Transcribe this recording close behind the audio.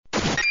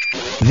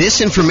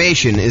This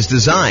information is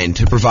designed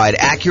to provide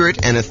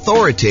accurate and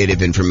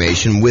authoritative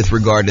information with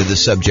regard to the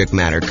subject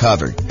matter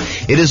covered.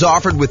 It is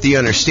offered with the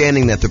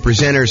understanding that the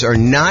presenters are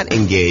not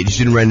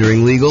engaged in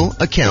rendering legal,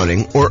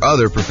 accounting, or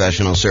other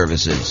professional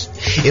services.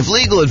 If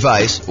legal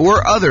advice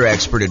or other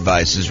expert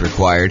advice is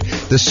required,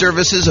 the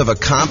services of a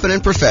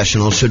competent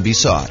professional should be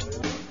sought.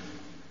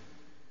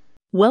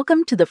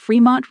 Welcome to the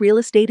Fremont Real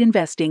Estate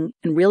Investing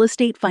and Real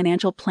Estate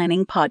Financial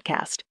Planning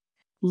Podcast.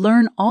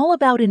 Learn all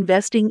about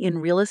investing in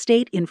real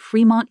estate in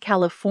Fremont,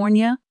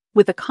 California,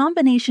 with a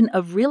combination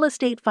of real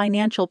estate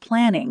financial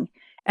planning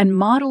and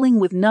modeling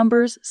with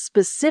numbers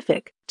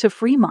specific to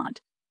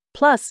Fremont,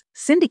 plus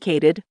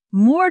syndicated,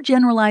 more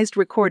generalized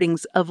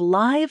recordings of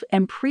live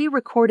and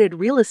pre-recorded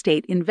real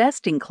estate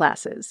investing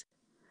classes.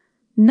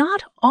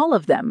 Not all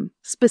of them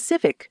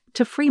specific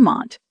to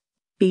Fremont.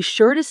 Be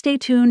sure to stay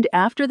tuned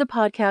after the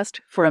podcast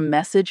for a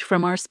message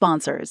from our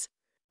sponsors.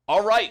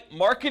 All right,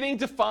 marketing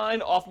to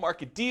find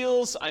off-market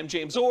deals. I'm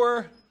James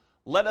Orr.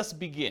 Let us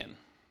begin.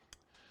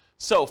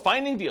 So,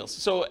 finding deals.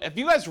 So, have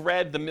you guys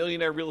read the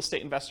Millionaire Real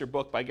Estate Investor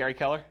book by Gary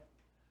Keller?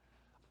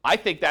 I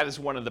think that is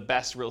one of the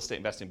best real estate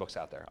investing books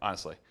out there,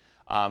 honestly.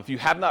 If you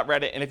have not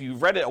read it, and if you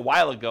read it a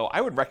while ago,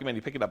 I would recommend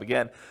you pick it up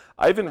again.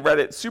 I haven't read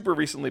it super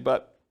recently,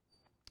 but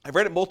I've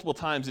read it multiple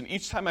times, and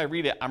each time I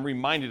read it, I'm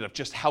reminded of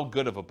just how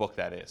good of a book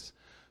that is.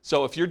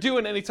 So, if you're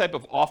doing any type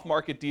of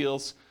off-market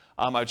deals,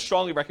 I would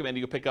strongly recommend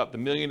you pick up The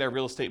Millionaire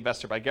Real Estate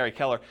Investor by Gary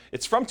Keller.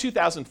 It's from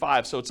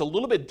 2005, so it's a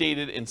little bit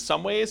dated in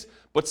some ways,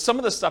 but some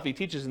of the stuff he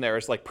teaches in there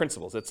is like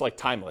principles. It's like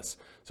timeless,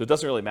 so it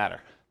doesn't really matter.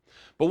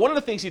 But one of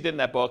the things he did in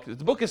that book, the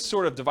book is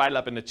sort of divided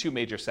up into two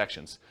major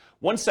sections.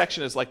 One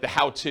section is like the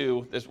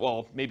how-to.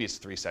 Well, maybe it's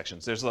three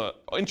sections. There's an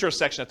intro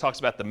section that talks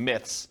about the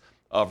myths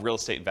of real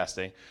estate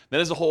investing. Then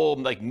there's a whole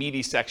like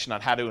meaty section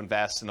on how to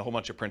invest and a whole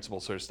bunch of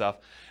principles sort of stuff.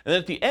 And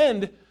then at the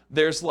end,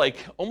 there's like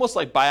almost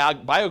like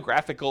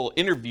biographical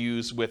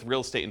interviews with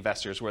real estate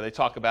investors where they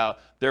talk about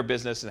their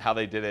business and how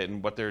they did it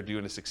and what they're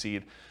doing to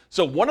succeed.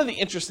 So one of the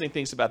interesting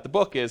things about the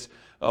book is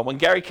when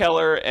Gary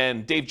Keller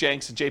and Dave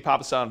Jenks and Jay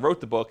Papasan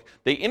wrote the book,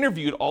 they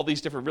interviewed all these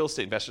different real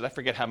estate investors. I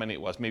forget how many it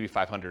was, maybe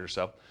 500 or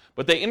so.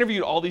 But they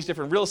interviewed all these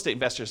different real estate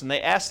investors and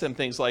they asked them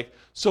things like,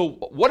 so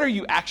what are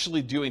you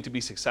actually doing to be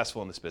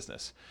successful in this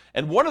business?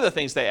 And one of the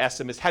things they asked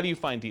them is, how do you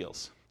find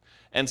deals?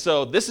 And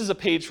so this is a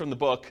page from the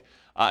book.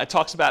 It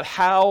talks about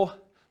how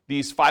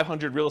these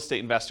 500 real estate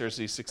investors,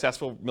 these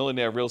successful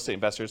millionaire real estate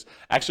investors,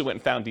 actually went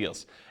and found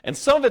deals. And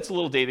some of it's a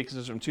little dated because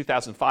it's from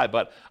 2005,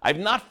 but I've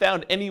not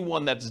found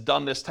anyone that's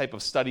done this type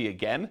of study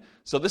again.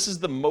 So this is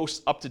the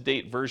most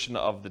up-to-date version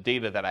of the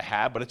data that I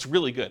have, but it's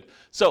really good.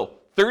 So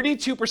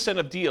 32%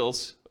 of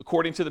deals,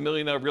 according to the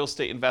Millionaire Real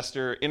Estate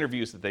Investor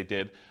interviews that they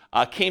did,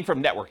 came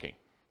from networking.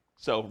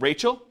 So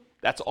Rachel,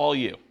 that's all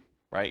you.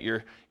 Right?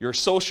 You're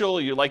social,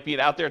 you like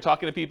being out there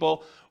talking to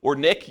people, or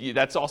Nick,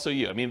 that's also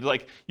you. I mean,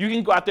 like, you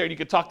can go out there and you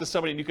could talk to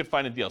somebody and you could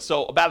find a deal.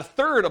 So about a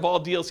third of all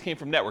deals came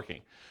from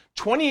networking.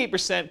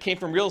 28% came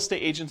from real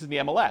estate agents in the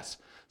MLS.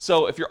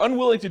 So if you're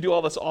unwilling to do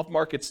all this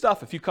off-market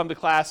stuff, if you come to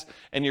class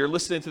and you're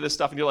listening to this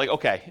stuff and you're like,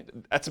 okay,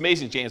 that's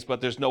amazing, James, but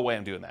there's no way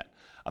I'm doing that.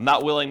 I'm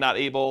not willing, not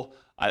able.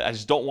 I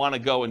just don't want to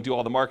go and do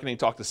all the marketing,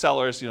 talk to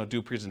sellers,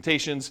 do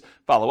presentations,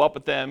 follow up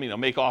with them,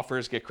 make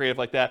offers, get creative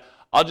like that.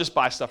 I'll just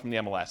buy stuff from the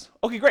MLS.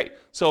 Okay, great.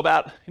 So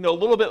about, a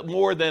little bit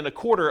more than a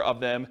quarter of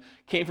them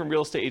came from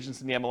real estate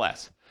agents in the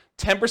MLS.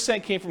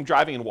 10% came from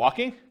driving and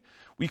walking.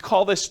 We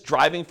call this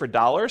driving for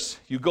dollars.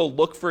 You go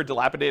look for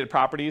dilapidated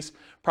properties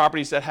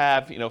that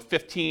have,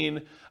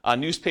 15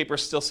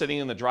 newspapers still sitting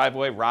in the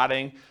driveway,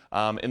 rotting.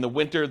 In the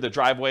winter, the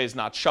driveway is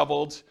not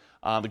shoveled.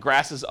 The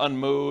grass is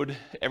unmowed.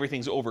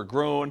 Everything's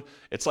overgrown.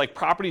 It's like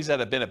properties that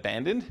have been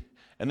abandoned.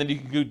 And then you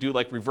can go do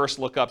like reverse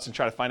lookups and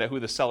try to find out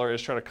who the seller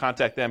is, try to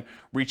contact them,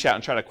 reach out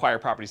and try to acquire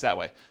properties that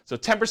way. So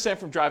 10%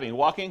 from driving and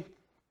walking,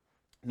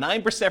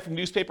 9% from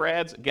newspaper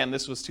ads. Again,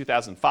 this was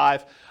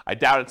 2005. I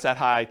doubt it's that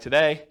high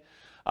today.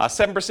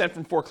 7%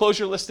 from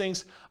foreclosure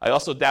listings. I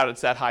also doubt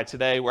it's that high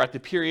today. We're at the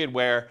period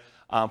where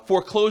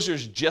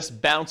foreclosures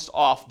just bounced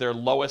off their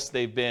lowest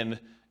they've been,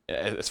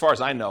 as far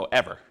as I know,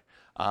 ever.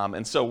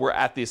 And so we're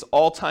at these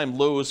all-time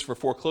lows for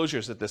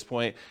foreclosures at this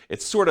point.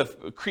 It's sort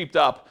of creeped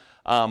up.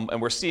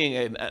 And we're seeing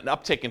an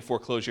uptick in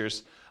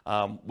foreclosures,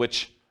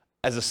 which,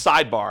 as a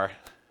sidebar,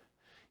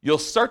 you'll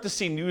start to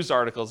see news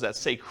articles that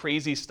say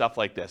crazy stuff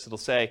like this. It'll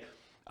say,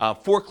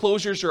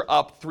 foreclosures are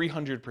up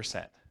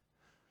 300%.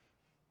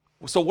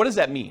 So what does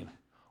that mean?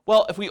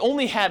 Well, if we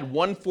only had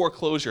one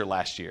foreclosure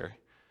last year,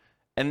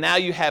 and now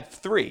you have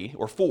 3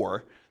 or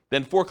 4,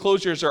 then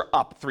foreclosures are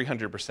up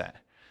 300%.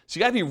 So you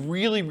got to be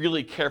really,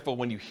 really careful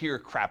when you hear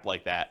crap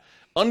like that.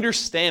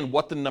 Understand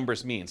what the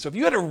numbers mean. So if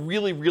you had a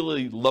really,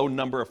 really low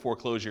number of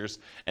foreclosures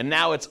and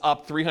now it's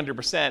up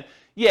 300%,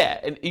 yeah,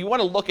 and you want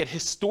to look at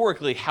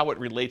historically how it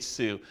relates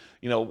to,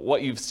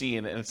 what you've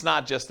seen. And it's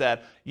not just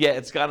that, yeah,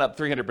 it's gone up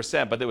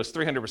 300%, but there was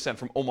 300%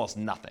 from almost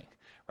nothing,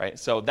 right?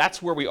 So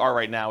that's where we are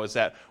right now, is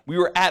that we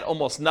were at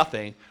almost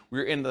nothing. We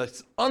were in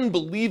this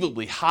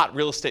unbelievably hot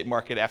real estate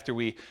market after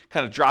we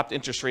kind of dropped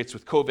interest rates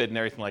with COVID and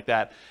everything like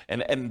that.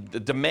 And the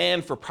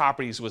demand for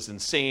properties was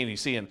insane. You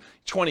see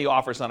 20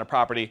 offers on a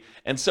property.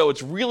 And so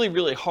it's really,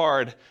 really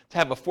hard to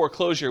have a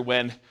foreclosure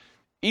when,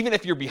 even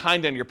if you're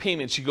behind on your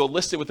payments, you go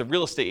list it with a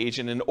real estate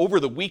agent, and over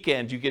the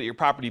weekend you get your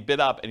property bid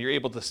up and you're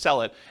able to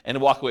sell it and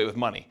walk away with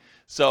money.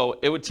 So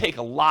it would take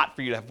a lot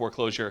for you to have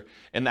foreclosure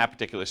in that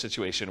particular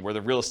situation where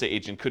the real estate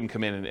agent couldn't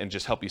come in and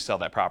just help you sell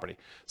that property.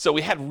 So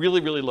we had really,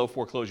 really low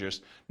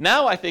foreclosures.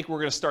 Now I think we're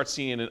going to start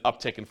seeing an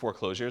uptick in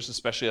foreclosures,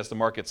 especially as the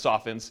market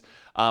softens.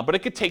 But it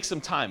could take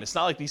some time. It's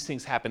not like these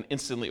things happen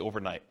instantly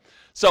overnight.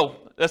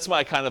 So that's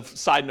my kind of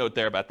side note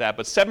there about that.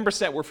 But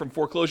 7% were from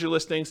foreclosure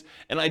listings,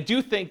 and I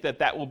do think that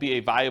that will be a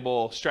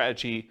viable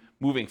strategy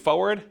moving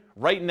forward.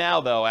 Right now,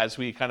 though, as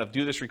we kind of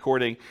do this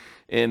recording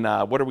in,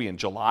 what are we in,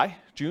 July?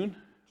 June?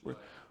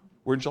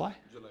 We're in July?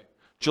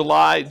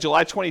 July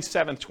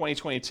 27th,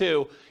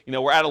 2022.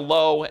 We're at a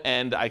low,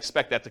 and I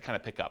expect that to kind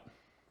of pick up.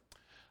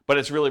 But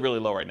it's really, really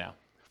low right now.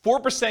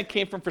 4%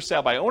 came from for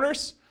sale by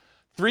owners.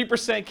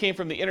 3% came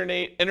from the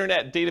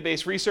internet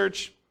database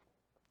research.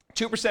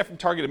 2% from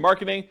targeted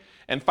marketing,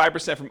 and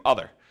 5% from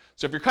other.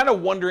 So if you're kind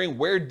of wondering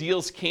where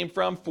deals came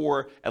from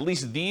for at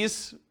least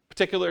these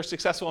particular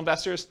successful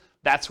investors,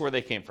 that's where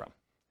they came from.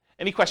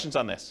 Any questions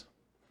on this?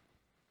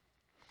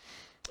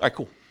 All right,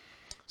 cool.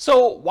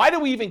 So why do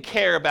we even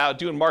care about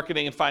doing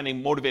marketing and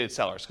finding motivated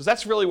sellers? Because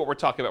that's really what we're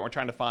talking about. We're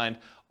trying to find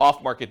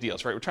off-market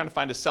deals, right? We're trying to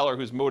find a seller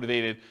who's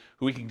motivated,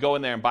 who we can go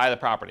in there and buy the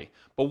property.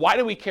 But why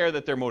do we care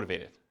that they're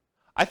motivated?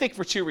 I think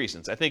for two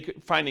reasons. I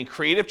think finding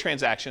creative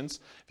transactions.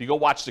 If you go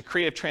watch the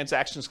creative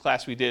transactions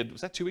class we did,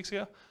 was that 2 weeks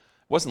ago? It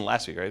wasn't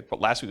last week, right? But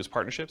last week was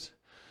partnerships.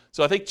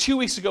 So I think 2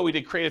 weeks ago we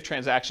did creative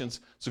transactions.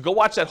 So go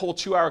watch that whole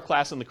 2-hour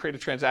class on the creative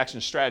transaction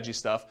strategy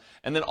stuff.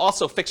 And then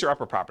also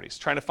fixer-upper properties,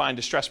 trying to find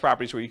distressed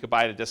properties where you could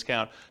buy at a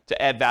discount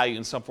to add value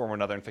in some form or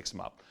another and fix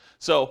them up.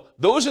 So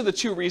those are the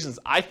two reasons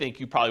I think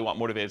you probably want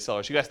motivated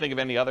sellers. You guys think of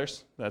any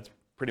others? That's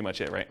pretty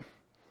much it, right?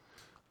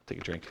 Take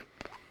a drink.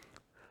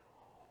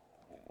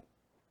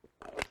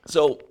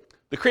 So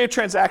the creative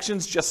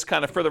transactions, just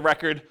kind of for the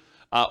record,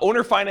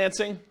 owner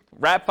financing,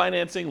 wrap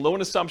financing,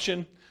 loan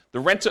assumption, the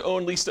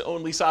rent-to-own,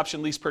 lease-to-own, lease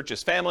option, lease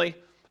purchase family,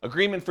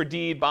 agreement for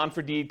deed, bond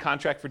for deed,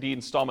 contract for deed,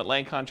 installment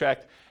land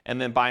contract, and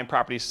then buying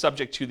properties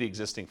subject to the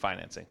existing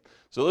financing.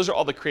 So those are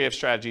all the creative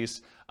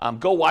strategies.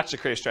 Go watch the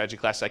creative strategy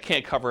class. I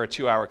can't cover a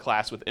 2-hour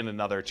class within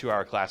another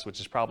 2-hour class, which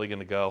is probably going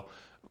to go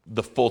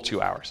the full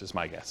 2 hours, is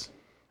my guess.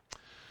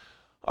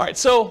 All right,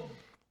 so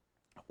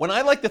when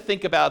I like to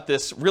think about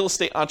this real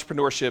estate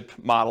entrepreneurship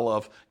model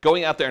of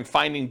going out there and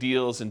finding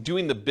deals and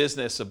doing the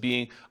business of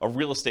being a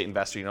real estate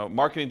investor,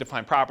 marketing to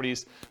find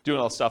properties, doing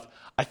all that stuff,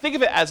 I think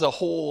of it as a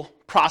whole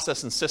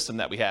process and system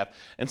that we have.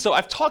 And so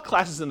I've taught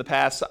classes in the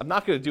past. I'm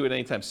not going to do it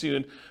anytime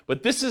soon,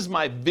 but this is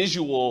my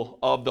visual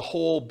of the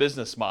whole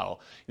business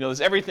model.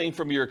 There's everything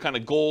from your kind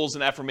of goals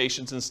and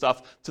affirmations and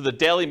stuff to the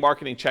daily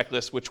marketing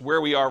checklist, which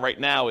where we are right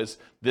now is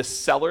this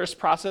sellers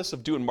process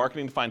of doing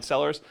marketing to find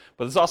sellers,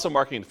 but there's also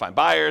marketing to find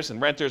buyers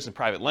and renters and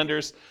private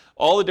lenders.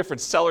 All the different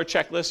seller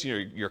checklists,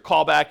 your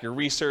callback, your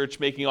research,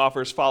 making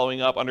offers,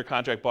 following up, under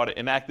contract, bought it,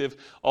 inactive,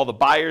 all the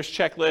buyers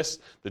checklist,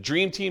 the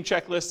dream team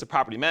checklist, the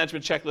property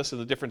management checklist,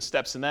 and the different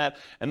steps in that,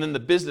 and then the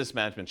business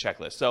management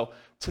checklist. So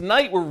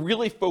tonight we're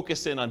really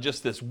focused in on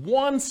just this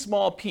one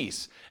small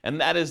piece, and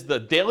that is the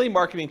daily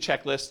marketing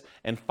checklist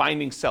and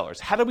finding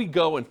sellers. How do we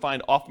go and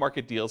find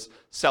off-market deals,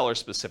 sellers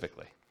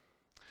specifically?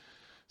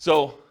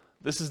 So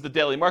this is the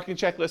daily marketing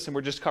checklist, and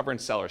we're just covering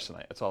sellers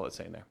tonight. That's all it's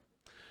saying there.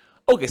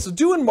 Okay, so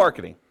doing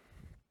marketing.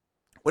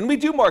 When we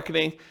do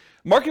marketing,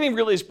 marketing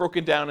really is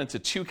broken down into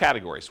two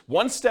categories: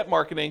 one-step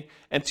marketing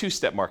and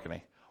two-step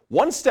marketing.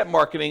 One-step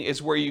marketing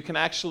is where you can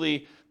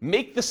actually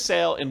make the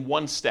sale in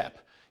one step.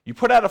 You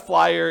put out a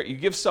flyer, you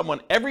give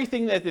someone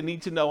everything that they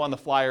need to know on the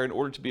flyer in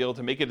order to be able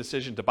to make a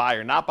decision to buy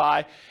or not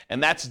buy,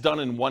 and that's done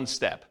in one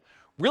step.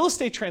 Real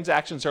estate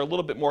transactions are a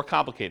little bit more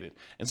complicated,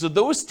 and so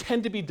those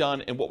tend to be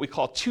done in what we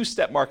call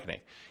two-step marketing.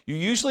 You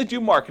usually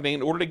do marketing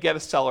in order to get a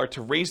seller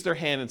to raise their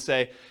hand and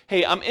say,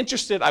 hey, I'm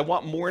interested, I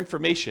want more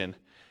information.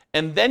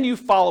 And then you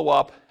follow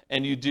up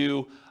and you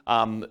do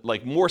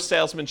like more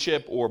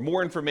salesmanship or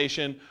more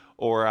information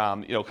or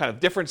kind of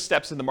different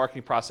steps in the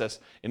marketing process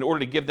in order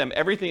to give them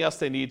everything else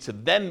they need to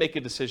then make a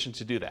decision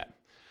to do that.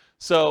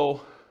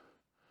 So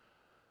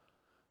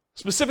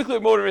specifically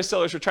with motivated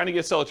sellers, we're trying to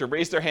get sellers to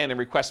raise their hand and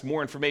request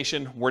more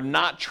information. We're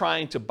not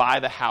trying to buy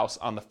the house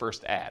on the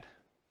first ad.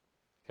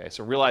 Okay,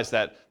 so realize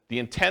that the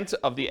intent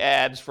of the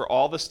ads for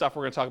all the stuff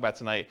we're going to talk about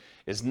tonight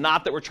is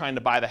not that we're trying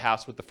to buy the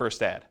house with the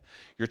first ad.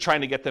 You're trying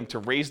to get them to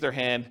raise their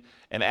hand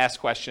and ask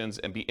questions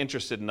and be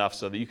interested enough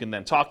so that you can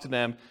then talk to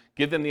them,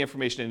 give them the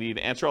information they need,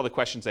 answer all the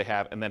questions they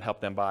have, and then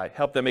help them buy,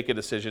 help them make a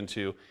decision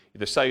to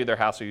either sell you their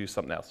house or use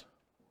something else.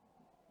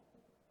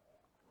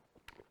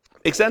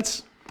 Make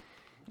sense?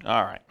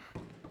 All right.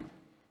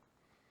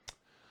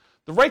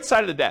 The right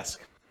side of the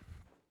desk.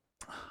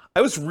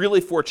 I was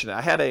really fortunate.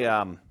 I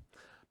had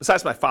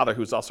besides my father,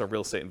 who's also a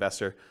real estate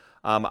investor,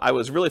 I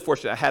was really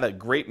fortunate. I had a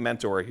great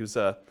mentor. He was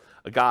a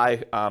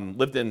guy,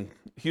 lived in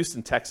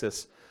Houston,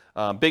 Texas,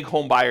 big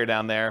home buyer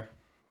down there.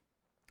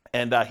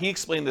 And he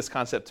explained this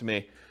concept to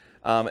me.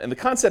 And the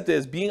concept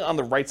is being on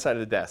the right side of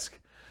the desk.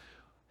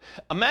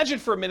 Imagine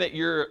for a minute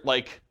you're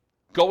like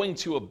going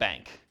to a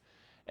bank.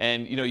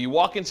 And you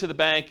walk into the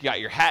bank, you got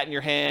your hat in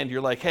your hand,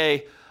 you're like,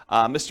 hey,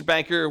 Mr.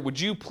 Banker, would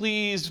you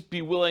please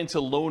be willing to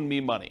loan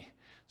me money?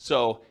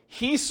 So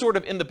he's sort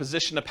of in the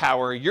position of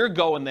power. You're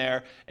going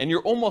there, and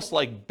you're almost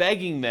like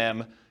begging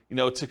them,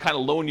 to kind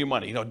of loan you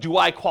money. Do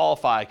I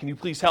qualify? Can you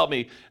please help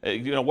me?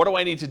 What do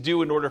I need to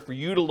do in order for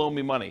you to loan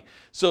me money?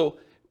 So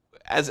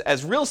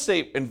as real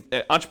estate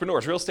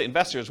entrepreneurs, real estate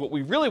investors, what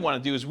we really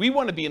want to do is we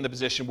want to be in the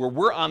position where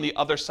we're on the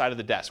other side of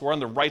the desk. We're on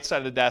the right side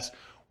of the desk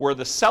where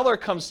the seller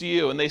comes to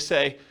you and they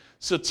say,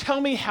 so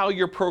tell me how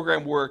your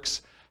program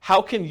works.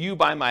 How can you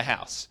buy my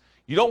house?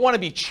 You don't want to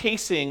be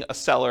chasing a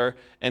seller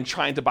and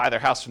trying to buy their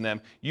house from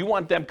them. You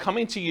want them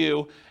coming to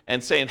you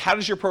and saying, how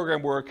does your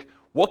program work?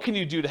 What can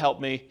you do to help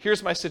me?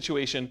 Here's my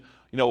situation.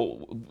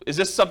 Is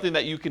this something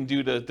that you can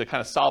do to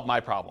kind of solve my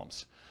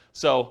problems?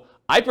 So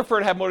I prefer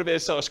to have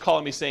motivated sellers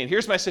calling me saying,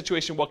 here's my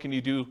situation. What can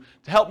you do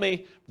to help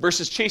me?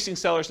 Versus chasing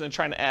sellers and then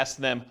trying to ask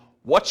them,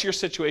 what's your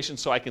situation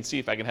so I can see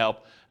if I can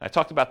help? And I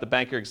talked about the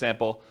banker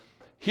example.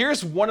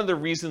 Here's one of the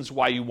reasons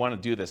why you want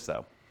to do this,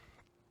 though.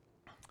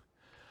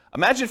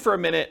 Imagine for a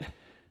minute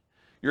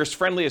you're as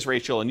friendly as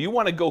Rachel and you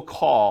want to go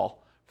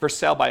call for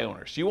sale by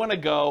owners. You want to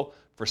go,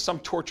 for some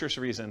torturous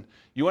reason,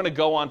 you want to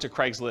go onto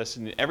Craigslist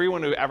and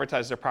everyone who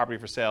advertises their property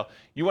for sale,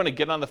 you want to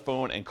get on the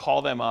phone and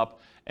call them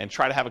up and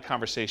try to have a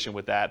conversation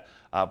with that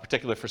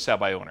particular for sale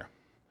by owner.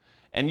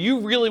 And you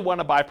really want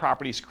to buy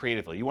properties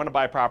creatively. You want to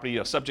buy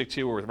property, subject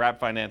to or with wrap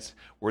finance,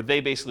 where they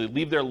basically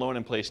leave their loan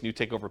in place and you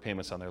take over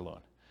payments on their loan.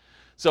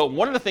 So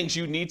one of the things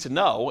you need to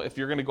know if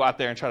you're going to go out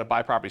there and try to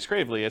buy properties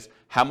creatively is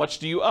how much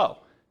do you owe?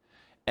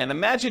 And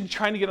imagine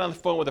trying to get on the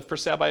phone with a for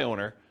sale by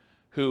owner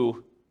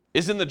who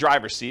is in the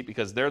driver's seat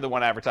because they're the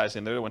one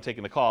advertising, they're the one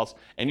taking the calls,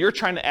 and you're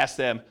trying to ask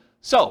them,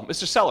 so,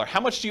 Mr. Seller, how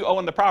much do you owe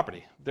on the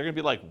property? They're going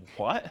to be like,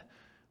 what?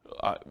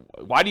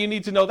 Why do you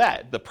need to know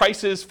that? The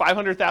price is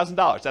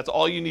 $500,000. That's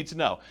all you need to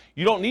know.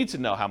 You don't need to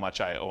know how much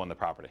I owe on the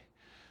property.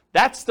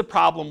 That's the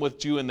problem with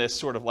doing this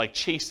sort of like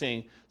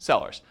chasing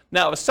sellers.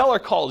 Now, if a seller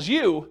calls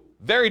you,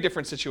 very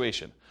different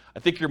situation. I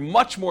think you're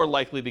much more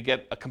likely to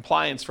get a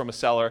compliance from a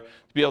seller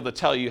to be able to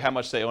tell you how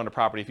much they own a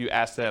property if you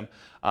ask them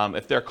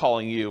if they're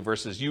calling you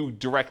versus you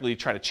directly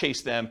try to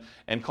chase them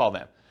and call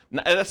them.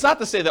 Now, that's not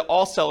to say that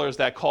all sellers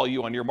that call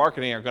you on your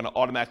marketing are going to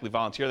automatically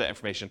volunteer that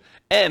information.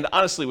 And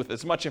honestly, with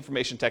as much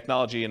information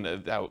technology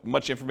and how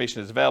much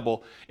information is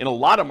available in a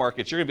lot of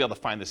markets, you're going to be able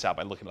to find this out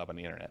by looking it up on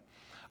the internet.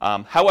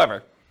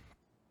 However,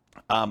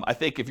 I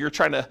think if you're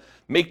trying to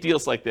make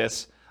deals like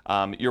this,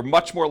 you're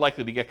much more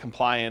likely to get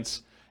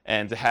compliance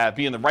and to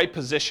be in the right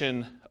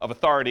position of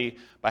authority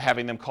by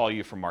having them call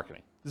you from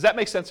marketing. Does that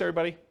make sense,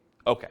 everybody?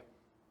 Okay.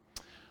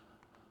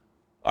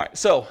 All right,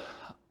 so a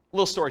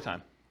little story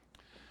time.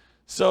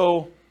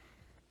 So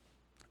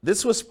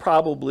this was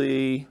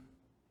probably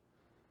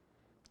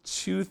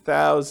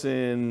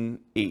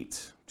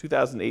 2008,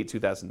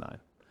 2009.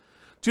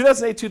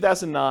 2008,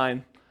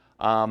 2009,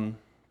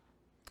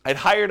 I'd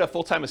hired a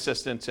full-time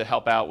assistant to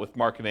help out with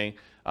marketing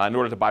in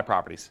order to buy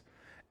properties.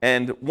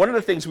 And one of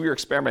the things we were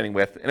experimenting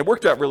with, and it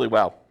worked out really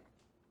well,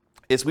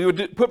 is we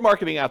would put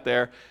marketing out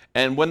there,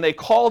 and when they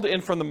called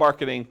in from the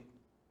marketing,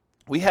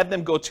 we had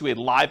them go to a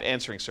live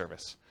answering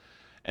service.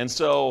 And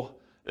so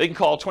they can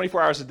call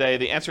 24 hours a day.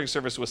 The answering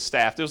service was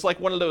staffed. It was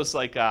like one of those,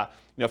 like,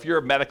 if you're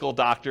a medical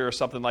doctor or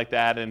something like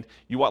that, and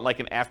you want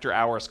like an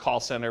after-hours call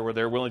center where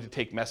they're willing to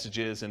take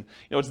messages, and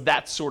it's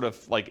that sort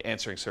of like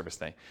answering service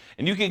thing.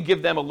 And you can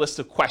give them a list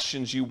of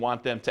questions you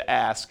want them to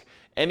ask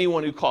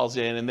anyone who calls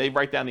in, and they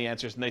write down the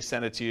answers and they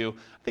send it to you.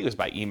 I think it was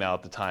by email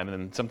at the time, and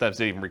then sometimes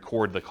they even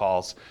record the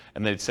calls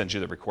and they'd send you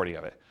the recording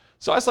of it.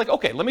 So I was like,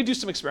 okay, let me do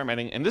some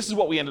experimenting, and this is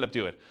what we ended up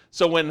doing.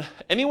 So when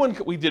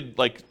we did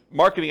like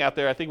marketing out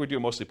there, I think we were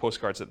doing mostly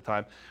postcards at the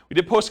time. We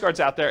did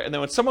postcards out there, and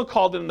then when someone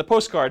called in the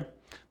postcard,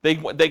 they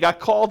got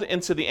called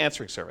into the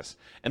answering service.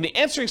 And the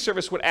answering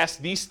service would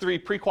ask these 3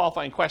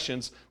 pre-qualifying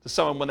questions to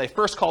someone when they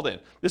first called in.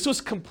 This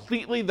was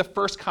completely the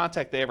first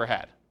contact they ever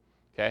had,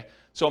 okay?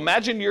 So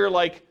imagine you're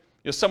like,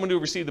 someone who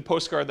received the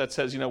postcard that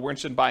says, we're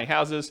interested in buying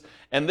houses,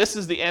 and this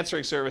is the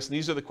answering service, and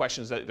these are the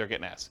questions that they're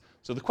getting asked.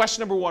 So the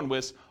question number 1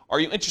 was,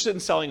 are you interested in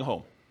selling a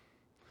home?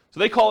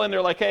 So they call in,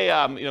 they're like, hey,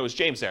 is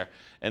James there?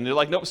 And they're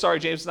like, nope, sorry,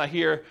 James is not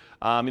here.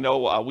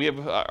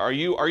 Are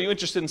you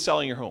interested in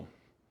selling your home?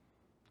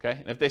 Okay,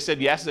 and if they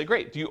said yes, they said,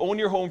 great. Do you own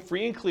your home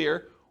free and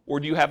clear, or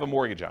do you have a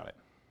mortgage on it?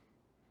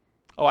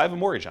 Oh, I have a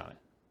mortgage on it.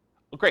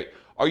 Well, great.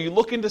 Are you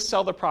looking to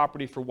sell the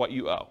property for what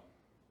you owe?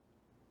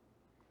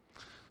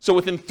 So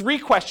within 3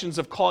 questions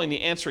of calling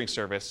the answering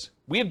service,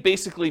 we had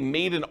basically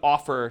made an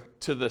offer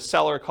to the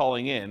seller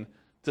calling in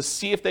to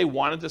see if they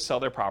wanted to sell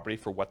their property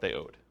for what they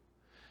owed.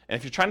 And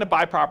if you're trying to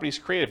buy properties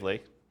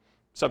creatively,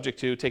 subject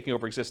to taking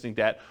over existing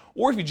debt,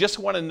 or if you just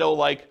want to know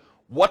like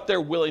what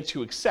they're willing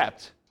to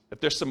accept, if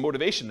there's some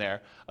motivation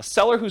there, a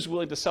seller who's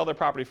willing to sell their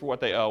property for what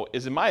they owe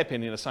is, in my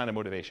opinion, a sign of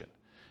motivation.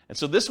 And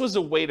so this was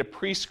a way to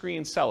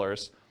pre-screen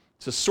sellers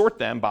to sort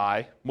them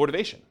by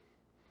motivation.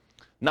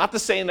 Not to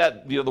say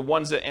that the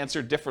ones that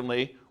answered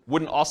differently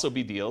wouldn't also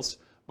be deals,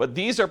 but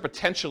these are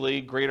potentially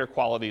greater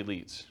quality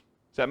leads.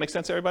 Does that make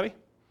sense, everybody?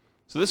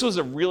 So this was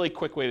a really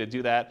quick way to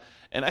do that.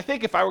 And I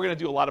think if I were going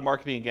to do a lot of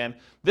marketing again,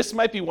 this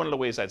might be one of the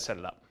ways I'd set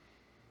it up.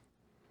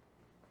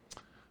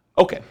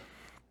 Okay,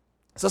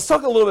 so let's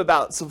talk a little bit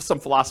about some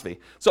philosophy.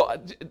 So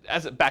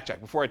as a backtrack,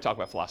 before I talk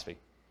about philosophy,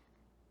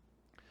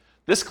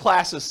 this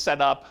class is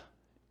set up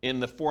in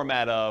the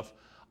format of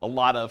a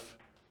lot of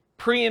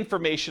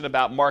pre-information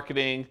about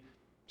marketing,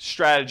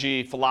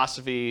 strategy,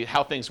 philosophy,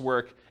 how things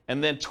work.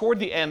 And then toward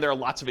the end, there are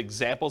lots of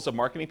examples of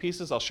marketing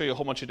pieces. I'll show you a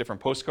whole bunch of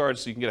different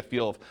postcards so you can get a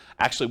feel of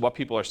actually what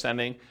people are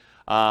sending.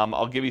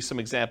 I'll give you some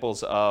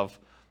examples of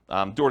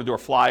door-to-door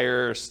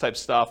flyers type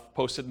stuff,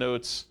 Post-it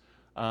notes.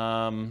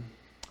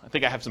 I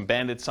think I have some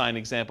bandit sign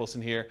examples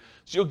in here.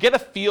 So you'll get a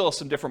feel of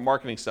some different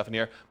marketing stuff in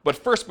here. But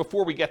first,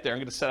 before we get there, I'm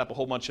going to set up a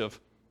whole bunch of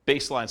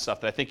baseline stuff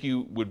that I think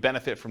you would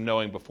benefit from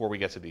knowing before we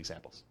get to the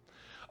examples.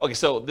 Okay,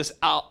 so this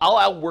I'll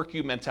outwork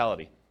you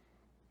mentality.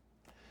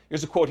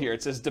 Here's a quote here.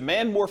 It says,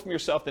 "Demand more from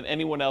yourself than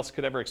anyone else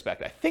could ever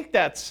expect." I think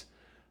it's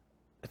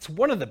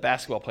one of the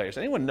basketball players.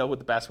 Anyone know what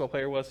the basketball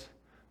player was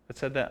that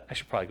said that? I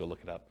should probably go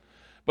look it up.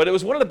 But it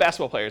was one of the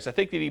basketball players. I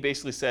think that he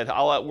basically said,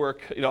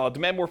 I'll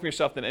demand more from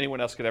yourself than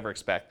anyone else could ever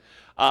expect.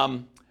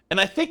 And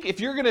I think if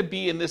you're going to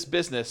be in this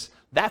business,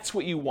 that's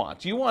what you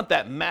want. You want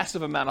that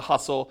massive amount of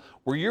hustle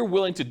where you're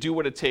willing to do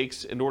what it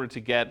takes in order to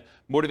get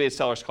motivated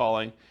sellers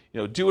calling,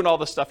 doing all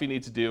the stuff you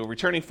need to do,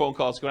 returning phone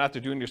calls, going out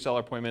there doing your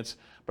seller appointments.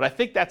 But I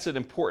think that's an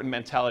important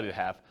mentality to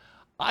have.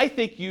 I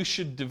think you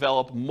should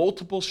develop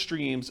multiple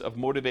streams of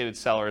motivated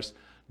sellers.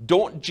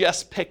 Don't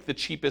just pick the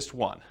cheapest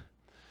one.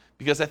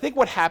 Because I think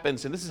what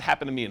happens, and this has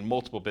happened to me in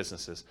multiple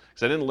businesses,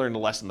 because I didn't learn the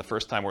lesson the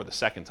first time or the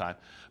second time,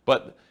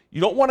 but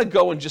you don't want to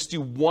go and just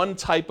do one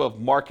type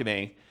of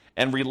marketing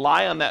and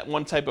rely on that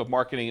one type of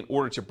marketing in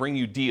order to bring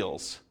you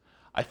deals.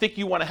 I think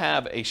you want to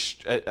have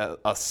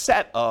a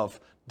set of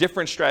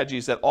different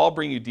strategies that all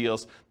bring you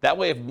deals. That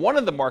way, if one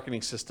of the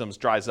marketing systems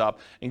dries up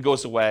and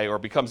goes away or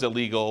becomes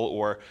illegal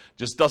or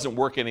just doesn't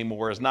work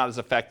anymore, is not as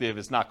effective,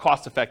 is not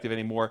cost effective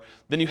anymore,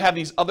 then you have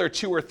these other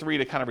 2 or 3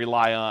 to kind of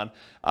rely on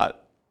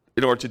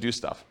in order to do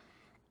stuff.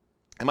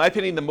 In my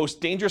opinion, the most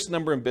dangerous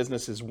number in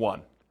business is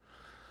 1.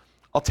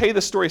 I'll tell you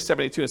the story of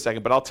 72 in a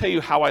second, but I'll tell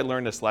you how I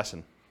learned this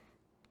lesson.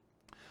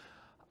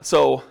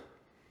 So,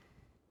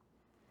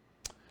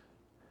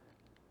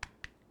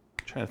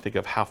 I'm trying to think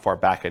of how far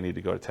back I need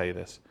to go to tell you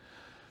this.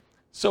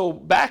 So,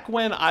 back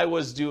when I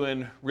was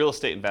doing real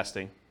estate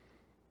investing,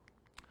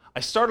 I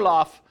started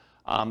off,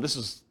 this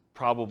is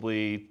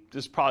probably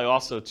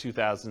also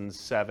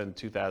 2007,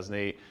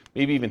 2008,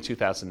 maybe even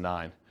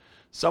 2009.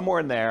 Somewhere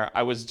in there,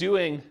 I was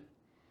doing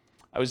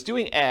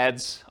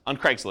ads on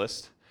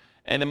Craigslist,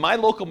 and in my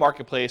local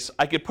marketplace,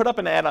 I could put up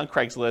an ad on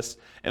Craigslist,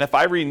 and if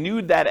I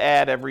renewed that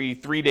ad every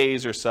 3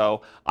 days or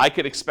so, I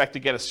could expect to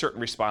get a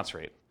certain response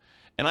rate.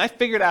 And I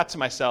figured out to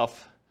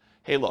myself,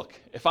 hey, look,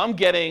 if I'm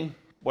getting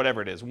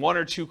whatever it is, 1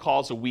 or 2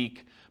 calls a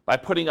week by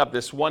putting up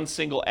this one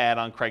single ad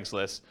on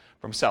Craigslist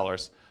from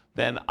sellers,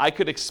 then I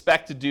could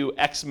expect to do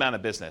X amount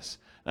of business.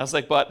 And I was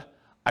like, but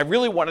I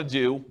really want to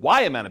do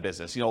Y amount of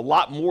business, a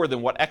lot more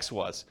than what X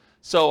was.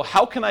 So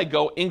how can I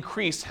go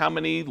increase how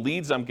many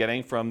leads I'm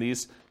getting from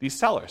these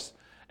sellers?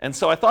 And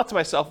so I thought to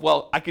myself,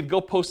 well, I could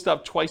go post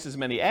up twice as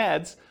many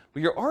ads,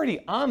 but you're already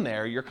on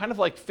there. You're kind of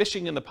like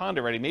fishing in the pond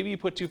already. Maybe you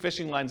put 2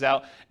 fishing lines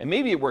out, and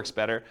maybe it works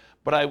better.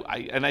 But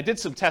I did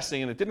some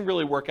testing, and it didn't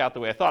really work out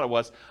the way I thought it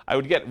was. I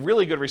would get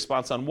really good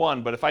response on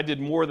one, but if I did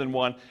more than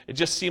one, it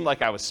just seemed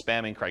like I was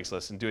spamming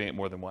Craigslist and doing it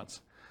more than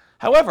once.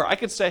 However, I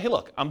could say, hey,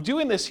 look, I'm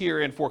doing this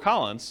here in Fort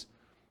Collins.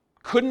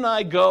 Couldn't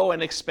I go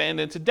and expand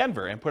into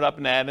Denver and put up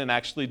an ad and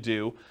actually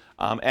do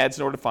ads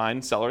in order to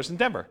find sellers in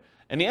Denver?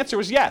 And the answer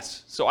was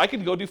yes. So I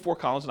could go do Fort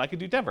Collins and I could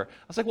do Denver.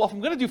 I was like, well, if I'm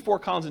going to do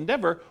Fort Collins and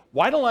Denver,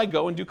 why don't I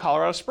go and do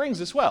Colorado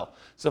Springs as well?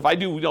 So if I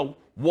do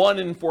 1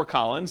 in Fort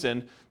Collins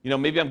and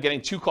maybe I'm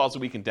getting 2 calls a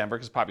week in Denver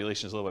because the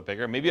population is a little bit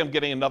bigger. Maybe I'm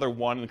getting another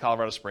 1 in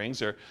Colorado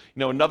Springs or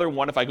another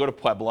 1 if I go to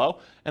Pueblo.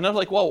 And I'm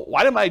like, well,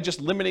 why am I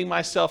just limiting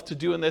myself to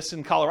doing this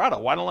in Colorado?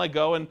 Why don't I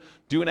go and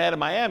do an ad in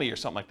Miami or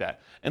something like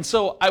that? And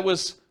so I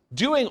was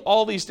doing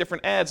all these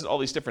different ads in all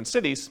these different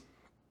cities.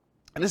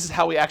 And this is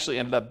how we actually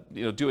ended up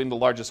doing the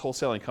largest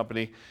wholesaling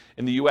company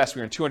in the US.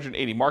 We were in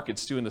 280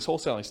 markets doing this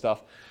wholesaling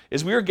stuff.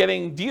 Is we were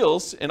getting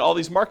deals in all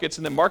these markets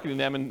and then marketing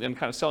them and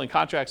kind of selling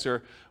contracts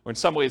or in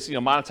some ways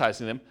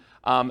monetizing them.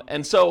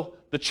 And so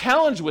the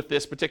challenge with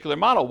this particular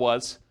model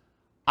was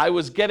I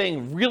was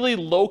getting really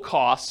low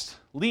cost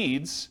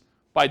leads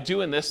by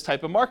doing this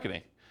type of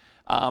marketing.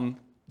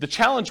 The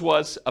challenge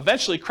was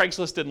eventually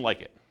Craigslist didn't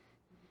like it,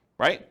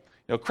 right?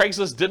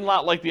 Craigslist did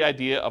not like the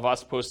idea of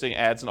us posting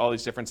ads in all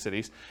these different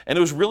cities, and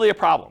it was really a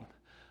problem.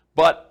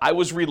 But I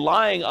was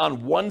relying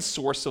on one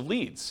source of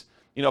leads.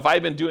 if I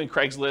had been doing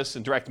Craigslist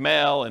and direct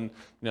mail and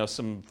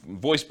some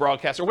voice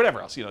broadcasts or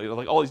whatever else,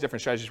 like all these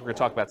different strategies we're going to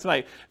talk about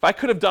tonight, if I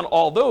could have done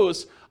all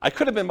those, I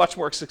could have been much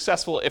more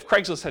successful if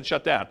Craigslist had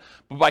shut down.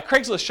 But by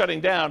Craigslist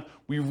shutting down,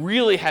 we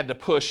really had to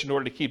push in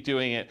order to keep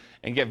doing it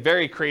and get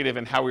very creative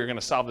in how we were going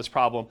to solve this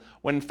problem,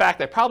 when in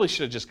fact I probably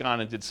should have just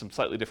gone and did some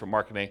slightly different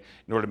marketing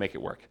in order to make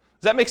it work.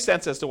 Does that make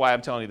sense as to why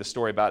I'm telling you the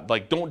story about,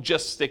 don't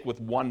just stick with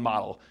one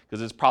model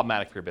because it's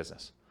problematic for your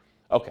business?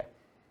 Okay.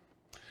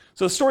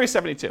 So the story is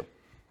 72.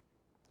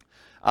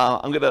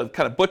 I'm going to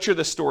kind of butcher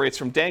this story. It's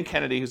from Dan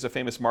Kennedy, who's a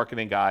famous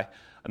marketing guy,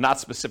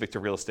 not specific to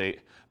real estate,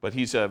 but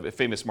he's a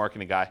famous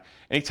marketing guy.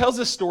 And he tells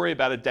this story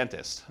about a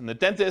dentist. And the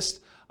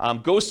dentist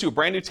goes to a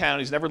brand new town.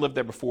 He's never lived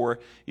there before.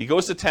 He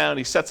goes to town,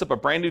 he sets up a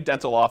brand new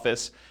dental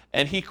office,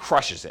 and he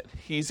crushes it.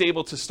 He's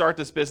able to start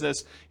this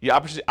business. He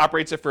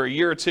operates it for a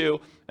year or two,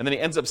 and then he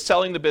ends up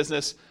selling the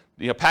business,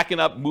 packing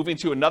up, moving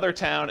to another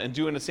town, and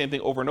doing the same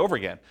thing over and over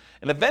again.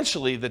 And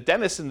eventually, the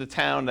dentists in the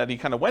town that he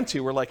kind of went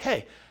to were like,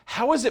 hey,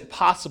 how is it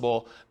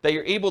possible that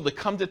you're able to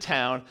come to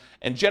town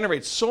and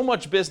generate so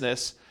much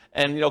business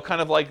and,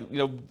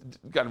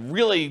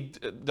 really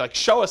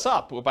show us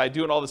up by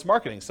doing all this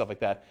marketing, stuff like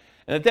that?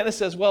 And the dentist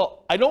says,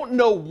 well, I don't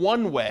know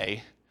one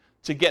way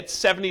to get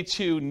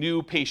 72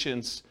 new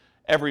patients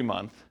every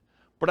month,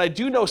 but I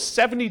do know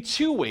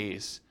 72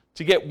 ways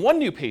to get one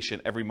new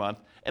patient every month,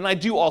 and I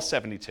do all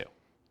 72.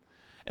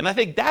 And I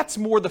think that's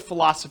more the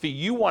philosophy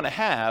you want to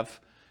have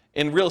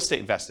in real estate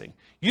investing.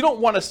 You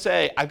don't want to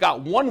say, I've got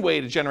one way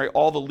to generate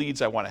all the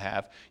leads I want to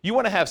have. You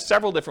want to have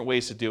several different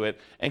ways to do it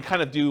and kind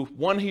of do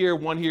one here,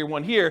 one here,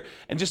 one here,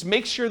 and just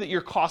make sure that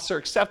your costs are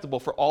acceptable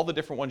for all the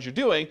different ones you're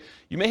doing.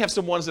 You may have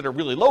some ones that are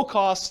really low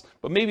cost,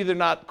 but maybe they're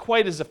not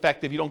quite as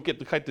effective. You don't get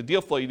the type of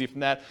deal flow you need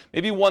from that.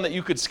 Maybe one that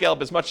you could scale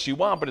up as much as you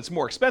want, but it's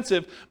more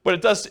expensive,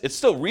 but it's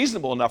still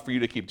reasonable enough for you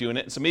to keep doing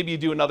it. So maybe you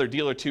do another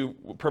deal or two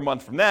per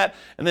month from that,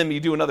 and then you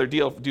do another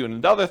deal, do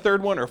another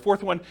third one or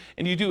fourth one,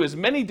 and you do as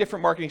many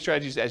different marketing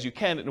strategies as you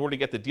can in order to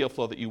get the deal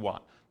flow that you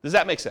want. Does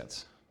that make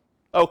sense?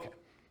 Okay.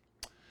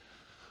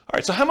 All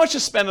right, so how much to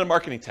spend on a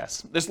marketing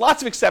test? There's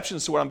lots of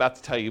exceptions to what I'm about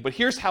to tell you, but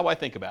here's how I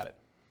think about it.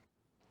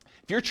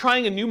 If you're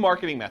trying a new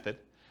marketing method,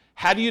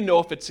 how do you know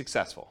if it's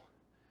successful?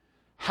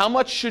 How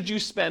much should you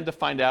spend to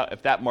find out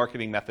if that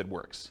marketing method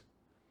works?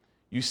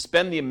 You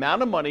spend the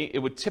amount of money it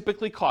would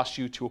typically cost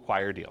you to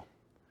acquire a deal,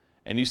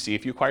 and you see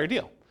if you acquire a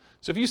deal.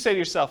 So if you say to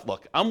yourself,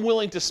 look, I'm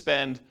willing to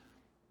spend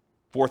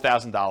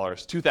 $4,000,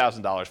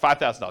 $2,000,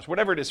 $5,000,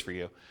 whatever it is for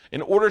you,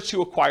 in order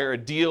to acquire a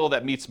deal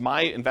that meets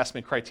my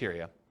investment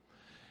criteria,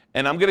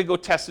 and I'm going to go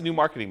test a new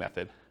marketing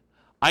method,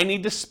 I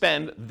need to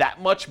spend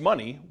that much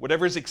money,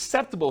 whatever is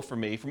acceptable for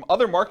me from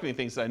other marketing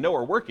things that I know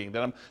are working,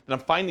 that I'm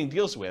finding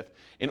deals with,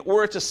 in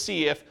order to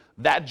see if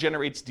that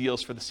generates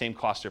deals for the same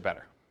cost or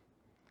better.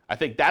 I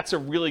think that's a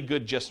really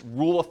good just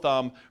rule of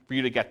thumb for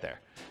you to get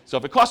there. So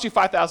if it costs you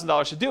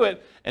 $5,000 to do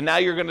it, and now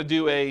you're going to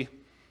do a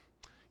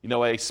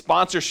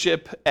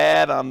sponsorship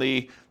ad on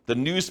the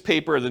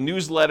newspaper, the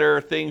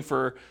newsletter thing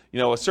for,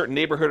 a certain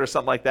neighborhood or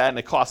something like that, and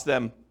it costs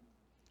them,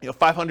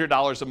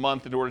 $500 a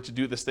month in order to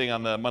do this thing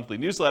on the monthly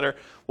newsletter,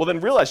 well, then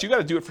realize you got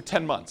to do it for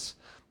 10 months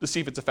to see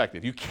if it's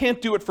effective. You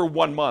can't do it for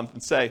 1 month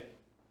and say,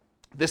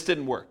 this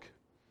didn't work.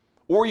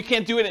 Or you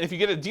can't do it, and if you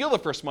get a deal the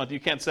first month, you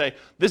can't say,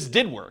 this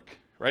did work,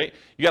 right?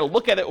 You got to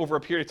look at it over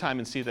a period of time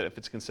and see that if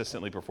it's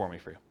consistently performing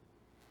for you.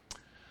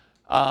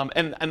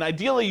 And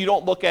ideally, you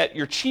don't look at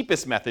your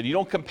cheapest method. You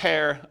don't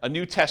compare a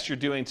new test you're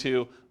doing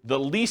to the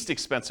least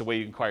expensive way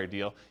you can acquire a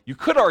deal. You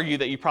could argue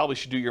that you probably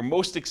should do your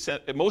most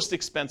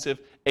expensive,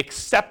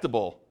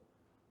 acceptable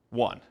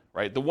one,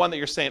 right? The one that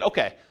you're saying,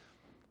 okay,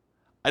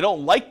 I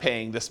don't like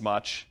paying this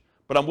much,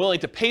 but I'm willing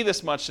to pay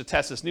this much to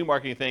test this new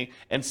marketing thing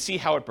and see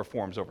how it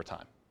performs over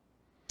time.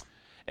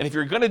 And if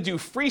you're going to do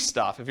free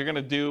stuff, if you're going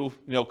to do,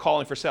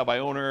 calling for sale by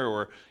owner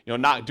or,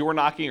 door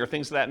knocking or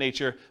things of that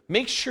nature,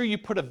 make sure you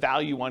put a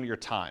value on your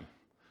time.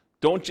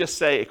 Don't just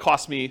say it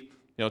cost me,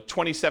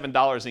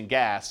 $27 in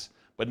gas,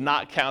 but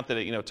not count that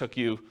it, took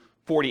you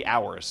 40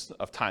 hours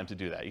of time to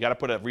do that. You got to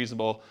put a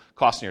reasonable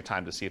cost on your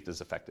time to see if this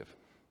is effective.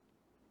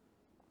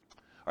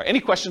 All right,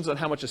 any questions on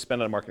how much to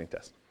spend on a marketing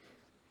test?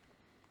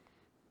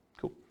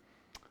 Cool.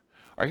 All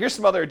right, here's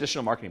some other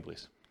additional marketing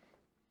beliefs.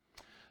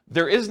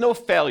 There is no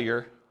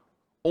failure,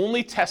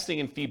 only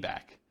testing and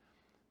feedback.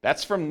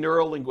 That's from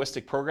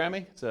neuro-linguistic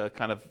programming. It's a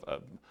kind of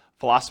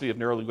philosophy of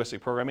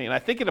neuro-linguistic programming, and I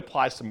think it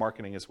applies to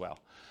marketing as well.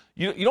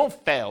 You don't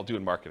fail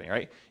doing marketing,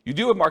 right? You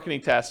do a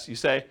marketing test, you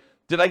say,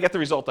 did I get the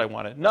result I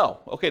wanted?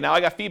 No. Okay, now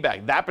I got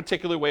feedback. That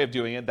particular way of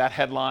doing it, that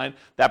headline,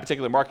 that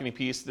particular marketing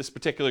piece, this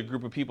particular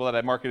group of people that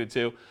I marketed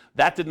to,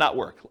 that did not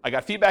work. I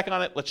got feedback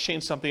on it, let's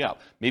change something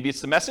up. Maybe it's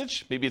the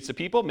message, maybe it's the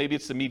people, maybe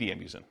it's the media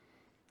I'm using.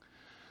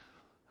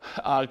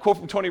 Quote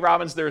from Tony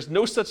Robbins, there is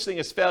no such thing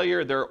as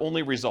failure, there are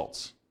only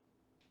results.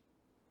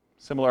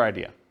 Similar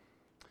idea.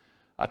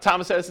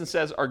 Thomas Edison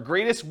says, our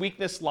greatest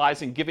weakness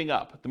lies in giving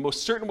up. The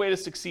most certain way to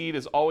succeed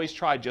is always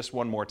try just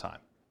one more time.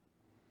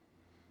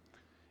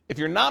 If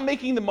you're not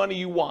making the money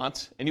you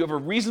want and you have a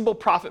reasonable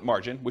profit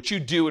margin, which you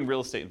do in real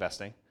estate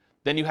investing,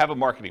 then you have a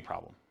marketing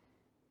problem.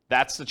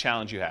 That's the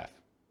challenge you have.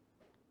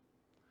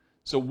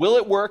 So will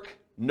it work?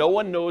 No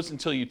one knows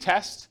until you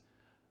test.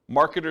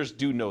 Marketers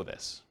do know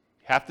this.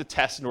 You have to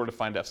test in order to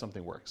find out if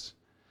something works.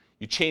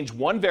 You change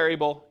one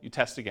variable, you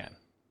test again.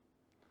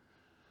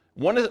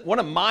 One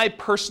of my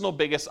personal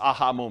biggest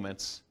aha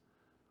moments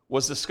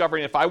was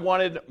discovering if I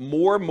wanted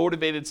more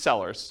motivated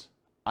sellers,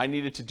 I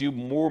needed to do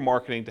more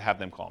marketing to have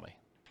them call me.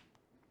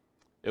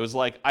 It was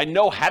like, I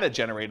know how to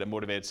generate a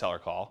motivated seller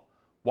call.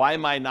 Why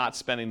am I not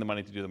spending the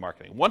money to do the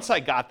marketing? Once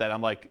I got that,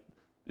 I'm like,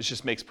 this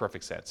just makes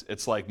perfect sense.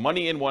 It's like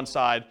money in one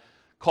side,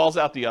 calls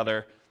out the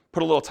other,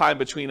 put a little time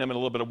between them and a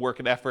little bit of work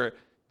and effort,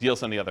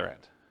 deals on the other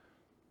end.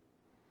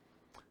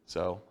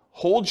 So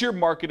hold your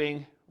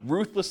marketing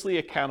ruthlessly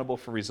accountable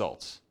for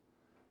results.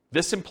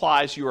 This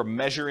implies you are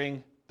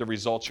measuring the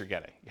results you're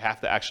getting. You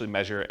have to actually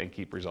measure and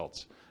keep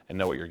results and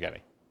know what you're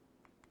getting.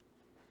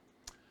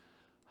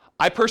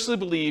 I personally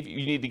believe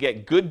you need to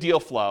get good deal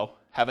flow,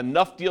 have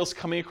enough deals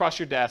coming across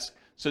your desk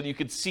so that you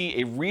could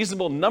see a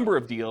reasonable number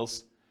of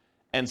deals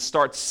and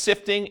start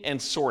sifting and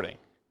sorting.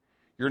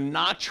 You're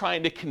not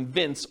trying to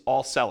convince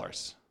all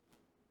sellers.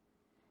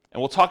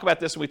 And we'll talk about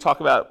this when we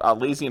talk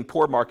about lazy and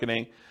poor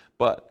marketing,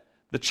 but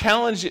the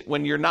challenge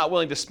when you're not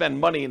willing to spend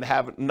money and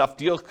have enough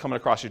deals coming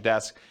across your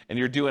desk and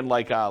you're doing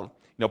like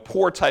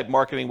poor type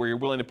marketing where you're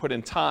willing to put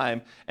in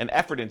time and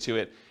effort into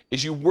it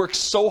is you work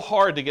so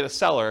hard to get a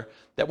seller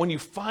that when you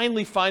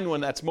finally find one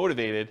that's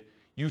motivated,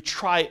 you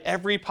try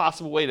every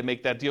possible way to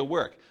make that deal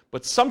work.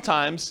 But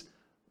sometimes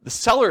the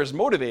seller is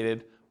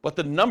motivated, but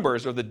the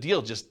numbers or the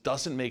deal just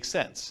doesn't make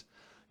sense.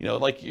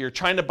 Like you're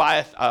trying to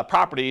buy a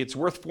property, it's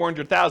worth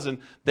 $400,000,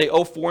 they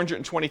owe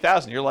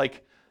 $420,000. You're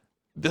like,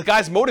 the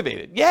guy's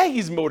motivated. Yeah,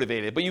 he's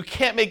motivated, but you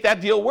can't make that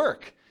deal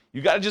work.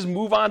 You got to just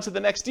move on to the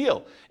next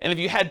deal. And if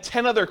you had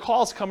 10 other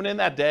calls coming in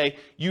that day,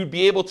 you'd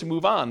be able to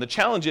move on. The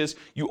challenge is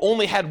you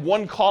only had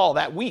one call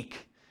that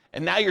week,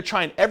 and now you're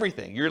trying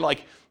everything. You're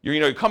like,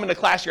 you're coming to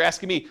class, you're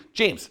asking me,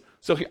 James,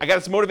 so I got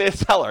this motivated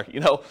seller.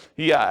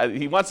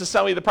 He wants to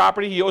sell me the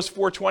property. He owes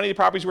 $420. The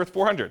property's worth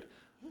 $400.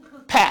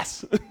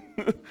 Pass.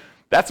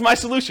 That's my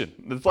solution.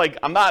 It's like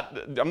I'm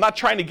not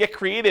trying to get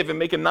creative and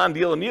make a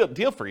non-deal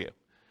deal for you,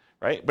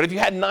 right? But if you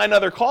had 9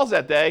 other calls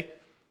that day,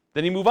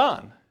 then you move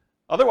on.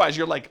 Otherwise,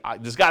 you're like,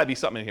 there's got to be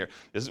something in here.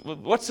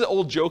 What's the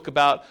old joke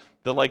about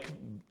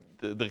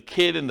the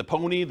kid and the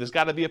pony? There's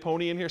got to be a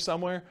pony in here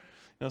somewhere,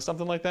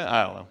 something like that.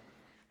 I don't know.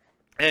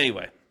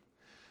 Anyway,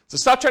 so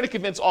stop trying to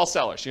convince all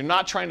sellers. You're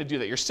not trying to do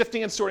that. You're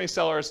sifting and sorting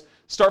sellers.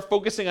 Start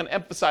focusing on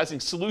emphasizing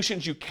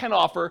solutions you can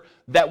offer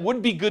that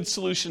would be good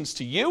solutions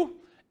to you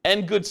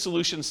and good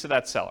solutions to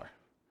that seller.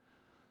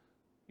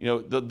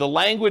 The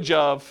language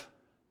of,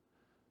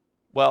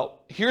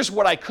 well, here's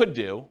what I could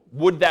do.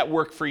 Would that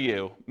work for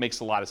you? Makes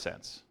a lot of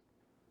sense.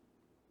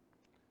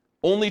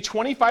 Only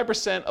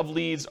 25% of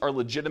leads are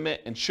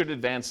legitimate and should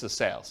advance the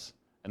sales.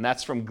 And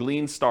that's from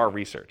Gleanstar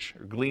Research.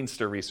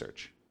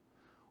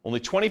 Only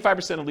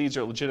 25% of leads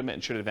are legitimate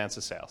and should advance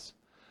the sales.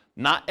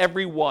 Not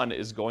every one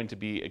is going to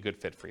be a good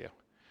fit for you.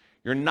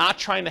 You're not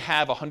trying to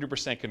have a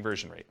 100%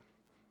 conversion rate.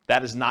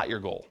 That is not your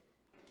goal.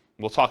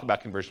 We'll talk about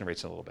conversion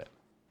rates in a little bit.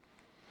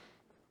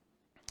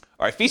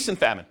 All right, feast and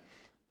famine.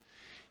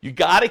 You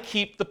got to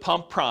keep the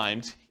pump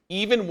primed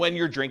even when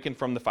you're drinking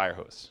from the fire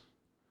hose.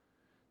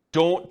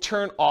 Don't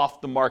turn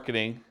off the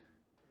marketing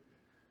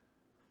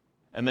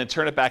and then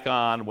turn it back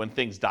on when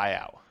things die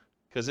out,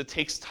 because it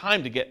takes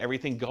time to get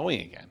everything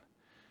going again.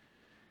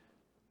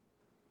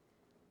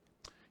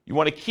 You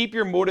want to keep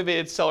your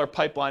motivated seller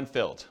pipeline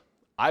filled.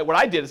 What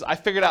I did is I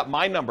figured out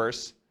my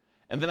numbers,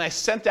 and then I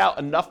sent out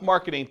enough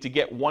marketing to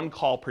get 1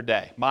 call per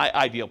day, my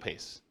ideal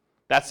pace.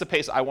 That's the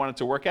pace I wanted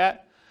to work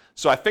at.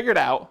 So I figured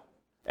out,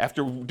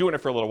 after doing it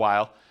for a little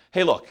while,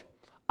 hey, look,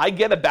 I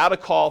get about a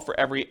call for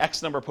every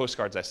X number of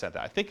postcards I sent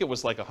out. I think it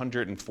was like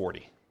 140.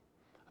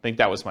 I think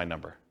that was my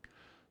number.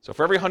 So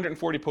for every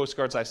 140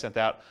 postcards I sent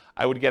out,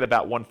 I would get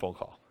about 1 phone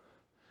call.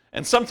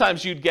 And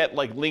sometimes you'd get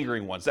like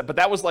lingering ones, but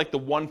that was like the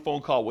 1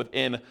 phone call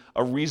within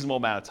a reasonable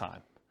amount of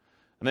time.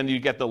 And then you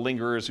get the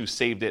lingerers who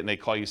saved it and they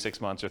call you 6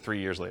 months or 3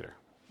 years later.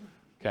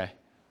 Okay?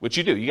 Which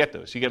you do, you get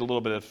those. You get a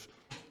little bit of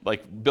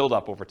like build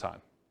up over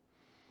time.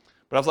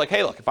 But I was like,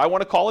 hey, look, if I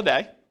want to call a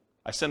day,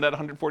 I send out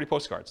 140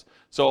 postcards.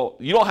 So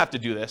you don't have to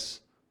do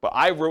this, but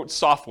I wrote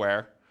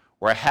software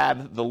where I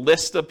had the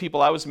list of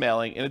people I was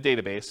mailing in a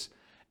database,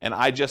 and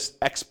I just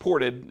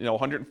exported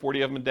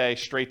 140 of them a day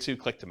straight to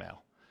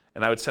Click-to-Mail.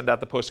 And I would send out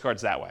the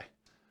postcards that way.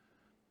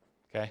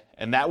 Okay?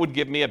 And that would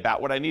give me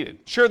about what I needed.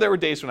 Sure, there were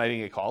days when I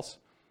didn't get calls.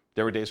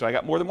 There were days when I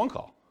got more than 1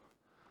 call.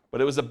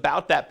 But it was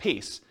about that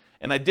pace.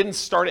 And I didn't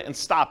start it and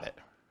stop it.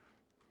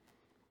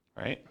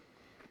 Right?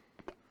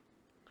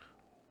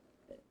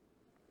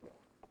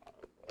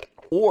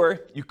 Or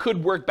you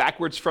could work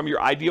backwards from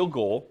your ideal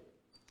goal.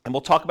 And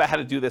we'll talk about how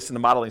to do this in the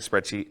modeling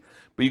spreadsheet.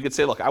 But you could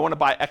say, look, I want to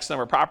buy X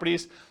number of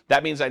properties.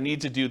 That means I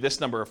need to do this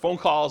number of phone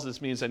calls.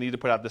 This means I need to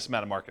put out this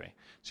amount of marketing.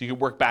 So you can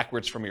work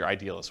backwards from your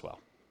ideal as well.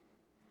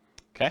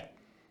 Okay?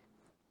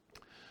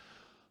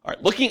 All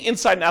right, looking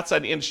inside and outside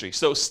the industry.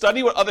 So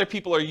study what other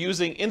people are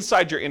using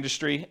inside your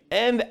industry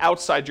and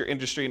outside your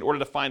industry in order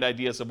to find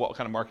ideas of what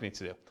kind of marketing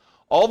to do.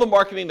 All the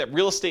marketing that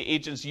real estate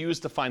agents use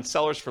to find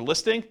sellers for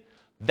listing,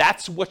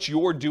 that's what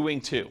you're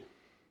doing too.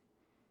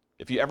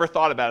 If you ever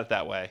thought about it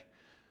that way,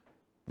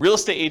 real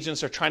estate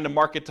agents are trying to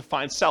market to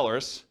find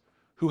sellers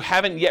who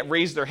haven't yet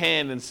raised their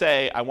hand and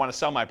say, I want to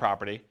sell my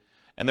property.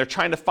 And they're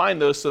trying to find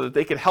those so that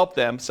they can help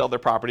them sell their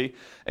property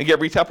and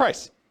get retail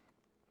price.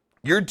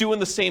 You're doing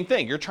the same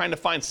thing. You're trying to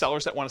find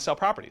sellers that want to sell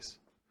properties.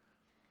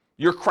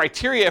 Your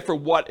criteria for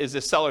what is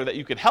a seller that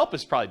you can help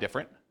is probably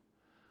different,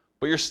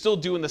 but you're still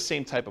doing the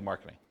same type of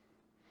marketing.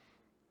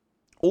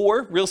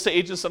 Or real estate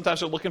agents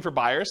sometimes are looking for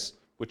buyers,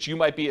 which you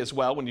might be as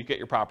well when you get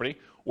your property,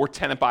 or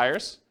tenant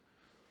buyers,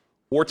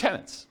 or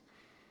tenants.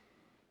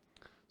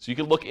 So you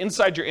can look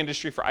inside your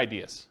industry for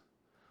ideas.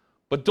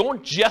 But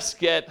don't just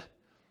get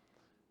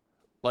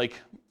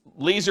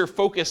laser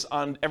focus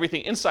on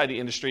everything inside the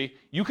industry.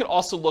 You can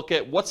also look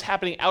at what's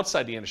happening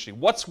outside the industry,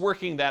 what's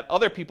working that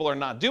other people are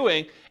not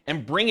doing,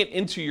 and bring it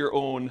into your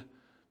own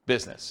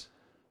business.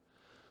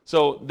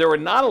 So there were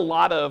not a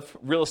lot of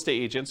real estate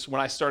agents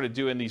when I started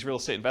doing these real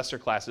estate investor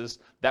classes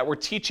that were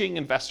teaching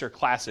investor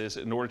classes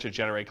in order to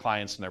generate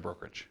clients in their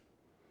brokerage.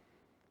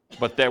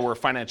 But there were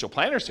financial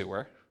planners who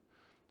were.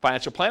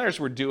 Financial planners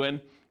were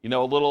doing, a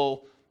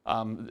little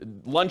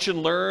lunch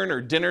and learn or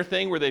dinner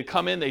thing where they'd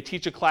come in, they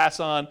teach a class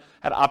on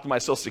how to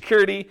optimize Social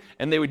Security,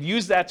 and they would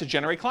use that to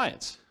generate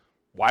clients.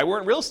 Why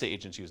weren't real estate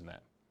agents using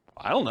that?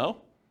 I don't know.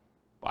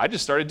 I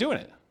just started doing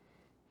it.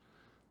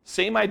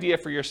 Same idea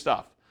for your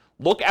stuff.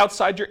 Look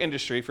outside your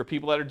industry for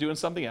people that are doing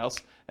something else,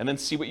 and then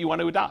see what you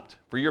want to adopt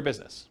for your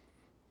business.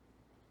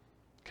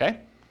 Okay?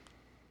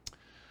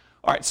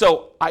 All right,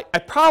 so I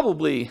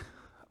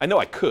know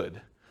I could.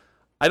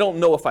 I don't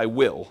know if I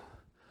will,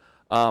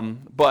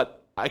 but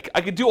I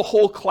could do a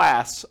whole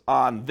class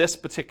on this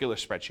particular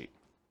spreadsheet.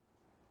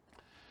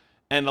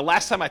 And the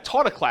last time I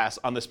taught a class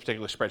on this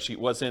particular spreadsheet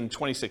was in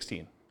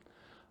 2016.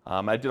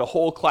 I did a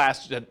whole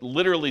class that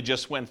literally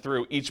just went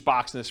through each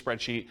box in the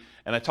spreadsheet,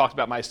 and I talked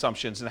about my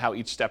assumptions and how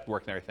each step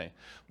worked and everything.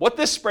 What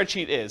this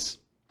spreadsheet is,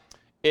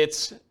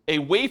 it's a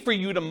way for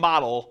you to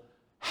model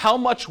how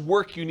much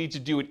work you need to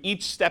do at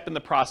each step in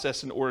the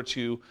process in order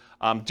to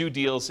do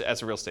deals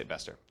as a real estate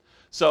investor.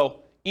 So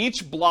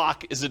each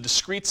block is a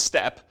discrete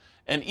step,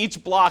 and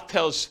each block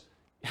tells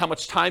how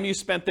much time you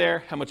spent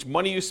there, how much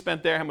money you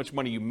spent there, how much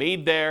money you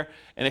made there,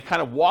 and it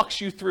kind of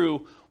walks you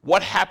through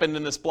what happened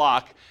in this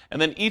block,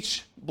 and then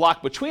each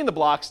block between the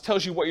blocks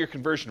tells you what your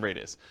conversion rate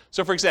is.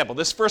 So for example,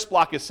 this first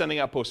block is sending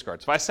out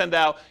postcards. If I send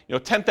out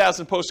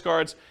 10,000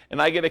 postcards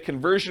and I get a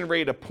conversion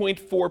rate of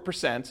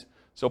 0.4%,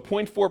 so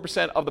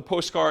 0.4% of the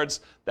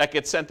postcards that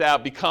get sent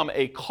out become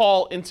a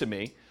call into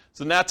me.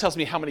 So now it tells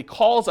me how many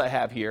calls I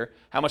have here,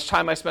 how much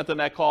time I spent on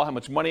that call, how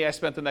much money I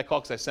spent on that call,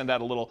 because I send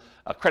out a little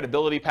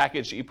credibility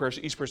package to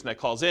each person that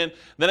calls in.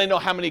 Then I know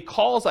how many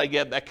calls I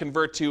get that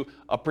convert to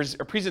a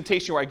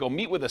presentation where I go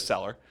meet with a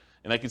seller,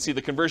 and I can see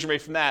the conversion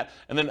rate from that.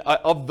 And then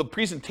of the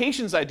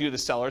presentations I do to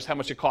sellers, how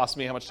much it costs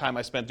me, how much time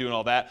I spent doing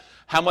all that,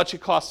 how much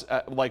it costs,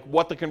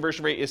 what the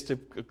conversion rate is to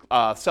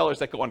sellers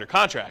that go under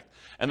contract.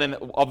 And then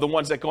of the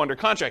ones that go under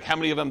contract, how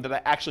many of them did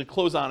I actually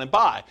close on and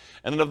buy?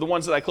 And then of the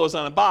ones that I close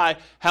on and buy,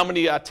 how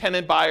many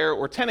tenant buyer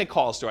or tenant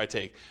calls do I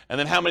take? And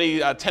then how many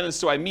tenants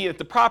do I meet at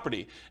the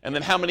property? And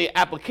then how many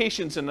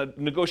applications and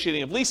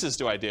negotiating of leases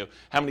do I do?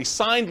 How many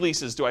signed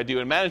leases do I do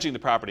in managing the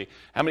property?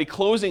 How many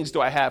closings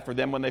do I have for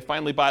them when they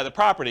finally buy the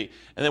property?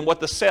 And then what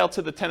the sale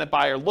to the tenant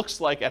buyer looks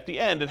like at the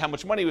end, and how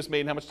much money was made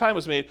and how much time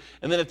was made.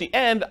 And then at the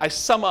end, I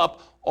sum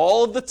up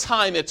all of the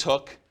time it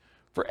took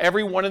for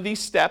every one of these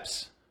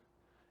steps,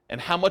 and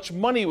how much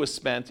money was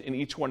spent in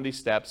each one of these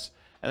steps,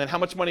 and then how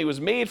much money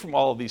was made from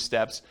all of these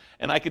steps.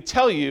 And I could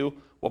tell you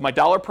what my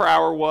dollar per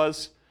hour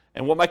was,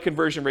 and what my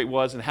conversion rate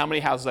was, and how many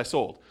houses I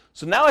sold.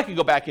 So now I can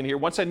go back in here,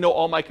 once I know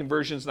all my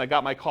conversions and I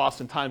got my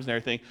costs and times and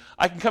everything,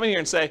 I can come in here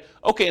and say,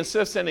 okay,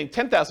 instead of sending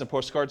 10,000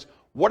 postcards,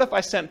 what if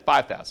I sent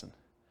 5,000?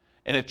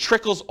 And it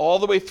trickles all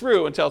the way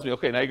through and tells me,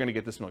 okay, now you're going to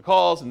get this many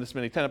calls and this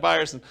many tenant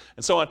buyers and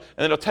so on. And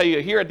then it'll tell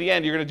you here at the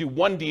end, you're going to do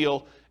one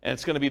deal and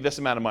it's going to be this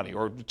amount of money,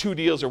 or 2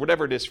 deals, or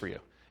whatever it is for you.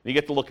 And you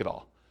get to look at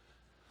all.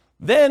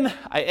 Then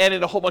I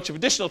added a whole bunch of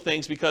additional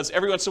things, because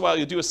every once in a while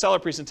you'll do a seller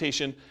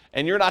presentation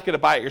and you're not going to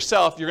buy it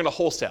yourself, you're going to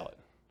wholesale it.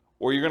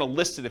 Or you're going to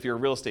list it if you're a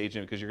real estate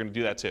agent, because you're going to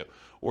do that too.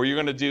 Or you're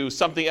going to do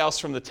something else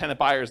from the tenant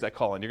buyers that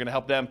call in. You're going to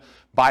help them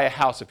buy a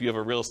house if you have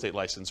a real estate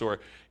license. Or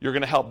you're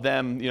going to help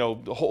them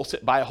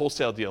buy a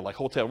wholesale deal, like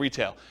wholesale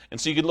retail. And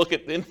so you can look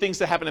at things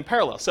that happen in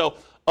parallel. So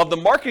of the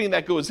marketing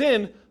that goes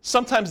in,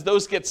 sometimes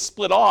those get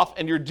split off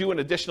and you're doing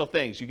additional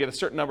things. You get a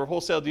certain number of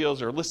wholesale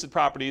deals or listed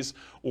properties,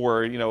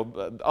 or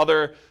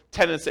other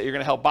tenants that you're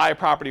going to help buy a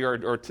property,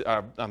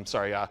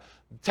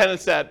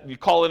 tenants that you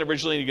call in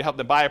originally and you can help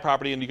them buy a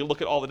property, and you can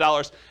look at all the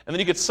dollars, and then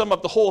you can sum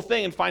up the whole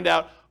thing and find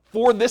out,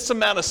 for this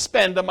amount of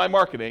spend on my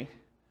marketing,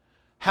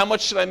 how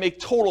much should I make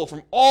total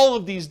from all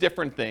of these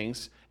different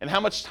things, and how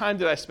much time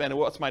did I spend, and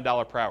what's my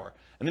dollar per hour?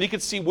 And then you can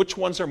see which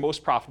ones are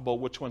most profitable,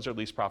 which ones are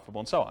least profitable,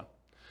 and so on.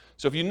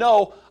 So if you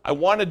know, I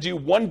want to do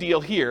one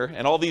deal here,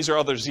 and all these are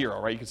other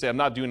 0, right? You can say, I'm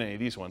not doing any of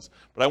these ones,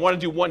 but I want to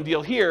do one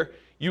deal here.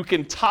 You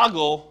can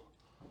toggle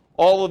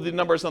all of the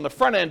numbers on the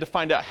front end to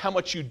find out how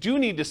much you do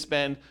need to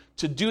spend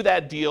to do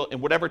that deal in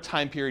whatever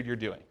time period you're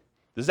doing.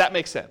 Does that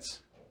make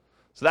sense?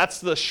 So that's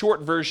the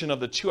short version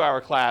of the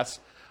 2-hour class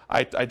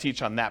I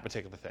teach on that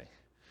particular thing.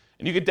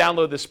 And you can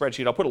download this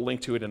spreadsheet. I'll put a link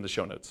to it in the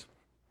show notes.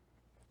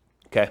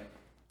 Okay.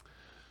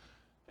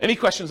 Any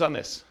questions on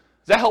this?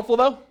 Is that helpful,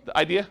 though, the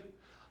idea?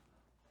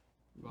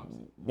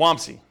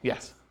 Wamsi,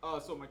 yes.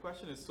 So my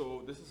question is,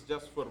 so this is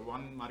just for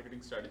one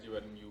marketing strategy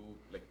when you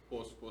like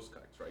post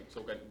postcards, right?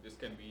 So this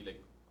can be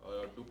like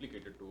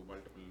duplicated to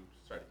multiple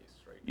strategies,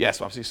 right? Yes,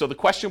 Wamsi. So the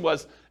question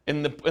was,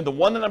 in the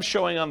one that I'm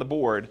showing on the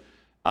board,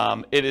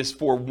 it is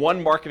for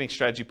one marketing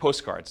strategy,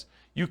 postcards.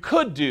 You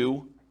could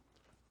do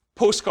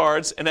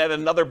postcards and add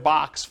another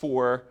box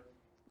for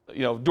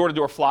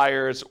door-to-door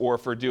flyers or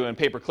for doing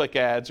pay-per-click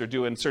ads or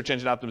doing search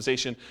engine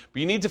optimization.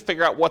 But you need to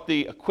figure out what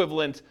the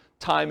equivalent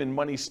time and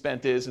money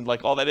spent is and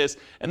like all that is.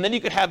 And then you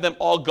could have them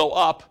all go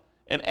up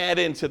and add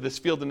into this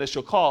field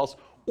initial calls.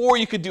 Or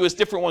you could do as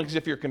different ones, because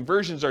if your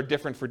conversions are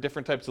different for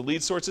different types of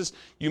lead sources,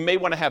 you may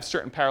want to have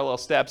certain parallel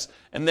steps,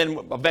 and then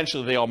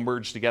eventually they all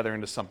merge together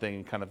into something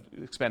and kind of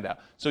expand out.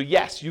 So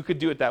yes, you could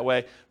do it that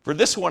way. For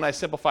this one, I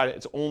simplified it.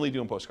 It's only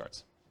doing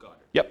postcards. Got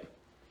it.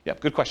 Yep,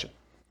 good question.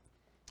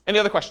 Any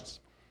other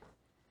questions?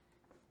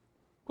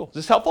 Cool. Is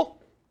this helpful?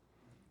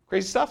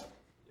 Crazy stuff?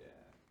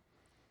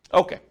 Yeah.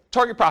 Okay,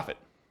 target profit.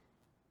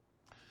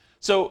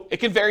 So it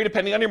can vary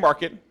depending on your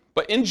market,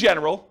 but in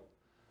general,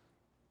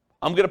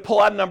 I'm going to pull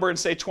out a number and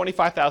say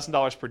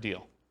 $25,000 per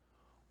deal,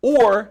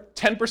 or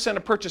 10%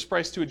 of purchase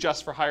price to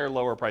adjust for higher,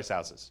 lower price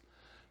houses.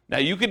 Now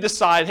you could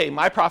decide, hey,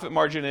 my profit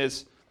margin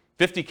is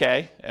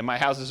 $50K and my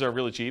houses are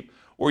really cheap,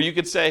 or you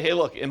could say, hey,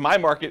 look, in my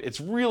market,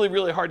 it's really,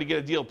 really hard to get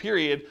a deal,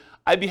 period.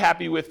 I'd be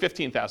happy with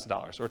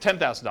 $15,000 or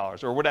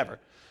 $10,000 or whatever.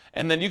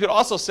 And then you could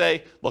also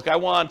say, look, I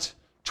want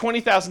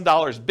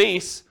 $20,000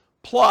 base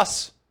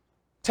plus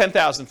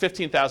 $10,000,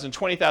 $15,000,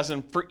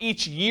 $20,000 for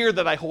each year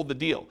that I hold the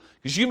deal.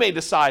 Because you may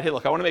decide, hey,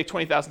 look, I want to make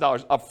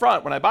 $20,000 up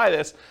front when I buy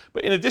this,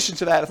 but in addition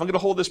to that, if I'm going to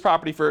hold this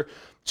property for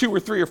 2 or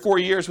 3 or 4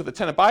 years with a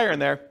tenant buyer in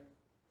there,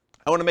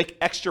 I want to make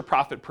extra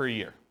profit per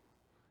year.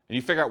 And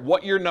you figure out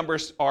what your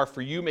numbers are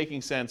for you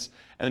making sense,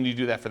 and then you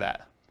do that for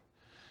that.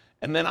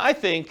 And then I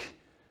think,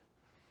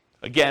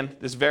 again,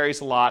 this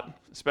varies a lot,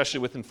 especially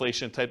with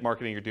inflation type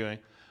marketing you're doing,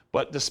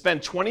 but to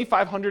spend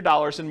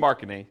 $2,500 in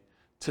marketing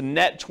to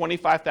net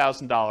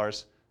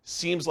 $25,000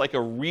 seems like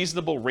a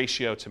reasonable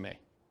ratio to me.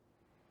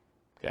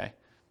 Okay?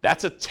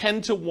 That's a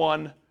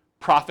 10-to-1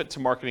 profit to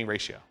marketing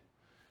ratio.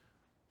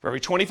 For every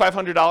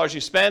 $2,500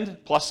 you spend,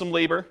 plus some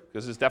labor,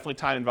 because there's definitely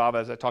time involved,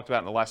 as I talked about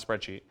in the last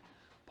spreadsheet,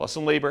 plus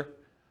some labor.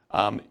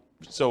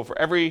 So for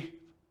every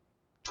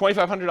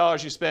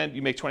 $2,500 you spend,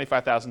 you make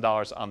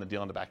 $25,000 on the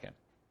deal on the back end.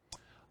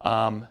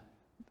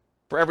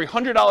 For every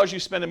 $100 you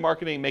spend in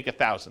marketing, make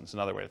 1,000 is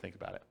another way to think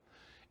about it.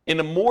 In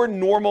a more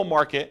normal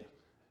market,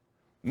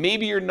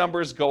 maybe your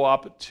numbers go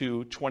up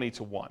to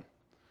 20-to-1.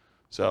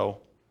 So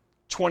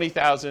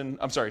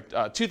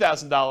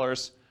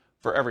 $2,000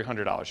 for every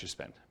 $100 you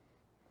spend.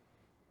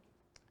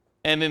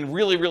 And in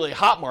really, really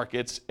hot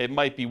markets, it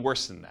might be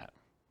worse than that,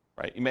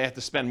 right? You may have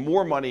to spend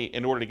more money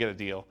in order to get a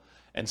deal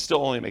and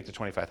still only make the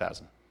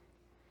 $25,000.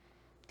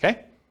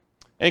 Okay?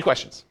 Any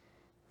questions?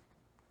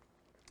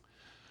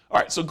 All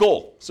right, so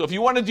goal. So if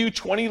you want to do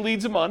 20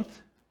 leads a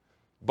month,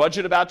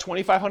 budget about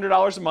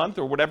 $2,500 a month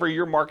or whatever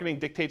your marketing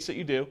dictates that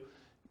you do.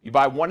 You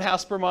buy one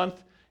house per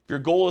month. If your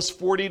goal is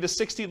 40 to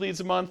 60 leads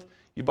a month,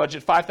 you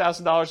budget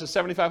 $5,000 to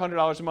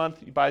 $7,500 a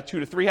month. You buy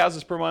 2 to 3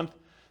 houses per month.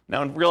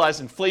 Now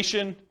realize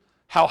inflation,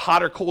 how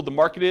hot or cold the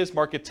market is,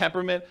 market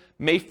temperament,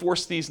 may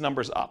force these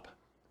numbers up.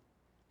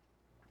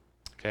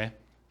 Okay?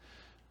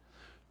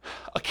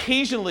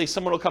 Occasionally,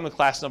 someone will come to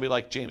class and they'll be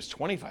like, James,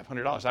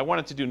 $2,500. I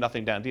wanted to do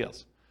nothing down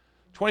deals.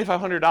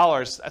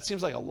 $2,500, that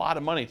seems like a lot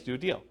of money to do a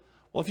deal.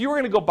 Well, if you were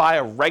going to go buy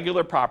a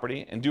regular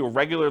property and do a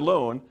regular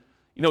loan,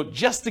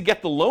 just to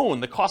get the loan,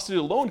 the cost to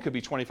do a loan could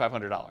be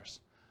 $2,500.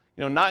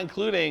 Not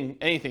including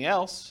anything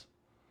else.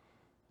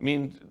 I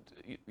mean,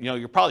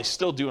 you're probably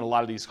still doing a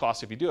lot of these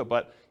costs if you do it,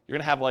 but you're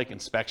going to have like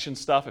inspection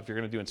stuff if you're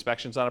going to do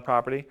inspections on a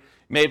property. You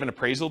may have an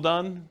appraisal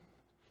done.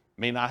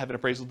 May not have an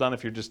appraisal done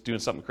if you're just doing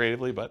something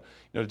creatively, but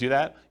to do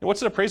that.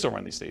 What's an appraisal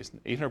run these days?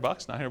 $800,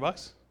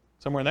 $900,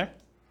 somewhere in there?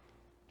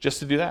 Just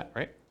to do that,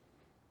 right?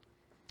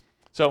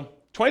 So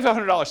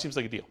 $2,500 seems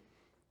like a deal.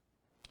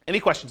 Any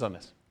questions on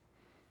this?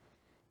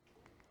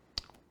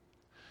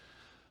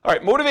 All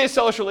right, motivated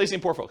sellers for lazy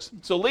and poor folks.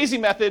 So lazy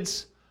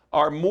methods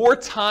are more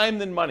time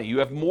than money. You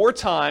have more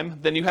time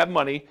than you have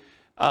money.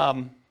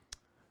 I'm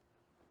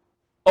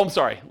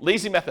sorry,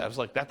 lazy method. I was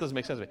like, that doesn't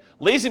make sense to me.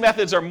 Lazy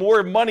methods are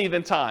more money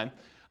than time.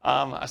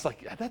 I was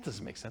like, yeah, that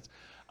doesn't make sense.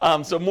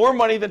 So more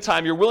money than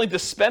time. You're willing to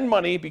spend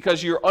money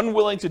because you're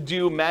unwilling to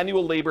do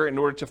manual labor in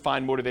order to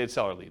find motivated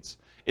seller leads.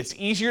 It's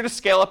easier to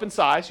scale up in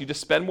size. You just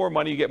spend more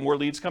money, you get more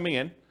leads coming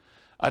in.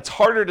 It's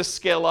harder to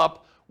scale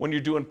up when you're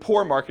doing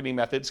poor marketing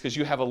methods because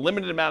you have a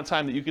limited amount of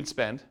time that you can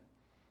spend.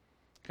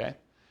 Okay?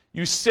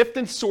 You sift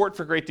and sort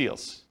for great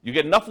deals. You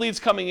get enough leads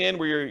coming in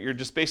where you're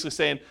just basically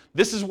saying,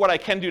 this is what I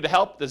can do to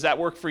help. Does that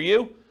work for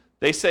you?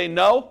 They say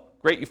no.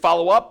 Great, you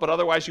follow up, but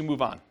otherwise you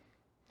move on.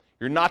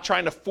 You're not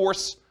trying to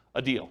force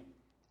a deal.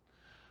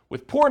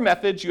 With poor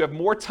methods, you have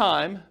more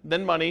time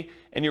than money,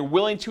 and you're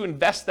willing to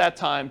invest that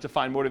time to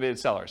find motivated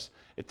sellers.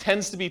 It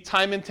tends to be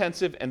time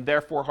intensive and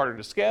therefore harder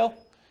to scale.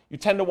 You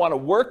tend to want to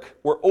work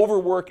or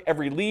overwork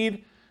every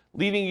lead,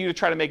 leading you to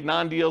try to make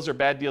non-deals or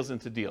bad deals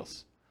into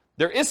deals.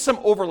 There is some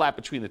overlap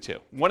between the two.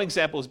 One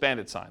example is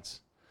bandit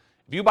signs.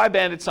 If you buy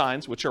bandit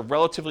signs, which are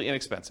relatively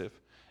inexpensive,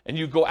 and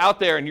you go out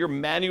there and you're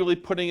manually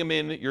putting them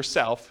in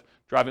yourself,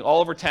 driving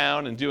all over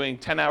town and doing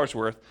 10 hours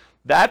worth,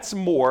 that's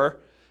more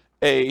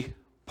a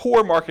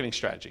poor marketing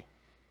strategy.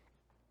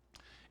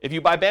 If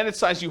you buy bandit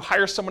signs, you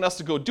hire someone else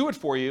to go do it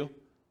for you,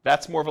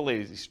 that's more of a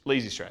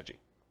lazy strategy.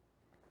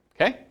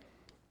 Okay?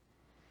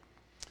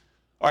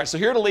 All right, so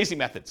here are the lazy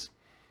methods.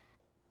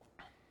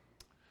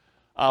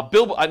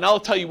 And I'll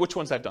tell you which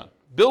ones I've done.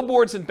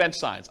 Billboards and bench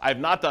signs. I have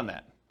not done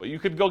that. But you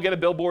could go get a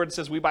billboard that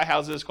says, we buy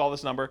houses, call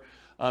this number.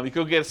 You could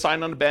go get a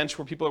sign on the bench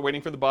where people are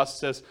waiting for the bus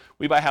that says,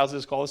 we buy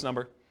houses, call this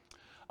number.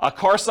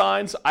 Car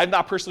signs, I've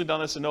not personally done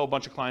this. I know a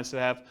bunch of clients that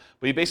have.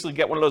 But you basically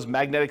get one of those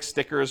magnetic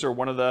stickers or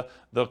one of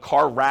the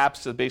car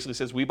wraps that basically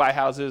says, we buy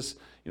houses,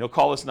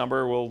 call this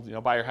number, we'll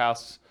buy your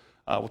house.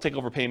 We'll take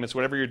over payments,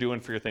 whatever you're doing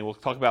for your thing. We'll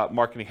talk about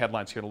marketing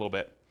headlines here in a little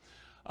bit.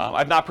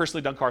 I've not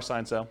personally done car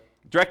signs, though.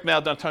 Direct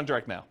mail, done a ton of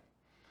direct mail.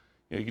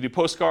 You could do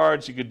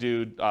postcards, you could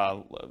do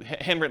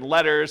handwritten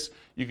letters,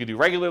 you could do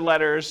regular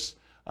letters,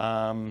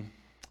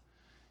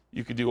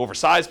 you could do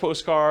oversized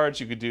postcards,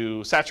 you could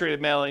do saturated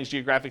mailings,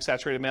 geographic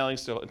saturated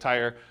mailings to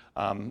entire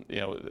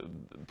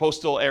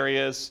postal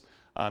areas.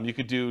 You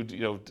could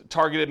do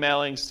targeted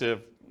mailings to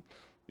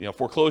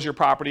foreclosure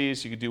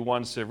properties. You could do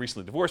ones to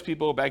recently divorced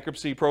people,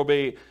 bankruptcy,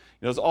 probate.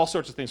 There's all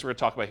sorts of things we're going to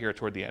talk about here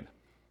toward the end.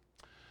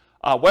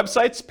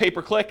 Websites,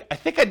 pay-per-click. I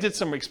think I did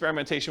some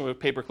experimentation with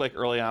pay-per-click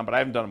early on, but I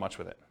haven't done much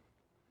with it.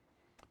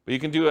 But you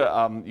can do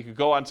you could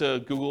go onto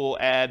Google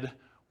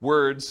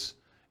AdWords,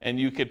 and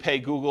you could pay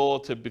Google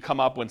to come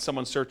up when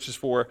someone searches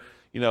for,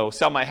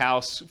 sell my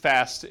house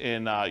fast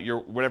in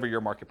whatever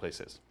your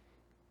marketplace is.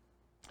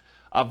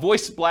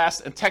 Voice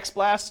blast and text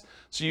blast,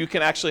 so you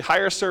can actually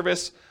hire a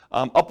service,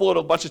 upload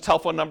a bunch of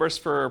telephone numbers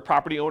for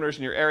property owners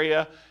in your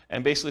area,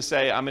 and basically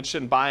say, I'm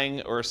interested in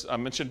buying, or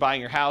I'm interested in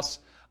buying your house.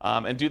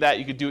 And do that.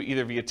 You could do it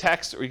either via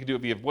text or you could do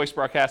it via voice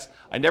broadcast.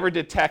 I never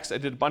did text. I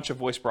did a bunch of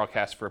voice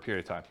broadcasts for a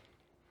period of time.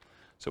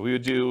 So we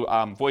would do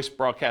voice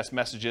broadcast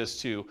messages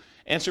to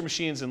answer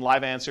machines and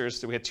live answers.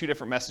 So we had 2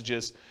 different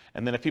messages.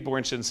 And then if people were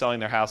interested in selling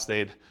their house,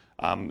 they'd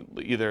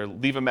either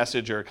leave a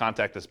message or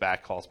contact us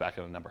back, call us back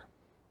on a number.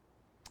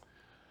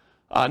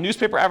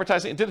 Newspaper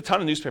advertising. I did a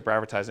ton of newspaper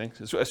advertising.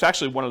 It's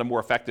actually one of the more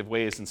effective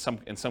ways in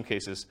some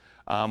cases.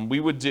 We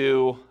would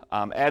do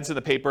ads in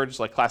the paper, just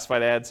like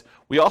classified ads.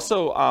 We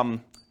also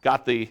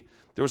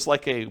there was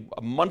like a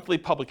monthly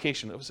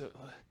publication.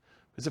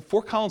 Is it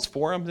Fort Collins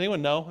Forum? Does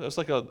anyone know? It was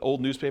like an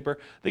old newspaper.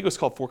 I think it was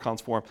called Fort Collins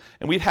Forum.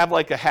 And we'd have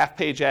like a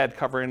half-page ad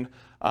covering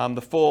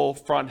the full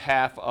front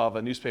half of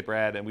a newspaper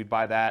ad, and we'd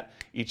buy that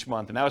each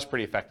month. And that was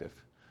pretty effective.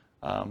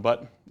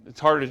 But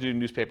it's harder to do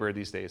newspaper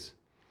these days.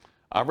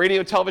 Radio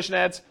and television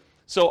ads.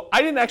 So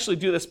I didn't actually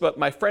do this, but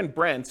my friend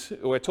Brent,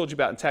 who I told you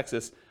about in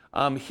Texas,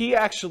 he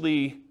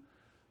actually,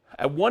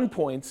 at one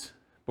point,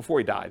 before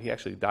he died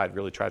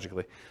really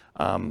tragically,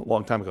 a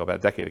long time ago, about a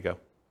decade ago.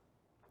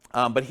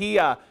 But he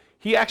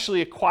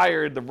actually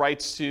acquired the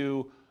rights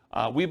to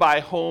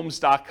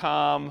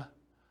WeBuyHomes.com.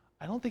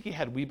 I don't think he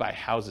had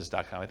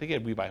WeBuyHouses.com. I think he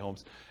had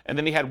WeBuyHomes. And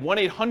then he had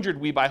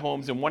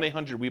 1-800-WeBuyHomes and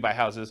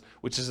 1-800-WeBuyHouses,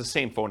 which is the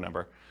same phone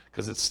number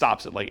because it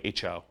stops at like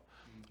HO.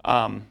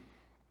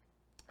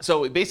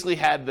 So it basically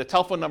had the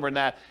telephone number and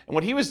that. And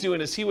what he was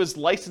doing is he was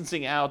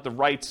licensing out the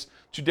rights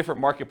to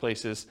different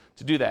marketplaces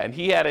to do that. And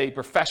he had a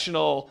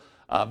professional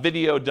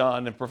video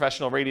done and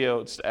professional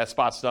radio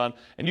spots done.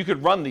 And you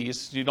could run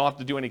these. You don't have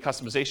to do any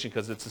customization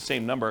because it's the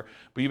same number.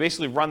 But you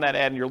basically run that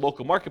ad in your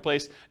local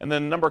marketplace, and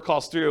then the number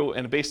calls through,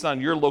 and based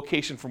on your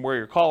location from where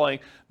you're calling,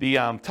 the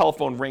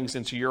telephone rings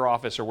into your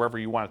office or wherever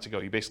you want it to go.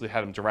 You basically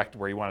had them direct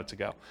where you want it to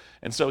go.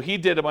 And so he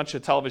did a bunch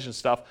of television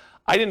stuff.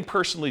 I didn't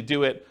personally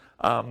do it,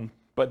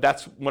 but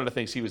that's one of the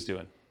things he was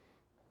doing.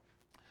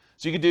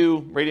 So you could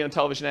do radio and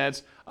television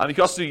ads. You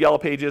could also do Yellow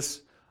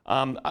Pages.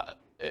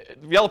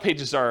 Yellow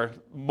Pages are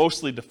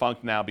mostly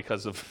defunct now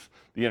because of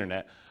the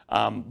internet.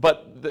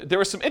 But there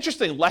were some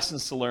interesting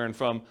lessons to learn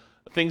from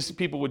things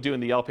people would do in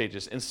the Yellow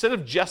Pages. Instead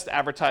of just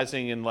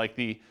advertising in like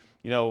the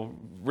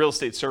real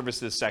estate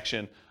services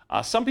section,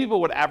 some people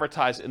would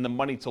advertise in the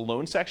money to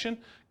loan section,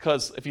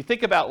 because if you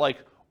think about like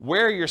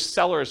where your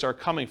sellers are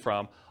coming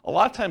from, a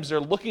lot of times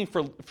they're looking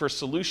for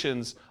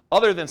solutions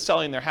other than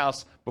selling their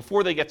house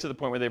before they get to the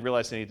point where they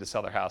realize they need to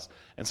sell their house.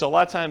 And so a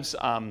lot of times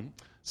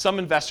some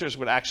investors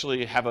would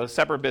actually have a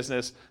separate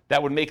business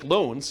that would make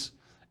loans,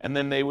 and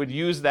then they would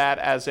use that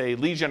as a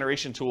lead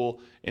generation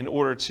tool in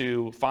order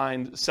to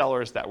find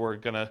sellers that were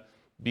going to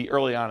be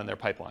early on in their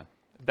pipeline.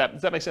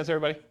 Does that make sense,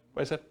 everybody?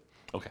 What I said?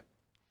 Okay.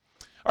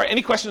 All right,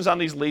 any questions on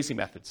these lazy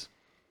methods?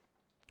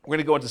 We're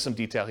going to go into some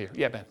detail here.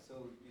 Yeah, Ben. So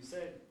you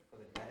said for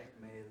the direct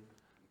mail,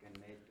 you can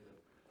make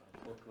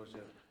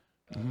foreclosure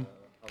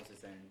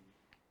houses and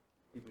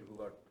people who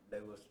got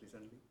divorced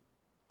recently.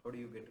 How do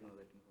you get to know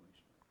that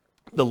information?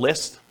 The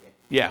list?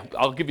 Yeah,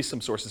 I'll give you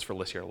some sources for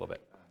lists here in a little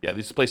bit. Yeah,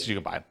 these places you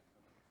can buy them.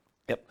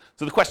 Yep.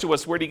 So the question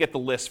was, where do you get the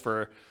list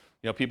for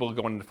people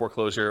going into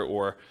foreclosure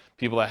or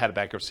people that had a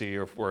bankruptcy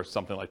or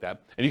something like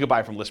that? And you can buy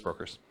it from list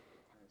brokers.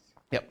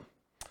 Yep.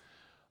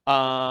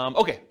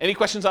 Okay, any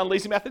questions on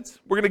lazy methods?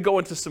 We're going to go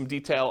into some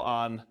detail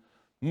on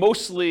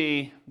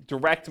mostly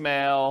direct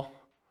mail.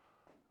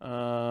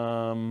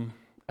 I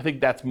think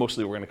that's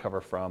mostly what we're going to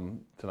cover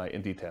from tonight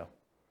in detail.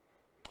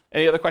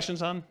 Any other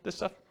questions on this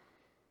stuff?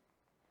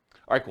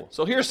 All right, cool.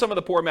 So here's some of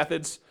the poor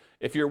methods.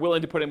 If you're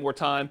willing to put in more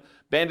time,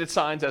 bandit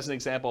signs as an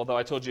example, although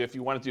I told you if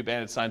you want to do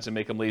bandit signs and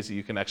make them lazy,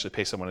 you can actually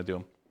pay someone to do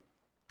them.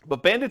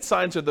 But bandit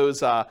signs are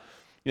those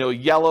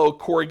yellow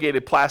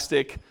corrugated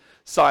plastic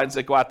signs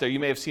that go out there. You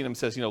may have seen them,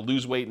 says,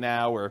 lose weight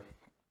now, or,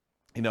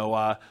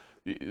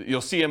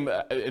 you'll see them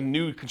in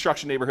new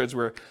construction neighborhoods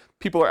where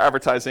people are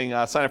advertising,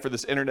 sign up for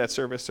this internet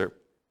service or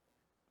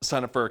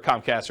sign up for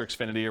Comcast or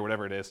Xfinity or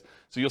whatever it is.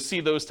 So you'll see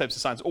those types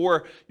of signs,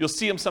 or you'll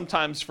see them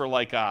sometimes for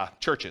like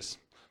churches.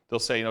 They'll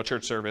say,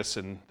 church service,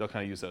 and they'll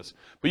kind of use those.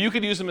 But you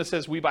could use them that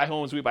says, we buy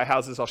homes, we buy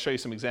houses. I'll show you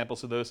some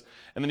examples of those.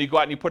 And then you go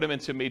out and you put them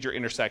into major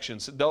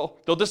intersections. They'll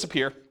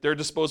disappear. They're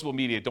disposable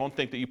media. Don't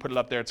think that you put it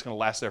up there, it's going to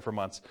last there for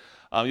months.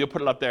 You'll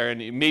put it up there, and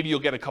maybe you'll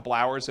get a couple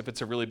hours if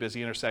it's a really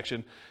busy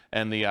intersection,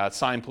 and the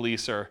sign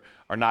police are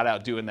not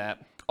out doing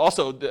that.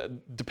 Also,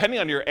 depending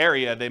on your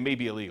area, they may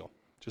be illegal,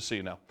 just so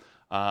you know.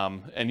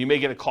 And you may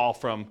get a call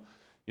from,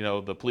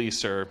 the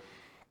police or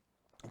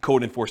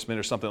code enforcement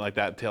or something like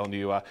that telling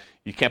you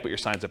you can't put your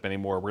signs up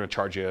anymore. We're going to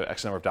charge you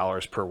X number of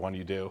dollars per one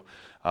you do.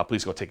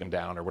 Please go take them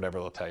down or whatever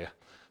they'll tell you.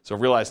 So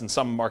realize in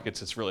some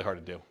markets it's really hard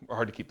to do or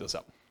hard to keep those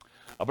up.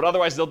 But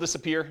otherwise they'll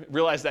disappear.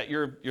 Realize that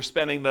you're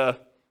spending the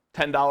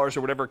 $10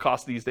 or whatever it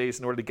costs these days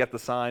in order to get the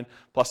sign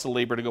plus the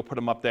labor to go put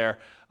them up there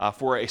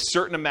for a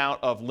certain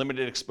amount of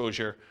limited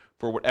exposure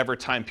for whatever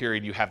time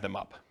period you have them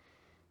up.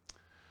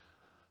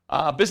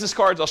 Business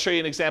cards, I'll show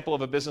you an example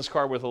of a business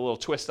card with a little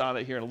twist on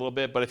it here in a little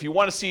bit. But if you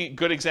want to see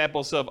good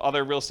examples of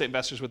other real estate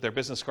investors with their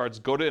business cards,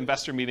 go to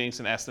investor meetings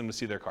and ask them to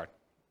see their card.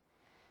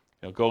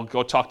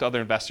 Go talk to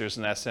other investors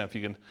and ask them if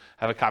you can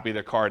have a copy of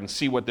their card and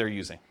see what they're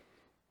using.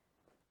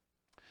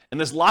 And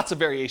there's lots of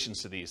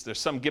variations to these. There's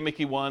some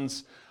gimmicky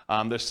ones.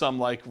 There's some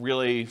like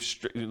really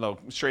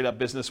straight up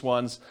business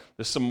ones.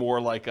 There's some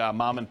more like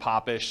mom and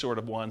pop-ish sort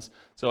of ones.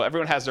 So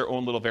everyone has their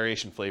own little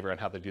variation flavor on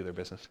how they do their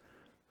business.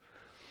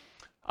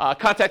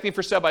 Contacting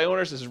for sale by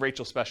owners. This is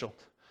Rachel's special.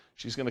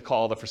 She's going to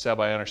call the for sale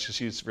by owners because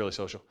she's really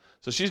social.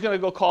 So she's going to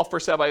go call for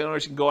sale by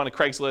owners. You can go on a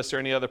Craigslist or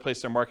any other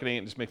place they're marketing it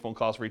and just make phone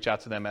calls, reach out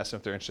to them, ask them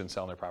if they're interested in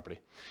selling their property.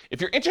 If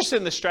you're interested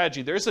in this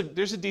strategy, there's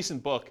a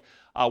decent book.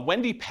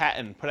 Wendy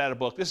Patton put out a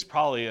book. This is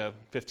probably a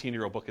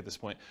 15-year-old book at this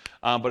point.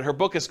 But her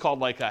book is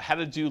called How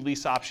to Do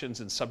Lease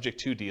Options and Subject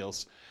to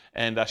Deals.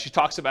 And she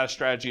talks about a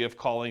strategy of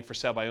calling for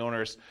sale by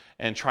owners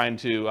and trying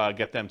to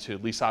get them to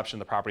lease option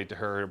the property to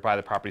her or buy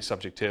the property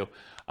subject to.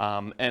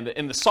 And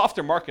in the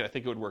softer market, I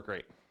think it would work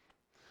great.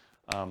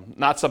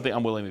 Not something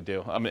I'm willing to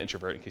do. I'm an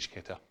introvert, in case you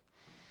can't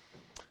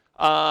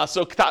tell.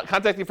 So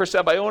contacting for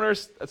sale by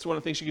owners, that's one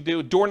of the things you could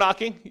do. Door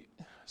knocking.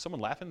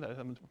 Someone laughing that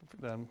I'm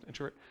an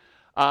introvert?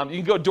 You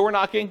can go door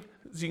knocking.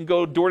 So you can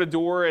go door to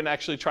door and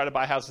actually try to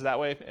buy houses that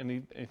way.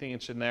 Anything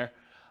interested in there?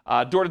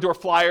 Door to door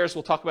flyers.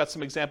 We'll talk about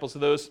some examples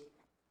of those.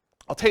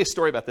 I'll tell you a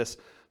story about this.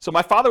 So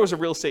my father was a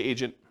real estate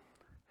agent,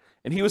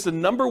 and he was the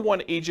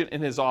 #1 agent in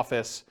his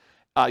office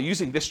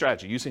using this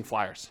strategy, using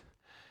flyers.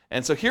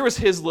 And so here was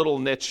his little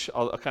niche.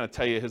 I'll kind of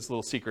tell you his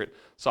little secret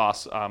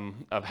sauce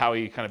of how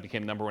he kind of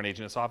became #1 agent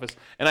in his office.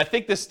 And I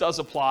think this does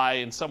apply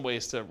in some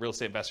ways to real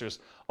estate investors,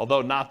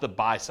 although not the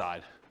buy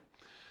side.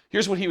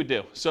 Here's what he would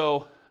do.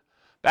 So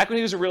back when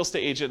he was a real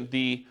estate agent,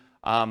 the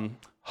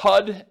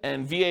HUD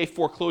and VA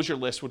foreclosure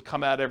list would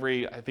come out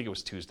every, I think it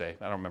was Tuesday.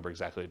 I don't remember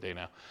exactly the day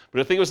now. But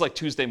I think it was like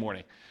Tuesday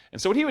morning.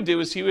 And so what he would do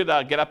is he would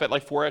get up at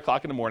like 4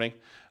 o'clock in the morning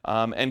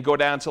and go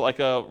down to like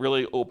a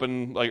really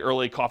open, like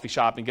early coffee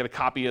shop and get a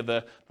copy of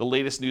the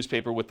latest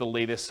newspaper with the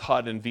latest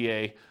HUD and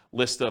VA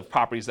list of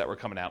properties that were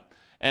coming out.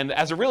 And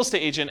as a real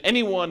estate agent,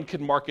 anyone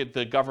could market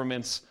the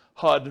government's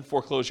HUD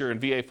foreclosure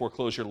and VA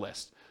foreclosure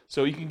list.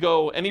 So you can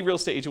go, any real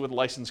estate agent with a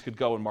license could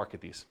go and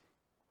market these.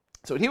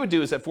 So what he would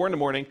do is at 4 in the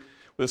morning,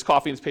 with his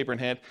coffee and his paper in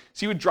hand,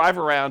 so he would drive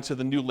around to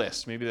the new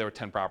list. Maybe there were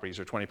 10 properties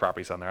or 20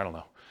 properties on there, I don't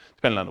know,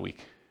 depending on the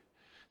week.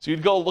 So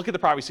you'd go look at the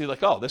properties, so you'd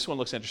like, oh, this one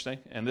looks interesting,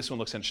 and this one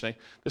looks interesting,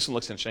 this one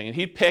looks interesting. And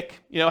he'd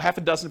pick, half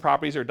a dozen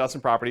properties or a dozen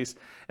properties,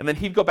 and then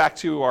he'd go back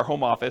to our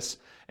home office,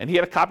 and he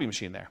had a copy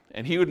machine there.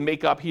 And he would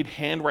he'd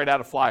hand write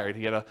out a flyer.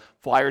 He had a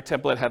flyer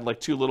template, had like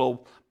 2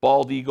 little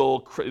bald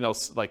eagle,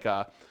 like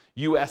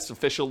U.S.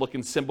 official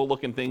looking, symbol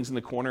looking things in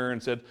the corner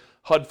and said,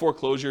 HUD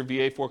foreclosure,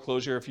 VA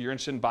foreclosure, if you're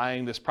interested in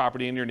buying this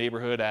property in your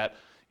neighborhood at,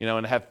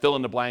 and have fill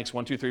in the blanks,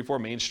 1, 2, 3, 4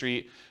 Main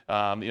Street.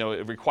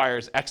 It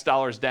requires X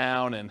dollars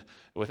down, and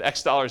with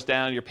X dollars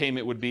down, your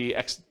payment would be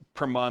X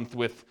per month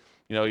with,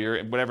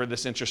 your whatever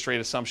this interest rate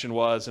assumption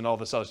was and all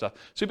this other stuff.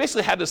 So he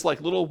basically had this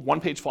like little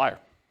one-page flyer.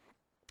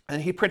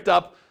 And he printed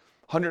up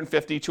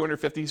 150,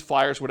 250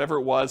 flyers, whatever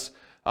it was,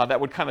 that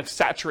would kind of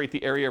saturate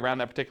the area around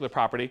that particular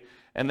property.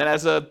 And then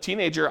as a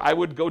teenager, I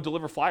would go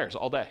deliver flyers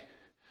all day.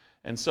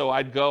 And so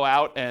I'd go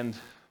out and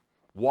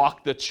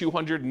walk the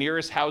 200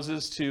 nearest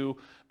houses to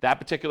that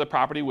particular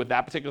property with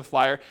that particular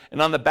flyer.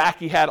 And on the back,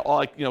 he had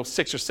all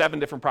 6 or 7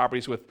 different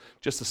properties with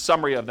just a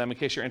summary of them in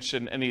case you're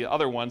interested in any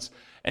other ones.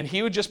 And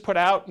he would just put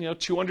out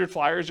 200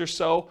 flyers or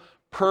so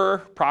per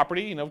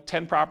property,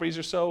 10 properties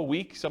or so a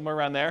week, somewhere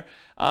around there.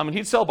 And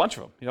he'd sell a bunch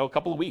of them, a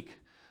couple a week,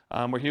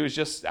 where he was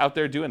just out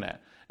there doing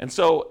that. And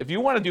so if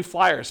you want to do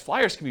flyers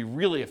can be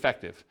really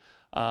effective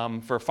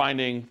for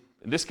finding,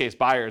 in this case,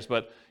 buyers,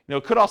 but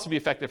it could also be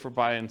effective for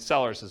buying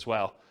sellers as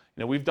well.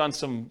 We've done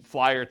some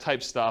flyer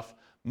type stuff.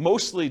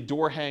 Mostly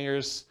door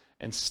hangers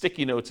and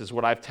sticky notes is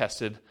what I've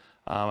tested.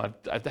 I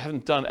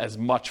haven't done as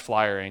much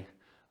flyering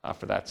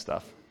for that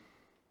stuff.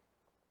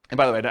 And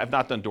by the way, I've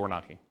not done door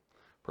knocking,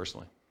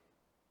 personally.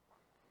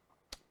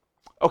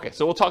 Okay,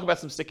 so we'll talk about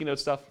some sticky note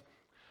stuff.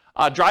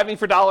 Driving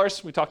for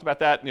dollars, we talked about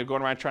that,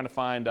 going around trying to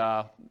find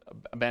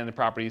abandoned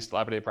properties,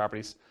 dilapidated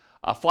properties.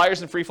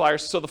 Flyers and free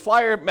flyers. So the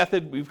flyer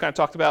method we've kind of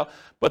talked about,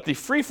 but the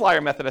free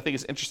flyer method I think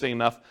is interesting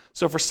enough.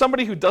 So for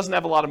somebody who doesn't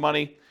have a lot of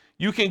money,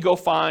 you can go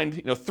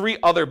find 3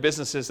 other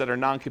businesses that are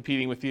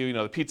non-competing with you,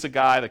 the pizza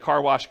guy, the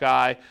car wash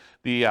guy,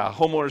 the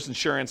homeowner's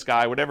insurance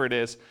guy, whatever it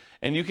is,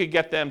 and you could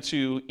get them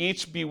to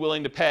each be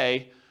willing to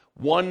pay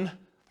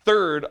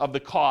 1/3 of the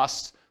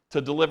cost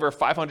to deliver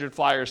 500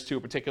 flyers to a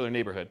particular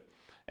neighborhood.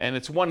 And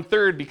it's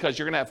 1/3 because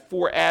you're going to have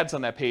 4 ads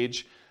on that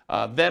page,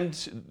 them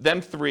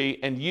 3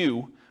 and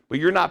you, but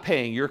you're not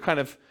paying. You're kind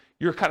of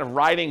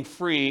riding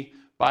free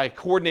by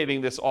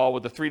coordinating this all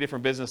with the 3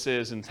 different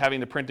businesses and having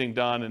the printing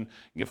done and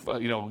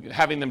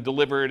having them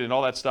delivered and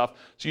all that stuff.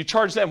 So you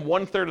charge them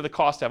 1/3 of the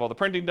cost to have all the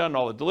printing done,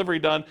 all the delivery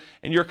done,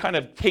 and you're kind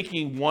of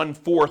taking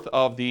 1/4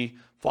 of the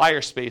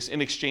flyer space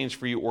in exchange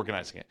for you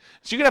organizing it.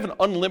 So you can have an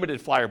unlimited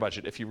flyer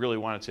budget if you really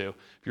wanted to,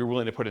 if you're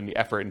willing to put in the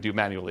effort and do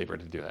manual labor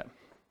to do that.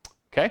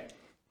 Okay?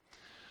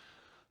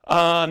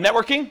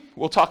 Networking,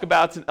 we'll talk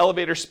about an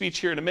elevator speech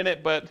here in a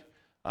minute, but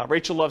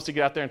Rachel loves to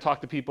get out there and talk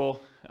to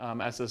people,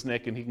 as does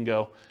Nick, and he can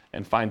go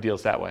and find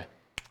deals that way.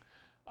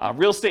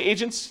 Real estate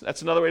agents,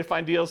 that's another way to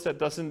find deals that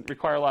doesn't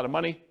require a lot of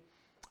money.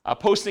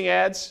 Posting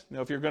ads,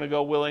 if you're going to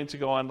go willing to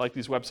go on like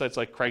these websites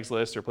like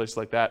Craigslist or places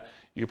like that,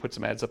 you can put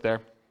some ads up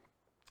there.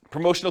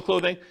 Promotional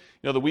clothing,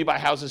 the We Buy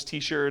Houses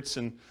t-shirts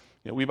and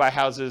We Buy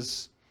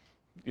Houses,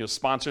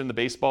 sponsoring the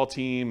baseball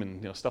team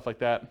and stuff like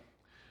that.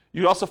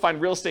 You can also find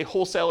real estate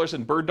wholesalers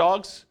and bird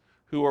dogs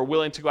who are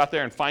willing to go out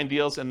there and find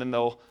deals, and then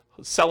they'll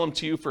sell them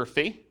to you for a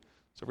fee.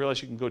 So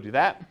realize you can go do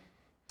that.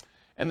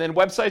 And then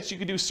websites, you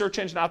can do search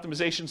engine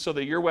optimization so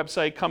that your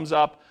website comes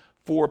up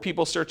for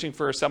people searching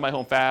for Sell My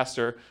Home Fast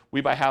or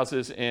We Buy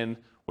Houses in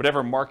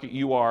whatever market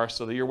you are,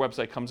 so that your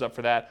website comes up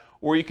for that.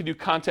 Or you can do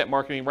content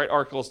marketing, write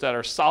articles that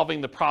are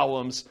solving the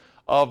problems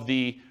of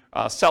the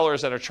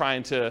sellers that are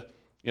trying to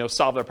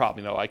solve their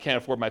problem. I can't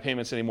afford my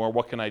payments anymore.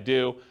 What can I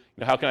do?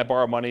 How can I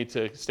borrow money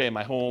to stay in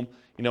my home?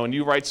 And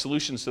you write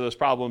solutions to those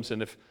problems.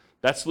 And if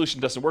that solution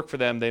doesn't work for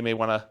them, they may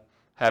want to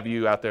have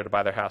you out there to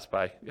buy their house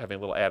by having a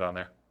little ad on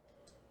there.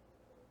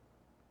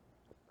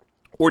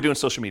 Or doing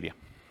social media.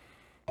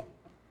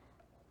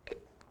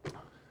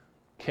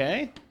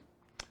 Okay.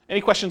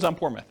 Any questions on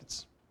POUR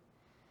methods?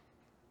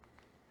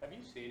 Have you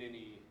seen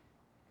any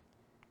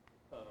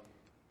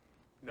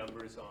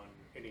numbers on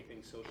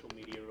anything social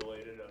media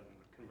related on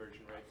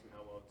conversion rates and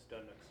how well it's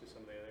done next to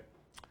some of the other?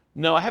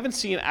 No, I haven't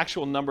seen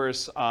actual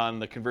numbers on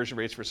the conversion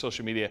rates for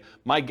social media.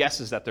 My guess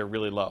is that they're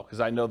really low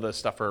because I know the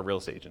stuff for real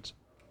estate agents.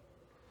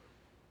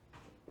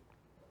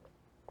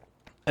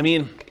 I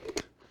mean,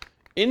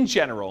 in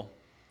general,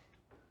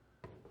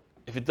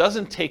 if it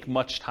doesn't take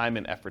much time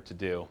and effort to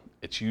do,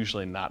 it's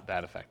usually not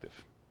that effective,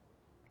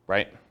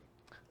 right?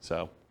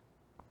 So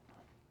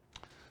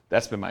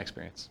that's been my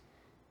experience.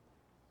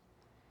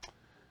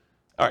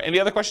 All right, any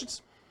other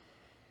questions?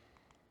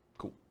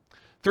 Cool.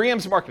 3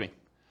 M's marketing.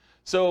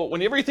 So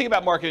whenever you think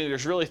about marketing,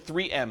 there's really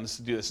 3 M's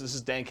to do this. This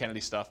is Dan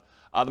Kennedy stuff.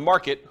 The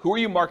market, who are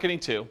you marketing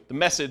to? The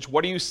message,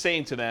 what are you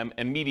saying to them?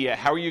 And media,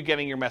 how are you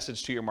getting your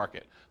message to your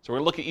market? So we're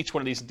going to look at each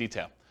one of these in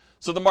detail.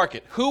 So the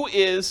market, who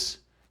is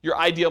your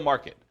ideal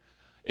market?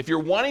 If you're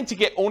wanting to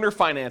get owner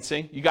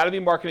financing, you got to be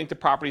marketing to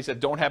properties that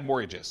don't have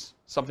mortgages,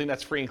 something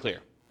that's free and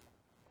clear.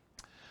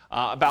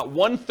 About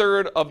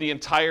 1/3 of the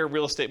entire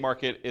real estate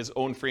market is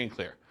owned free and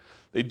clear.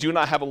 They do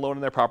not have a loan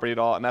in their property at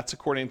all, and that's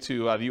according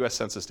to the U.S.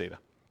 Census data.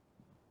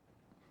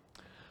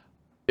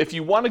 If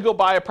you want to go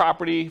buy a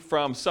property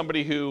from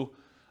somebody who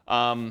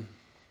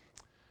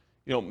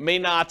may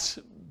not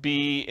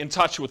be in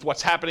touch with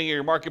what's happening in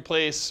your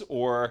marketplace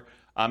or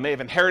may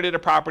have inherited a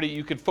property,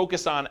 you can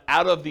focus on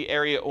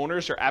out-of-the-area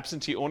owners or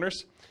absentee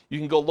owners. You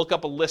can go look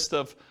up a list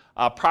of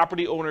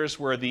property owners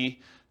where the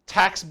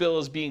tax bill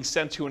is being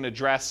sent to an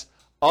address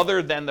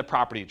other than the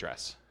property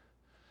address.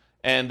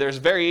 And there's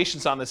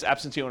variations on this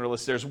absentee owner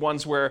list. There's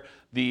ones where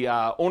the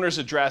owner's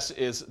address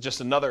is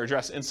just another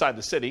address inside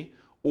the city,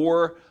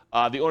 or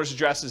the owner's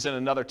address is in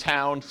another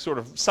town, sort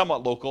of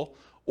somewhat local,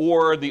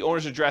 or the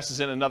owner's address is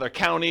in another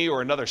county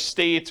or another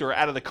state or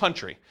out of the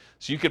country.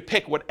 So you could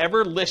pick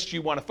whatever list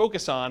you want to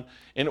focus on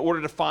in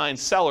order to find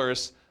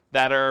sellers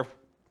that are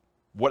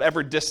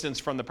whatever distance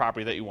from the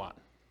property that you want.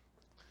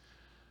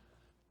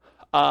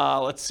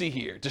 Let's see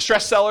here.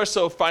 Distressed sellers,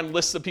 so find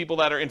lists of people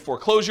that are in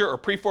foreclosure or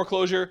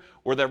pre-foreclosure,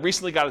 or that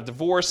recently got a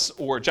divorce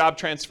or job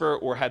transfer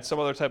or had some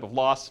other type of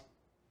loss,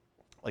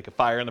 like a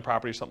fire in the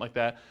property or something like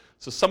that.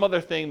 So some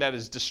other thing that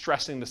is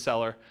distressing the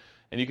seller,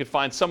 and you can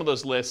find some of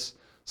those lists.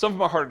 Some of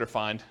them are harder to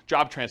find.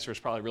 Job transfer is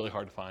probably really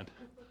hard to find.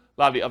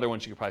 A lot of the other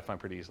ones you can probably find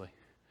pretty easily.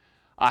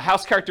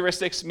 House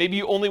characteristics, maybe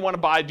you only want to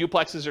buy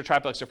duplexes or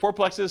triplexes or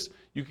fourplexes.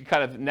 You can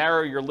kind of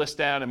narrow your list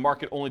down and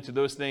market only to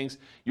those things.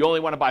 You only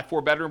want to buy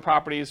 4-bedroom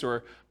properties,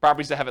 or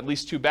properties that have at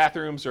least 2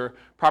 bathrooms, or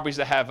properties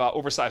that have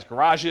oversized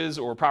garages,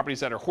 or properties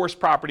that are horse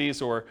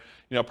properties, or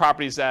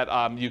properties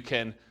that you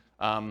can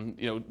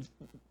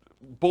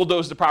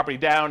bulldoze the property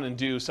down and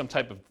do some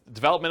type of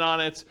development on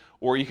it,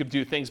 or you could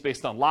do things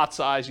based on lot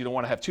size. You don't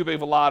want to have too big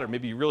of a lot, or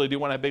maybe you really do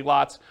want to have big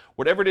lots.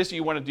 Whatever it is that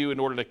you want to do in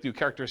order to do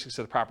characteristics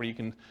of the property, you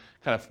can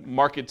kind of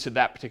market to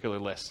that particular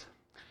list.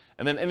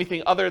 And then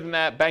anything other than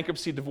that,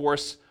 bankruptcy,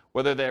 divorce,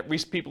 whether that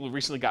people who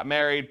recently got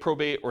married,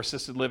 probate, or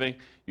assisted living,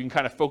 you can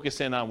kind of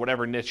focus in on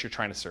whatever niche you're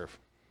trying to serve.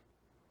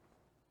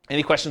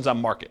 Any questions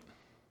on market?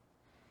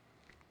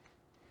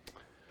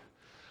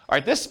 All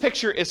right, this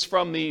picture is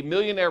from the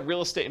Millionaire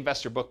Real Estate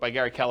Investor book by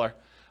Gary Keller.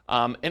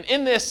 And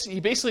in this,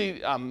 he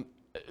basically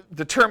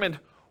determined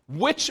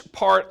which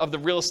part of the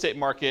real estate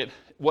market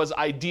was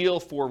ideal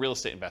for real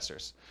estate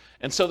investors.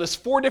 And so there's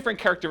 4 different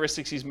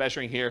characteristics he's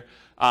measuring here.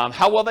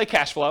 How well they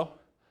cash flow,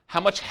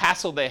 how much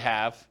hassle they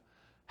have,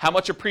 how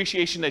much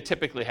appreciation they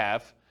typically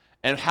have,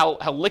 and how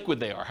liquid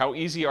they are, how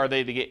easy are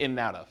they to get in and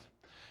out of.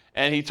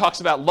 And he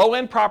talks about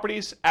low-end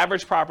properties,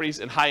 average properties,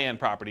 and high-end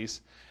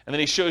properties. And then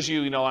he shows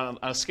you, on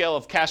a scale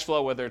of cash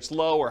flow, whether it's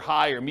low or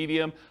high or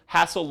medium,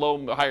 hassle,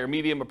 low, high or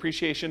medium,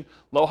 appreciation,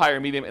 low, high or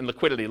medium, and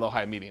liquidity, low,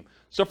 high, medium.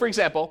 So for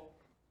example,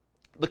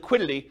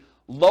 liquidity,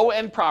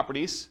 low-end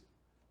properties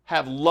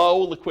have low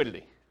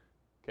liquidity.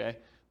 Okay?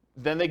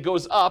 Then it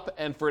goes up,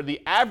 and for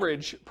the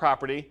average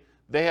property,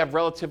 they have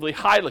relatively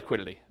high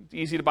liquidity. It's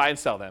easy to buy and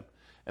sell them.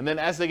 And then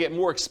as they get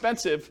more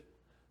expensive,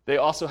 they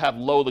also have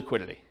low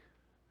liquidity.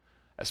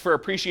 As for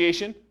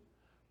appreciation,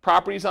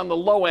 properties on the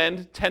low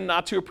end tend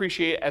not to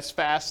appreciate as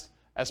fast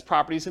as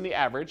properties in the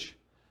average,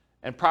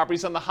 and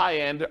properties on the high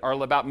end are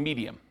about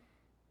medium.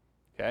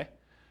 Okay?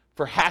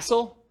 For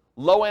hassle,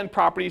 low-end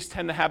properties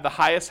tend to have the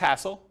highest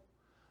hassle,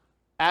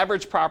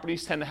 average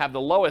properties tend to have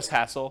the lowest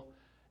hassle,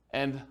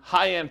 and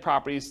high-end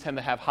properties tend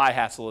to have high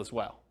hassle as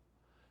well.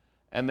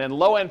 And then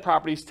low-end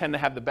properties tend to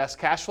have the best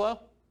cash flow,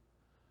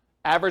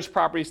 average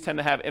properties tend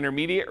to have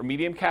intermediate or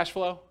medium cash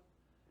flow,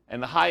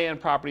 and the high-end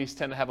properties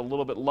tend to have a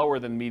little bit lower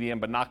than medium,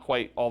 but not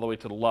quite all the way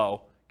to the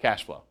low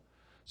cash flow.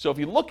 So if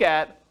you look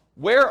at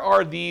where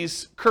are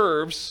these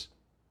curves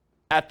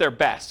at their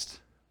best,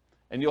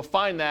 and you'll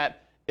find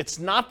that it's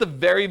not the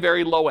very,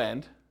 very low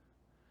end,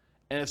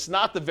 and it's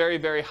not the very,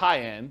 very high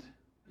end.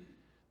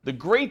 The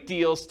great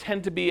deals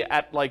tend to be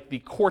at like the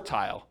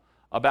quartile,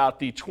 about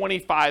the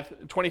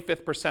 25th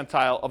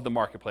percentile of the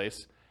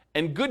marketplace,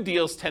 and good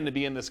deals tend to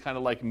be in this kind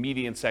of like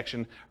median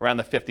section around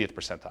the 50th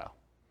percentile.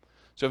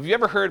 So have you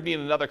ever heard me in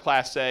another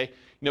class say,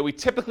 we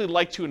typically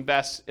like to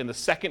invest in the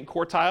second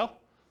quartile.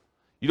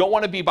 You don't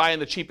want to be buying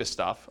the cheapest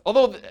stuff.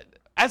 Although,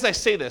 as I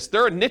say this,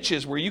 there are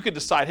niches where you could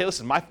decide, hey,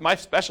 listen, my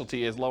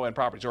specialty is low-end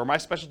properties, or my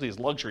specialty is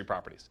luxury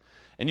properties.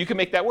 And you can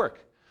make that work.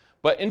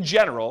 But in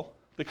general,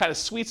 the kind of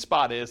sweet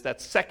spot is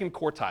that second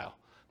quartile,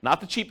 not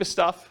the cheapest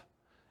stuff,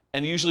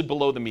 and usually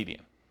below the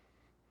median.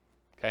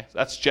 Okay, so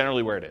that's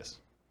generally where it is.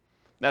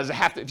 Now, does it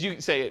have to, if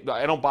you say,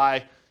 I don't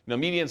buy,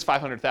 median's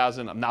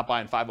 500,000, I'm not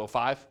buying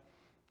 505.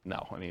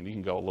 No, you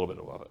can go a little bit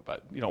above it,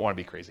 but you don't want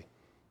to be crazy.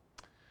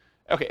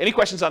 Okay, any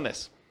questions on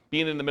this?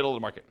 Being in the middle of the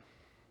market.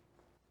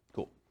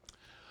 Cool.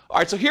 All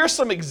right, so here's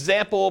some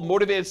example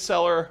motivated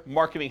seller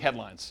marketing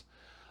headlines.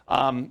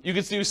 You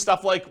could do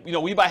stuff like,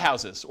 we buy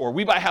houses, or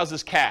we buy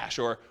houses cash,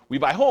 or we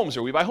buy homes,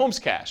 or we buy homes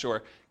cash,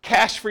 or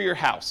cash for your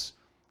house,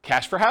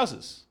 cash for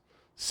houses.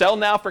 Sell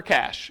now for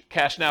cash,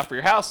 cash now for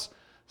your house.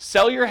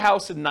 Sell your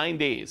house in 9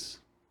 days.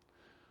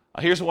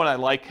 Here's one I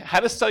like.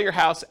 How to sell your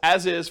house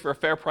as is for a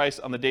fair price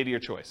on the date of your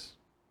choice.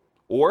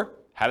 Or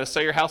how to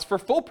sell your house for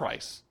full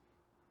price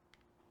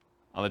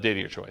on the date of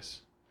your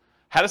choice.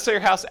 How to sell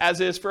your house as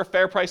is for a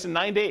fair price in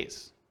 9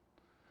 days.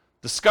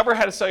 Discover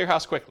how to sell your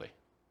house quickly.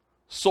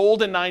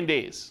 Sold in 9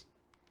 days.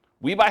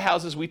 We buy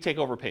houses, we take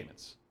over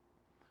payments.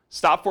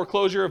 Stop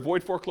foreclosure,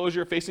 avoid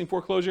foreclosure, facing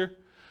foreclosure.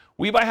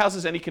 We buy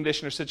houses any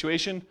condition or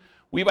situation.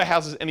 We buy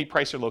houses any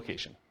price or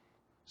location.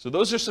 So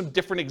those are some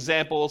different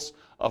examples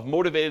of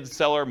motivated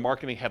seller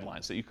marketing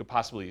headlines that you could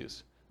possibly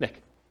use.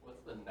 Nick?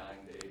 What's the 9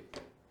 days?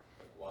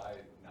 Why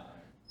 9?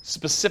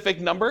 Specific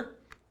number?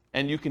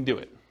 and you can do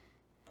it.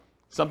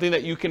 Something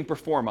that you can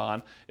perform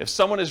on. If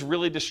someone is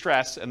really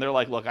distressed and they're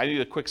like, look, I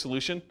need a quick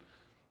solution,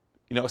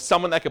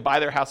 someone that could buy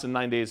their house in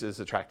 9 days is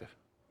attractive.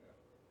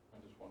 I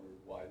just wondered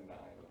why 9,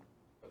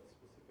 that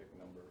specific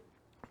number?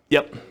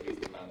 Yep. At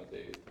least the amount of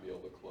days to be able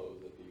to close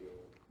a deal.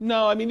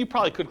 No, I mean, you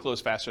probably could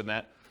close faster than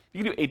that.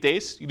 You can do 8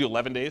 days. You can do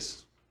 11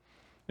 days.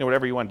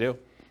 Whatever you want to do.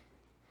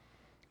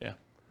 Yeah.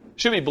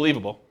 Should be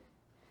believable.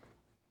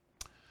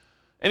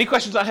 Any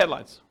questions on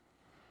headlines?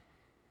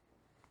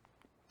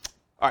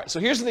 All right, so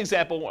here's an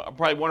example,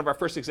 probably one of our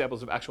first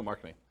examples of actual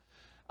marketing.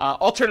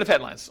 Alternative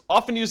headlines,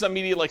 often used on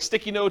media like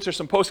sticky notes or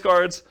some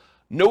postcards.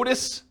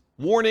 Notice,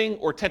 warning,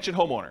 or attention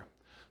homeowner.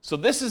 So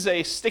this is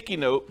a sticky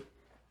note.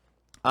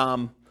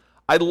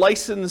 I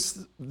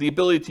licensed the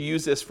ability to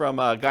use this from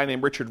a guy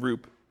named Richard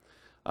Roop.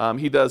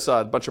 He does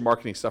a bunch of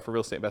marketing stuff for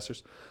real estate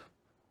investors.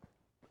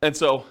 And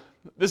so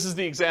this is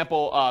the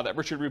example that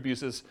Richard Roop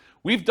uses.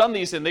 We've done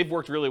these and they've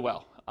worked really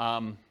well.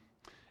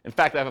 In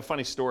fact, I have a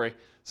funny story.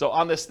 So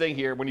on this thing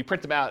here, when you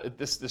print them out,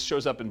 this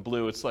shows up in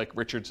blue. It's like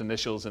Richard's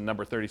initials and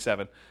number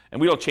 37. And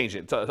we don't change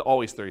it. It's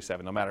always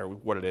 37, no matter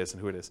what it is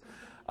and who it is.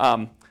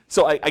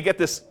 So I get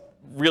this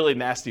really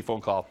nasty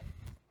phone call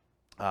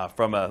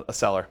from a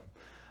seller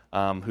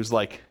who's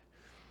like,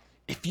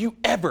 if you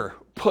ever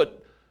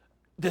put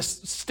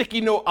this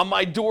sticky note on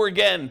my door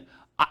again,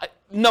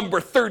 number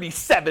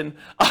 37.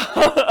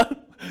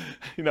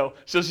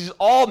 So she's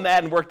all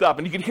mad and worked up,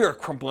 and you can hear her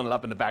crumpling it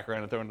up in the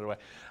background and throwing it away.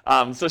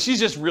 So she's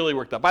just really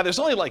worked up. There's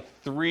only like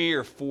 3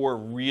 or 4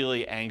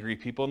 really angry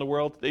people in the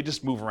world. They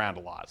just move around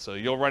a lot, so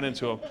you'll run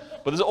into them.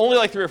 But there's only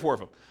like 3 or 4 of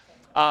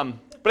them.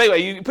 But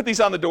anyway, you put these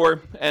on the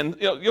door, and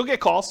you'll get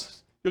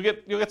calls. You'll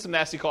get some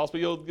nasty calls,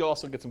 but you'll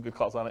also get some good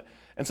calls on it.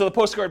 And so the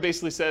postcard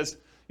basically says,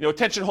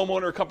 attention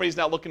homeowner, company's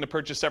now looking to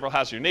purchase several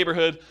houses in your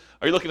neighborhood.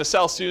 Are you looking to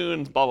sell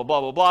soon? Blah, blah,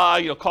 blah, blah,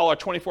 blah. Call our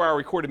 24-hour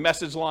recorded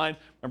message line.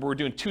 Remember, we're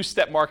doing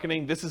 2-step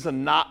marketing. This is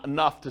not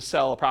enough to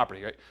sell a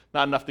property, right?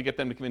 Not enough to get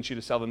them to convince you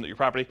to sell them your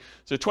property.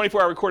 So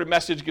 24-hour recorded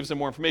message gives them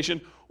more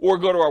information. Or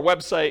go to our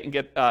website and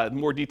get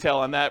more detail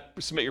on that.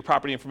 Submit your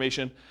property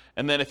information.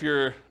 And then if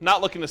you're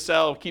not looking to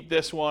sell, keep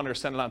this one or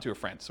send it on to a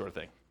friend, sort of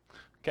thing.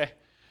 Okay?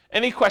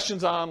 Any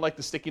questions on like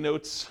the sticky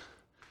notes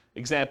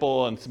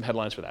example and some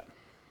headlines for that?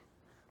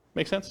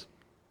 Make sense?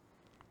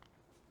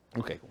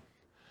 Okay, cool.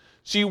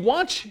 So you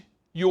want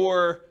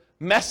your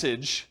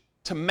message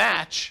to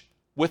match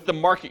with the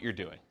market you're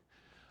doing.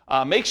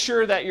 Make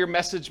sure that your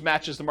message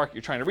matches the market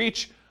you're trying to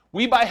reach.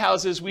 We buy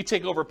houses, we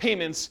take over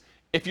payments.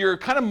 If you're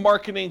kind of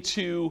marketing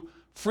to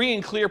free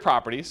and clear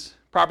properties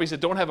that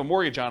don't have a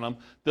mortgage on them,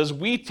 does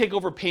we take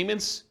over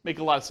payments make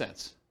a lot of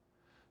sense?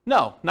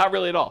 No, not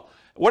really at all.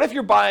 What if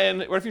you're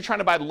trying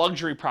to buy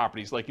luxury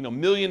properties like, $1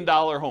 million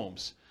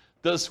homes?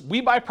 Does we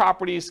buy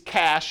properties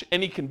cash,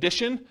 any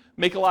condition,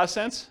 make a lot of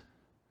sense?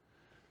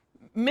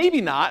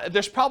 Maybe not.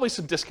 There's probably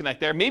some disconnect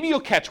there. Maybe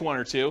you'll catch 1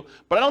 or 2,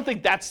 but I don't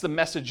think that's the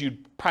message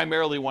you'd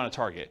primarily want to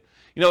target.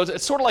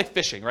 It's sort of like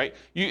fishing, right?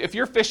 If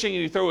you're fishing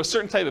and you throw a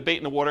certain type of bait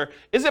in the water,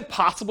 is it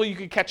possible you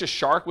could catch a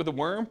shark with a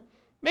worm?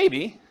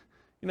 Maybe.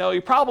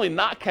 You're probably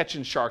not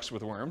catching sharks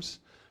with worms,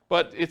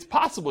 but it's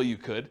possible you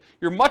could.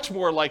 You're much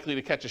more likely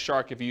to catch a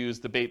shark if you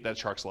use the bait that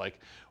sharks like,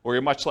 or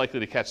you're much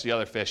likely to catch the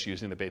other fish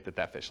using the bait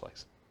that fish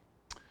likes.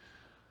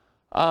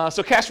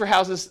 So cash for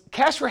houses.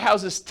 Cash for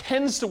houses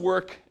tends to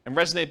work and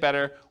resonate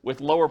better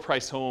with lower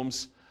priced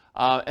homes.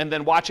 And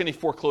then watch any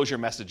foreclosure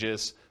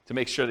messages to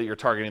make sure that you're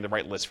targeting the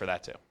right list for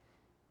that too.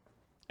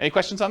 Any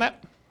questions on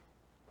that?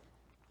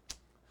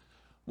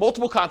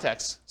 Multiple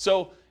contacts.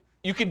 So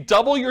you can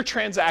double your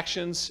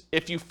transactions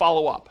if you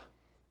follow up.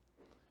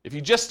 If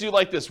you just do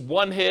like this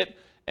one hit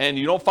and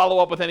you don't follow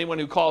up with anyone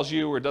who calls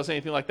you or does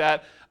anything like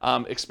that,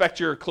 expect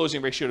your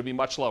closing ratio to be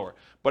much lower.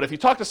 But if you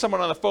talk to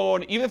someone on the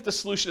phone, even if the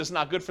solution is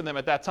not good for them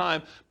at that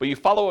time, but you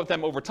follow up with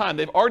them over time,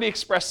 they've already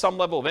expressed some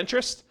level of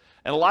interest,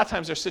 and a lot of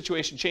times their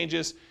situation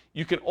changes.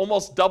 You can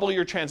almost double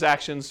your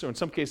transactions, or in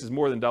some cases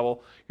more than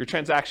double your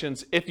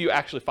transactions if you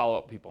actually follow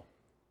up with people.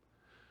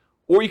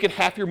 Or you can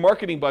half your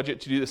marketing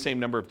budget to do the same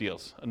number of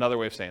deals. Another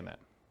way of saying that.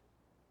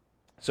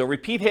 So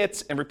repeat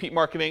hits and repeat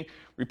marketing,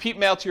 repeat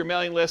mail to your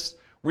mailing list,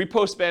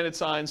 repost banded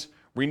signs,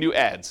 renew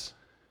ads.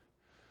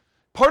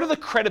 Part of the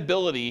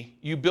credibility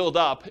you build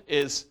up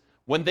is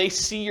when they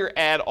see your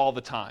ad all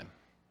the time,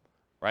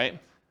 right?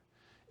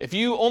 If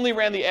you only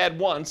ran the ad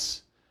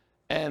once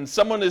and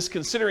someone is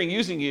considering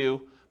using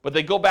you, but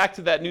they go back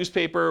to that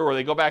newspaper or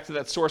they go back to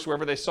that source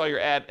wherever they saw your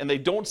ad and they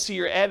don't see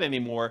your ad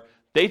anymore,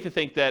 they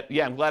think that,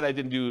 yeah, I'm glad I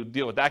didn't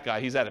deal with that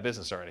guy. He's out of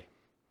business already.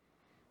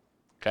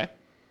 Okay?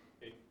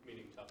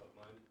 Meaning top of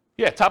mind?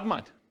 Yeah, top of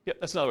mind. Yep,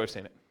 that's another way of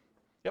saying it.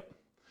 Yep.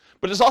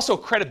 But there's also a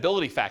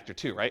credibility factor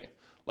too, right?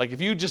 Like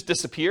if you just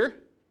disappear,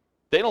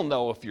 they don't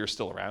know if you're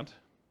still around.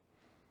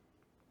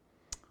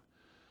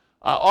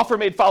 Offer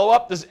made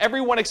follow-up. Does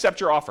everyone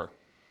accept your offer?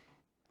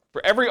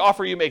 For every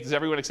offer you make, does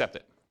everyone accept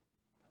it?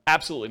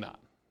 Absolutely not.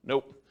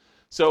 Nope.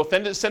 So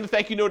send a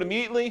thank you note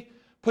immediately.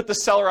 Put the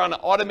seller on an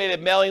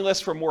automated mailing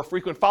list for more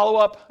frequent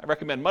follow-up. I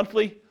recommend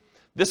monthly.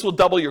 This will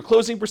double your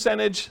closing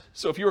percentage.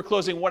 So if you were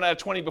closing 1 out of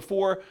 20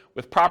 before,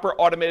 with proper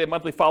automated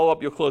monthly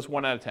follow-up, you'll close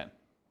 1 out of 10.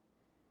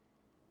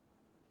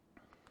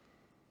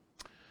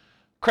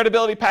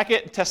 Credibility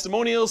packet and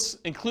testimonials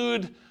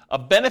include a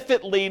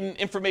benefit-laden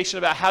information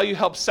about how you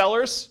help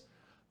sellers,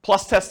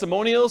 plus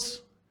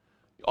testimonials.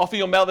 Often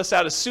you'll mail this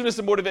out as soon as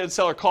the motivated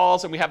seller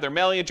calls and we have their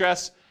mailing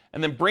address,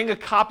 and then bring a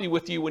copy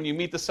with you when you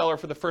meet the seller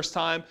for the first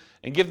time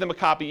and give them a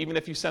copy even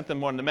if you sent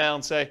them one in the mail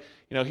and say,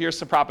 here's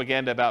some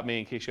propaganda about me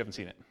in case you haven't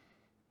seen it.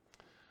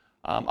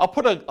 I'll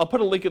put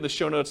a link in the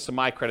show notes to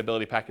my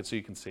credibility packet so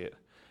you can see it.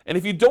 And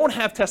if you don't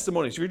have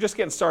testimonials, if you're just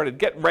getting started,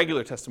 get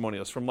regular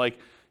testimonials from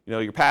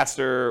your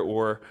pastor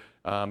or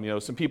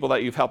some people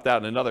that you've helped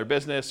out in another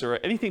business or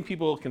anything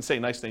people can say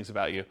nice things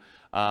about you.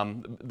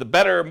 The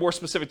better, more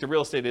specific to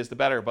real estate is, the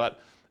better. But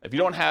if you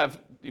don't have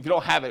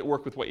it,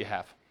 work with what you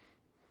have.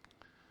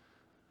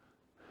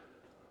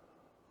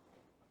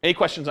 Any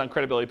questions on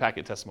credibility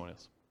packet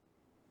testimonials?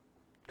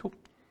 Cool.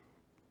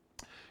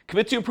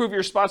 Commit to improve your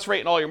response rate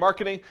in all your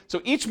marketing.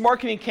 So each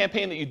marketing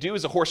campaign that you do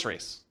is a horse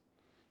race.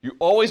 You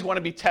always want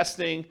to be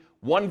testing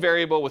one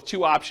variable with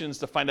 2 options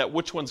to find out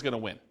which one's going to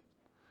win. It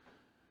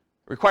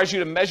requires you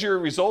to measure your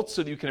results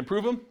so that you can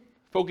improve them.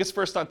 Focus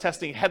first on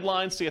testing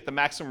headlines to get the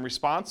maximum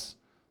response.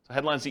 So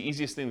headlines are the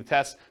easiest thing to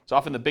test. It's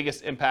often the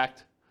biggest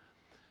impact.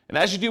 And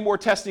as you do more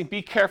testing,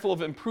 be careful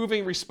of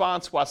improving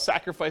response while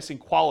sacrificing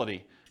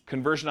quality,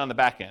 conversion on the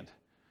back end.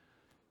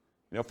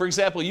 For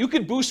example, you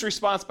could boost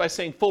response by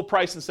saying full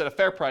price instead of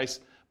fair price,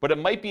 but it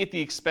might be at the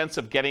expense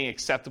of getting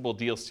acceptable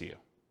deals to you.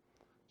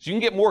 So you can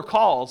get more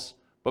calls,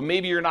 but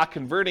maybe you're not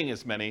converting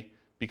as many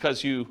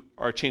because you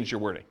changed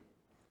your wording.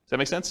 Does that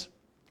make sense?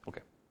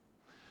 Okay.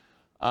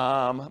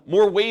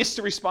 More ways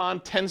to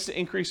respond tends to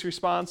increase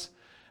response.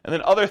 And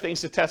then other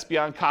things to test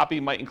beyond copy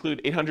might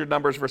include 800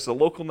 numbers versus a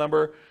local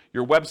number,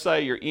 your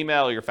website, your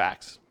email, or your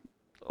fax.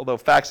 Although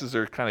faxes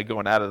are kind of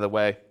going out of the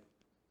way,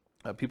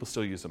 people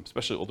still use them,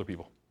 especially older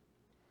people.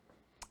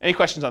 Any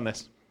questions on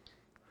this?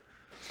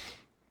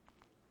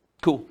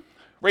 Cool.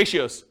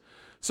 Ratios.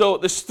 So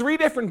there's 3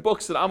 different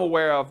books that I'm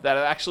aware of that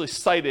have actually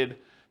cited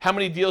how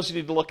many deals you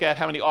need to look at,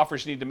 how many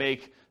offers you need to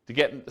make to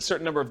get a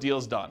certain number of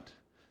deals done.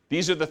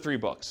 These are the 3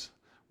 books.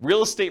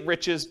 Real Estate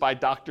Riches by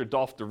Dr.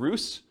 Dolph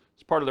DeRoos.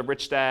 It's part of the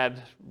Rich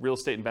Dad Real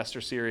Estate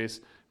Investor series,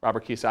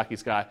 Robert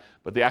Kiyosaki's guy.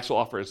 But the actual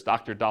author is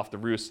Dr. Dolph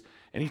DeRoos.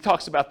 And he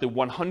talks about the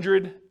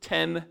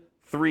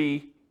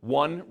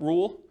 100-10-3-1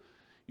 rule.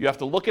 You have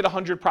to look at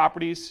 100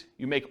 properties,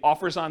 you make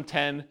offers on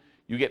 10,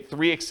 you get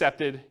 3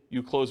 accepted,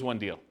 you close 1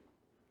 deal.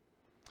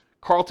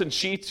 Carlton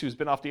Sheets, who's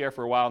been off the air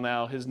for a while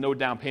now, his no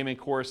down payment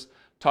course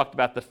talked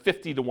about the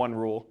 50-1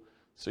 rule.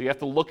 So you have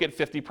to look at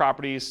 50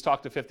 properties,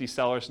 talk to 50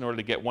 sellers in order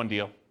to get 1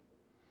 deal.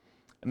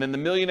 And then the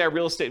Millionaire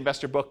Real Estate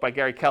Investor book by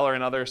Gary Keller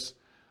and others,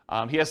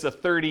 he has the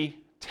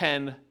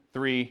 30-10-3-1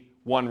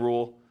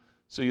 rule.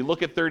 So you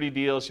look at 30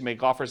 deals, you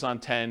make offers on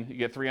 10, you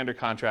get 3 under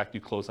contract,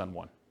 you close on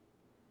 1.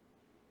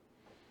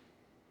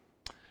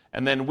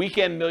 And then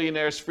Weekend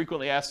Millionaires,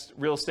 Frequently Asked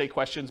Real Estate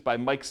Questions by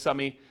Mike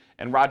Summey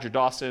and Roger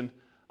Dawson.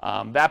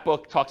 That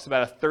book talks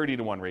about a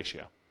 30-1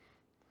 ratio.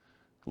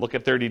 Look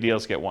at 30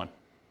 deals, get 1.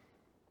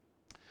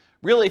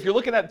 Really, if you're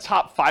looking at the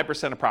top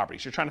 5% of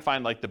properties, you're trying to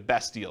find the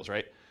best deals,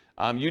 right?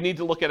 You need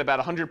to look at about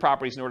 100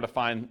 properties in order to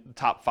find the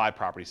top 5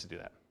 properties to do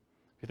that.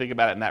 If you think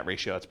about it in that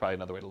ratio, that's probably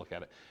another way to look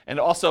at it. And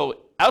also,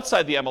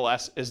 outside the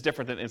MLS is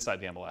different than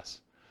inside the MLS.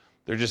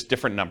 They're just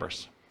different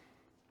numbers.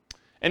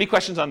 Any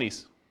questions on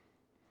these?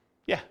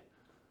 Yeah.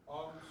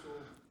 So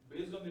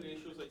based on the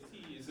ratios I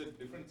see, is it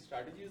different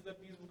strategies that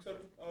these books are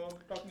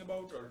talking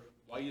about, or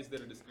why is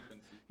there a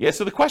discrepancy? Yeah,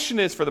 so the question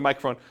is, for the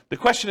microphone, the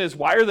question is,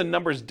 why are the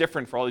numbers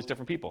different for all these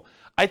different people?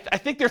 I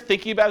think they're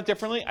thinking about it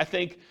differently. I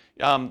think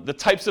the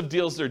types of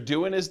deals they're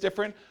doing is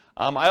different.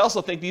 I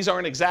also think these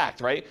aren't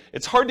exact, right?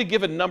 It's hard to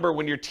give a number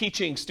when you're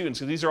teaching students,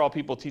 because these are all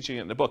people teaching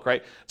it in the book,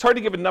 right? It's hard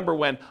to give a number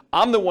when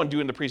I'm the one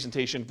doing the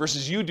presentation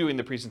versus you doing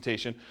the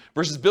presentation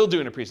versus Bill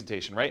doing the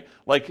presentation, right?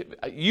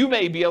 You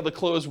may be able to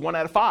close 1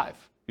 out of 5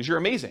 because you're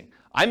amazing.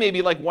 I may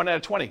be 1 out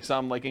of 20 because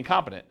I'm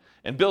incompetent.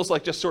 And Bill's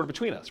just sort of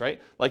between us,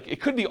 right?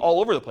 It could be all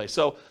over the place.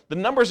 So the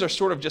numbers are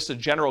sort of just a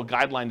general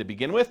guideline to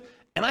begin with.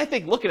 And I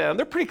think looking at them,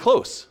 they're pretty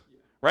close,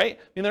 right?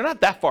 I mean, they're not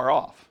that far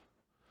off.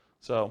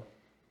 So.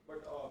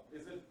 But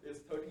is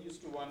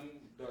 30:1,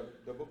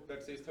 the book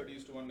that says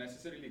 30:1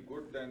 necessarily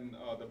good than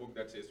the book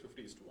that says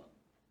 50:1?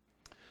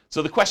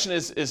 So the question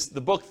is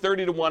the book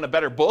 30:1 a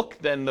better book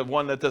than the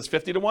one that does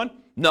 50:1?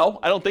 No,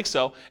 I don't think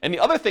so. And the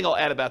other thing I'll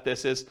add about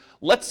this is,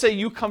 let's say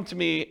you come to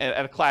me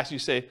at a class, you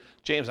say,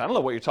 James, I don't know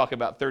what you're talking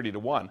about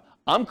 30:1.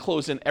 I'm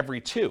closing every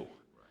 2.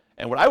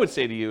 And what I would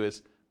say to you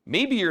is,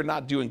 maybe you're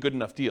not doing good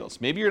enough deals.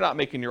 Maybe you're not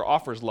making your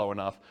offers low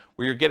enough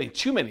where you're getting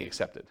too many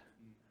accepted,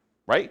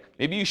 right?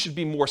 Maybe you should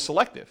be more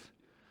selective.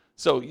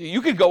 So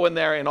you could go in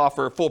there and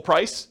offer full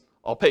price.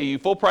 I'll pay you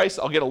full price.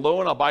 I'll get a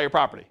loan. I'll buy your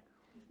property.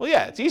 Well,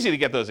 yeah, it's easy to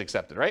get those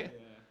accepted, right?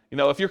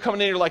 Yeah. If you're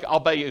coming in, you're like, I'll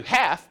buy you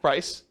half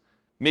price.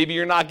 Maybe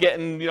you're not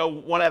getting,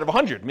 1 out of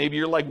 100. Maybe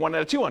you're 1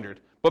 out of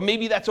 200. But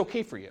maybe that's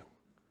okay for you.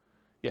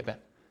 Yeah, Ben.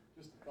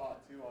 Just a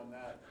thought too on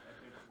that. I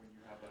think when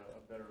you have a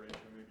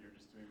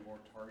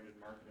targeted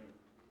marketing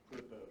so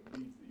that the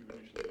leads that you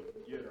initially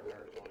get are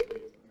higher quality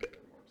leads and they're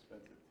more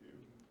expensive too.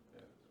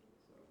 Yeah.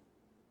 So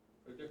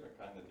they're different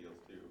kind of deals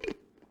too.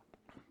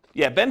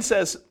 Yeah, Ben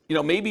says,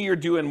 maybe you're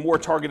doing more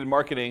targeted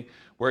marketing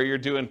where you're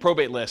doing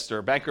probate lists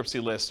or bankruptcy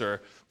lists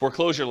or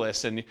foreclosure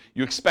lists, and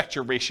you expect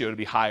your ratio to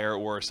be higher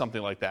or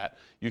something like that.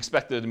 You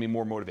expect them to be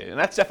more motivated, and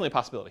that's definitely a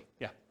possibility.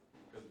 Yeah.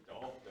 Because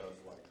Dolph does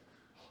like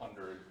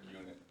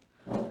 100-unit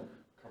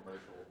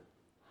commercial,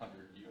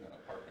 100-unit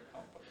apartment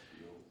complex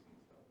deals and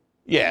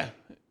stuff.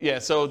 Yeah.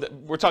 So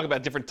we're talking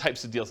about different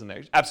types of deals in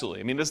there.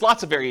 Absolutely. I mean, there's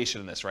lots of variation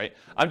in this, right?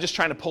 I'm just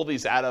trying to pull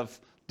these out of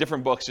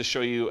different books to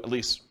show you at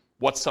least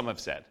what some have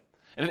said.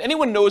 And if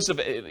anyone knows of,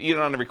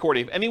 even on the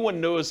recording, if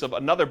anyone knows of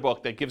another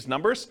book that gives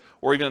numbers,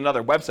 or even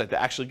another website that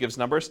actually gives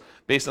numbers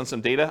based on some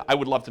data, I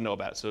would love to know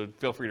about it. So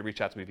feel free to reach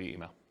out to me via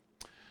email.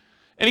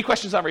 Any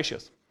questions on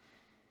ratios?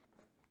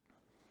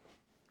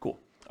 Cool.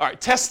 All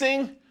right,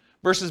 testing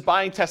versus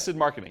buying tested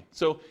marketing.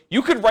 So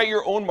you could write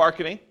your own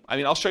marketing. I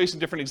mean, I'll show you some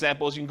different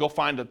examples. You can go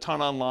find a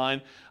ton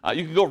online.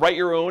 You can go write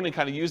your own and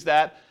kind of use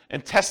that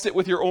and test it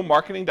with your own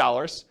marketing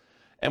dollars.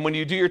 And when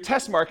you do your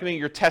test marketing,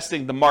 you're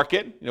testing the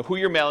market, who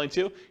you're mailing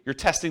to. You're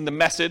testing the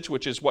message,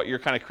 which is what you're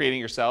kind of creating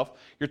yourself.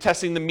 You're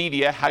testing the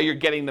media, how you're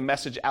getting the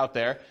message out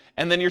there.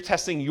 And then you're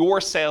testing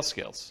your sales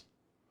skills.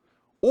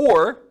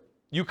 Or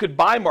you could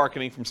buy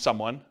marketing from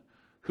someone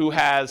who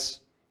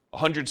has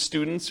 100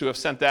 students who have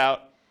sent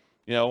out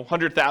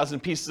 100,000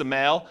 pieces of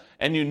mail,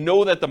 and you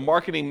know that the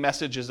marketing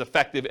message is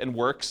effective and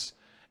works,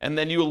 and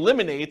then you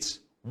eliminate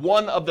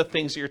one of the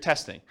things that you're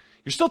testing.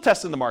 You're still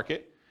testing the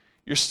market.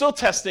 You're still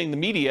testing the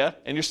media,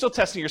 and you're still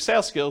testing your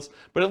sales skills,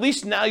 but at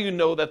least now you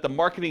know that the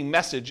marketing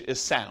message is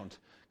sound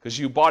because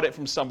you bought it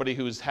from somebody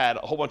who's had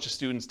a whole bunch of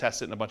students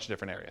test it in a bunch of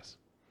different areas.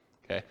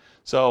 Okay,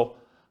 so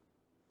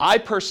I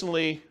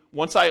personally,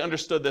 once I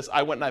understood this,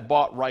 I went and I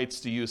bought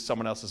rights to use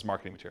someone else's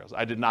marketing materials.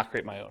 I did not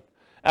create my own.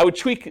 I would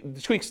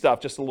tweak stuff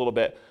just a little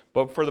bit,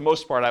 but for the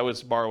most part, I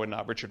was borrowing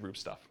Richard Roop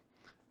stuff.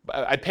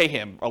 I'd pay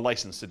him a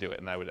license to do it,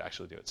 and I would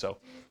actually do it. So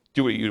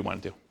do what you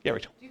want to do. Yeah,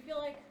 Rachel. Do you feel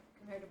like,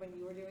 compared to when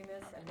you were doing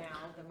this, and now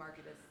the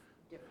market is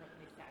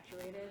differently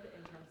saturated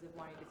in terms of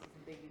wanting to see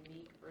something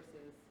unique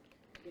versus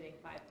getting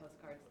 5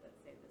 postcards that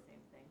say the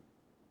same thing?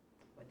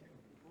 What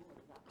different people?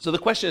 What is that? So the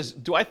question is,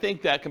 do I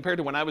think that compared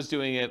to when I was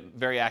doing it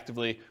very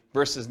actively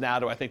versus now,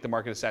 do I think the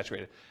market is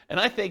saturated? And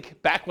I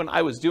think back when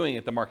I was doing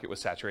it, the market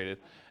was saturated.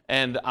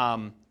 And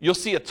you'll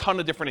see a ton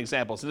of different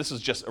examples. And this is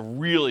just a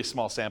really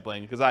small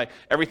sampling because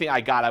everything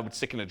I got, I would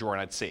stick in a drawer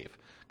and I'd save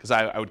because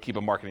I would keep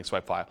a marketing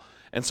swipe file.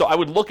 And so I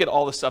would look at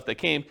all the stuff that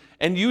came,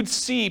 and you'd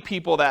see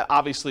people that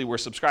obviously were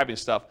subscribing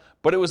to stuff,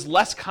 but it was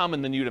less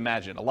common than you'd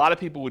imagine. A lot of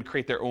people would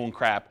create their own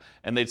crap,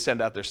 and they'd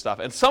send out their stuff.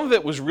 And some of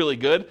it was really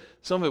good,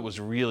 some of it was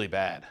really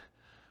bad,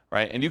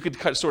 right? And you could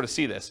sort of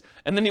see this.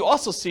 And then you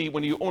also see,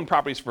 when you own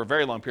properties for a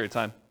very long period of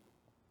time,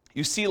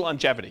 you see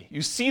longevity.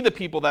 You see the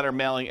people that are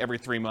mailing every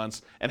 3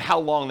 months and how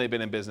long they've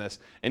been in business.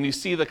 And you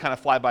see the kind of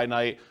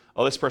fly-by-night,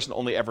 oh, this person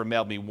only ever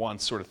mailed me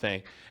once sort of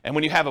thing. And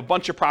when you have a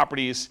bunch of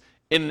properties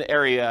in the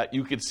area,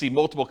 you could see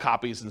multiple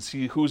copies and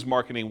see who's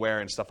marketing where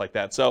and stuff like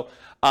that. So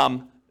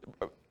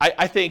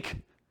I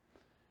think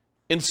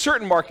in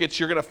certain markets,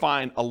 you're going to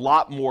find a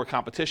lot more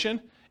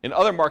competition. In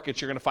other markets,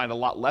 you're going to find a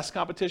lot less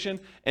competition.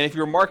 And if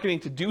you're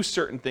marketing to do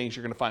certain things,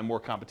 you're going to find more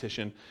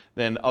competition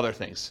than other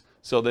things.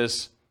 So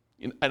there's,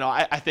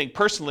 I think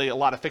personally, a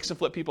lot of fix and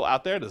flip people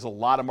out there. There's a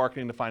lot of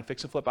marketing to find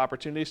fix and flip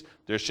opportunities.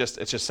 It's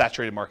just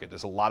saturated market.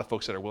 There's a lot of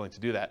folks that are willing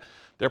to do that.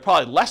 There are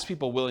probably less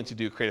people willing to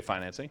do creative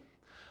financing.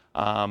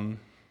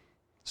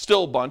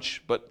 Still a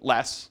bunch, but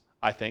less,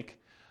 I think.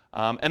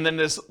 And then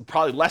there's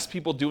probably less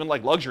people doing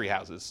like luxury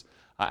houses,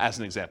 as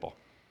an example.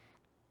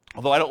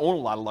 Although I don't own a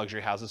lot of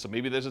luxury houses, so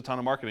maybe there's a ton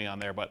of marketing on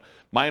there, but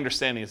my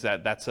understanding is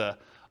that that's a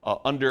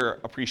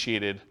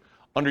underappreciated,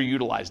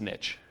 underutilized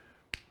niche.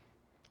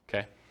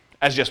 Okay?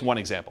 As just one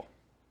example.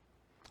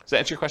 Does that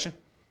answer your question?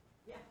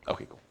 Yeah.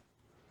 Okay, cool.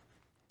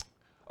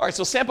 All right,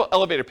 so sample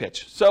elevator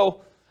pitch.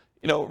 So,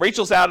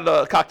 Rachel's out at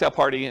a cocktail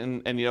party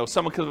and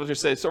someone comes up and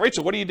says, so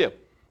Rachel, what do you do?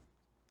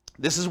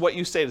 This is what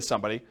you say to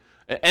somebody.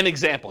 An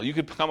example. You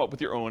could come up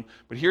with your own,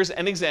 but here's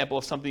an example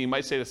of something you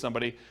might say to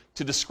somebody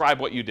to describe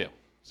what you do.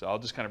 So I'll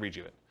just kind of read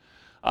you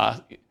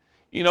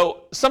it.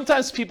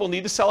 Sometimes people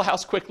need to sell a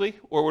house quickly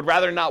or would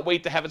rather not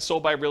wait to have it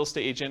sold by a real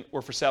estate agent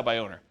or for sale by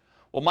owner.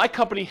 Well, my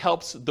company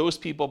helps those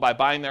people by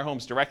buying their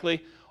homes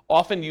directly,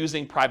 often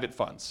using private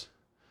funds.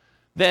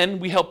 Then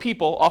we help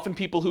people, often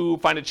people who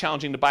find it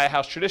challenging to buy a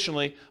house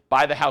traditionally,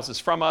 buy the houses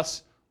from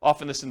us.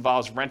 Often this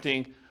involves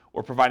renting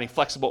or providing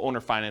flexible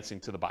owner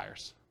financing to the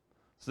buyers.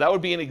 So that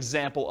would be an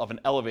example of an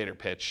elevator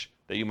pitch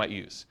that you might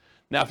use.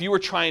 Now, if you were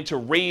trying to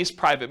raise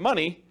private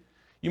money,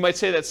 you might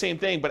say that same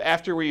thing, but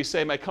after where you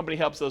say my company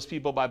helps those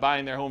people by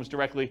buying their homes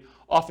directly,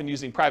 often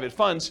using private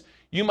funds,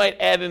 you might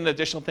add in an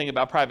additional thing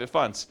about private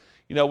funds.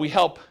 We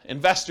help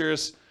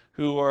investors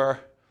who are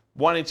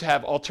wanting to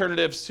have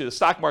alternatives to the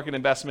stock market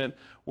investment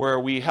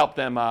where we help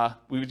them,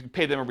 we would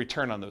pay them a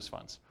return on those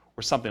funds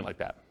or something like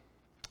that.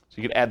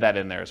 So you could add that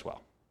in there as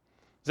well.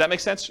 Does that make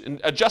sense? And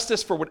adjust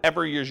this for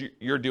whatever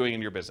you're doing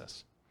in your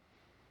business.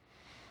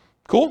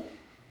 Cool?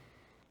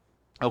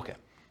 Okay.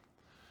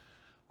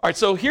 All right,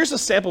 so here's a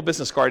sample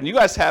business card, and you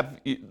guys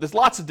there's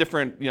lots of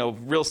different,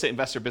 real estate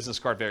investor business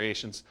card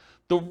variations.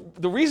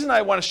 The reason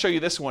I want to show you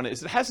this one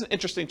is it has an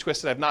interesting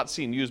twist that I've not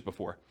seen used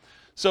before.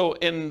 So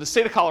in the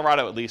state of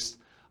Colorado, at least,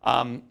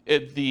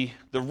 the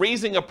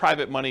raising of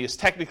private money is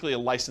technically a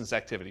licensed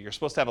activity. You're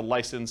supposed to have a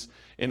license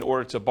in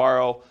order to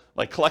borrow,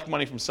 like collect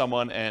money from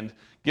someone and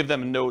give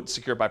them a note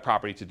secured by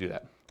property to do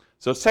that.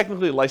 So it's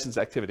technically a licensed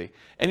activity.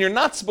 And you're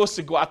not supposed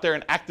to go out there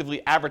and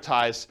actively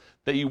advertise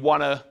that you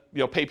want to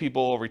pay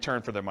people a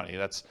return for their money.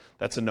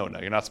 That's a no-no.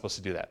 You're not supposed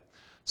to do that.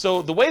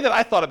 So the way that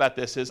I thought about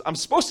this is I'm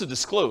supposed to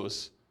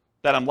disclose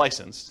that I'm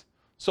licensed.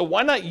 So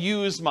why not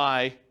use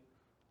my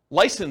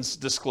license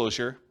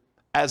disclosure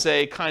as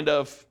a kind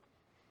of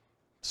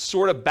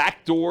sort of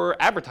backdoor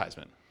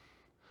advertisement?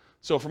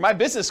 So for my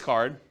business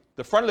card,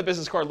 the front of the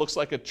business card looks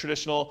like a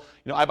traditional,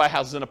 I buy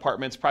houses and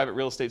apartments, private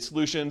real estate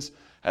solutions,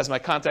 has my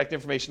contact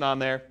information on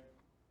there,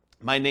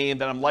 my name,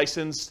 that I'm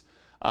licensed,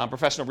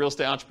 professional real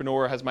estate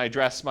entrepreneur, has my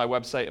address, my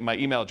website, and my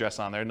email address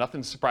on there.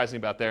 Nothing surprising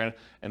about there,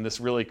 and this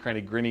really kind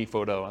of grinny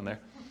photo on there,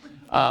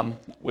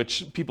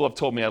 which people have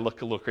told me I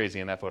look a little crazy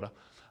in that photo,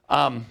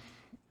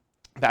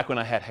 back when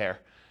I had hair.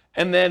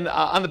 And then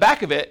on the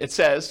back of it, it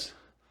says,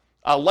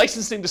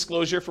 licensing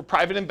disclosure for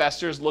private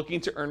investors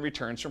looking to earn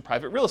returns from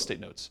private real estate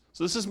notes.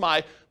 So this is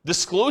my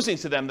disclosing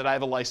to them that I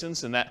have a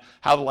license and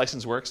how the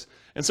license works.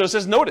 And so it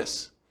says,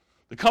 notice,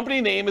 the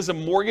company name is a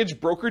mortgage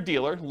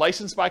broker-dealer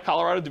licensed by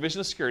Colorado Division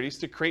of Securities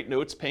to create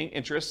notes paying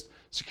interest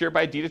secured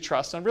by a deed of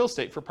trust on real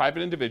estate for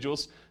private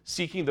individuals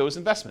seeking those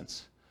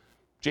investments.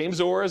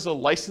 James Orr is a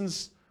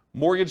licensed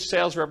mortgage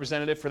sales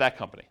representative for that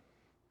company.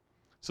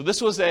 So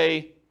this was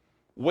a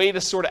way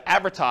to sort of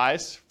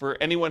advertise for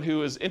anyone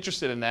who is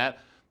interested in that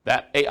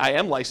I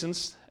am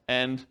licensed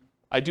and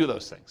I do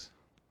those things.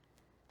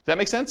 Does that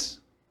make sense?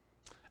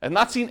 I've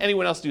not seen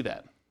anyone else do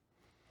that.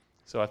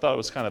 So I thought it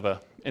was kind of an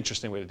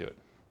interesting way to do it.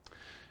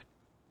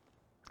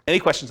 Any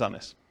questions on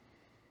this?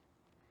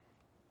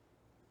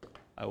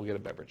 I will get a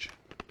beverage.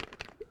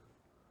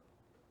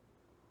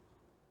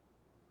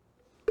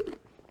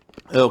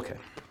 Okay.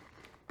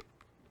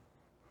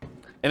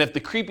 And if the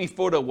creepy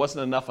photo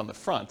wasn't enough on the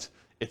front,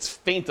 it's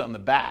faint on the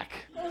back.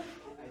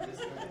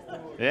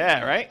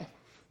 Yeah, right?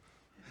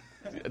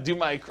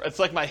 It's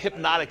like my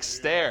hypnotic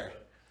stare.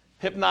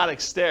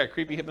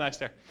 Creepy hypnotic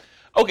stare.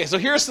 Okay, so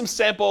here's some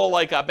sample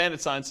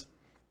bandit signs.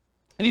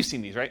 And you've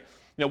seen these, right?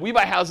 We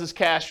buy houses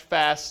cash,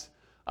 fast.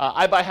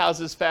 I buy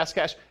houses fast,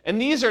 cash. And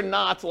these are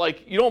not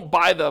you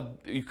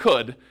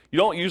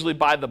don't usually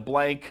buy the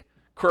blank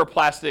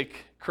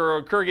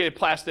corrugated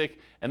plastic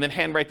and then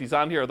handwrite these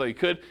on here, although you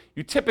could.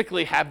 You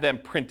typically have them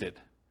printed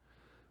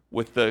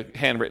with the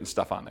handwritten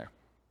stuff on there.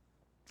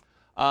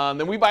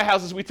 Then we buy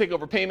houses, we take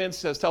over payments,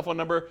 says telephone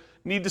number.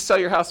 Need to sell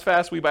your house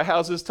fast, we buy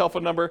houses,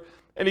 telephone number,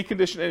 any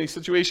condition, any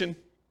situation.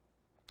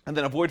 And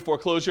then avoid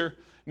foreclosure. And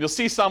you'll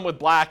see some with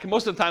black.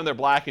 Most of the time they're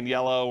black and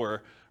yellow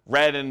or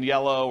red and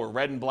yellow or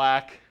red and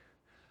black,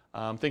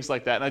 things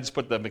like that. And I just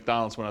put the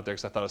McDonald's one out there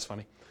because I thought it was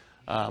funny.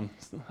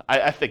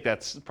 I think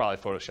that's probably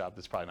Photoshopped.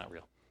 It's probably not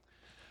real.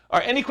 All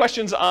right, any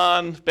questions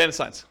on bandit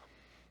signs?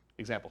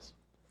 Examples?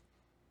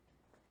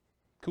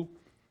 Cool.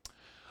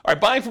 All right,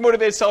 buying for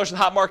motivated sellers in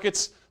hot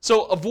markets.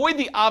 So avoid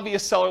the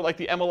obvious seller like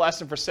the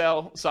MLS and for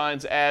sale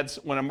signs ads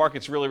when a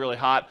market's really, really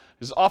hot,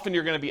 because often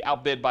you're going to be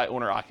outbid by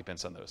owner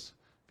occupants on those.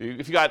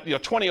 If you got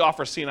 20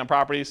 offers seen on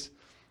properties,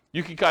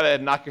 you can kind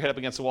of knock your head up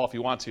against the wall if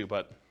you want to,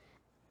 but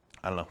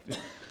I don't know.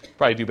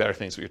 Probably do better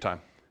things with your time.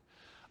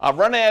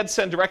 Run ads,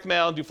 send direct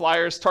mail, do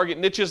flyers, target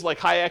niches like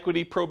high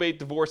equity, probate,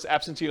 divorce,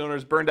 absentee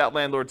owners, burned out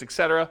landlords,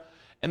 etc.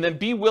 And then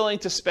be willing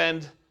to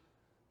spend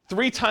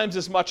 3 times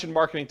as much in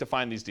marketing to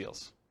find these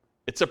deals.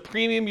 It's a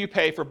premium you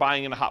pay for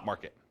buying in a hot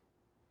market.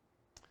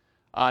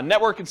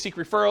 Network and seek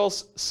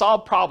referrals,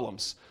 solve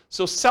problems.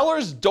 So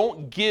sellers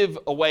don't give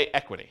away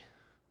equity.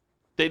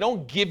 They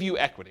don't give you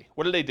equity.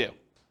 What do?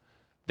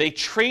 They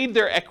trade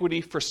their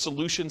equity for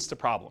solutions to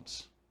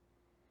problems.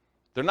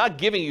 They're not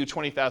giving you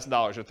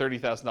 $20,000 or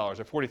 $30,000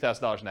 or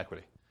 $40,000 in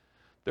equity.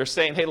 They're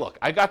saying, hey, look,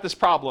 I got this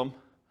problem.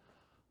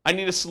 I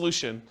need a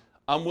solution.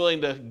 I'm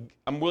willing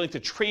to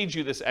trade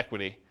you this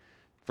equity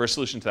for a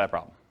solution to that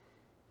problem.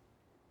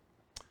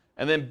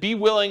 And then be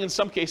willing, in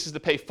some cases, to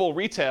pay full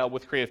retail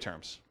with creative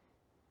terms.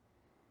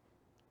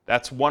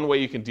 That's one way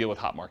you can deal with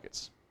hot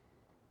markets.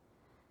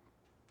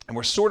 And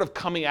we're sort of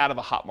coming out of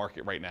a hot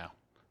market right now.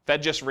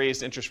 Fed just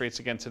raised interest rates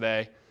again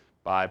today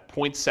by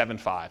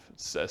 0.75.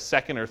 It's a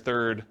second or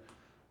third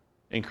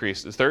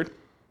increase. Is third?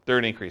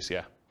 Third increase,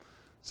 yeah.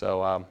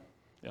 So,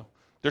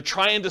 they're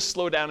trying to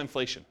slow down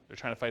inflation. They're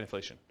trying to fight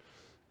inflation.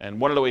 And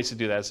one of the ways to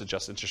do that is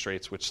adjust interest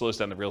rates, which slows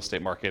down the real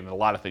estate market, and a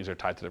lot of things are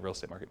tied to the real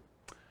estate market.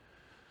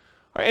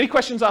 All right, any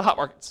questions on hot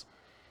markets?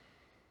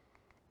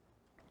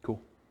 Cool.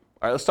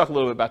 All right, let's talk a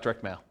little bit about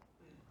direct mail.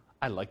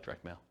 I like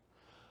direct mail.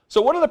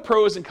 So what are the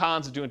pros and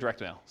cons of doing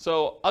direct mail?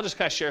 So I'll just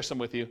kind of share some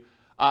with you.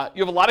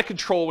 You have a lot of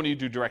control when you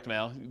do direct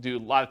mail. You do a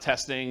lot of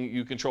testing.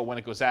 You control when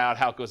it goes out,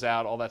 how it goes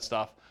out, all that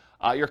stuff.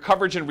 Your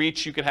coverage and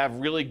reach, you can have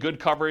really good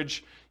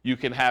coverage. You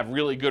can have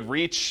really good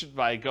reach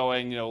by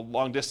going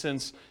long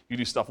distance. You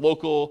do stuff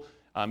local.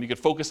 You can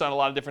focus on a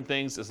lot of different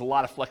things. There's a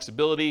lot of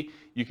flexibility.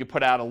 You can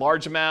put out a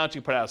large amount.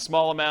 You can put out a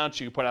small amount.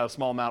 You can put out a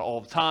small amount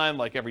all the time,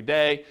 like every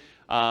day.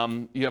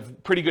 You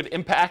have pretty good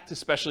impact,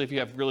 especially if you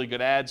have really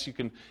good ads. You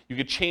can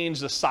change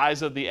the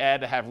size of the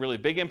ad to have really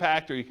big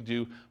impact, or you can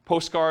do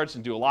postcards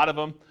and do a lot of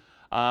them.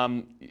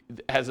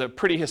 It has a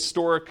pretty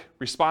historic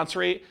response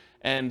rate,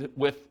 and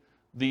with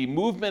the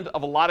movement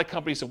of a lot of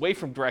companies away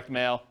from direct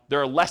mail, there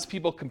are less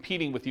people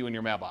competing with you in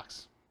your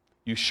mailbox.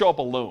 You show up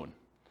alone.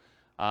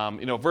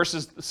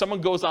 Versus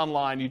someone goes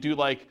online, you do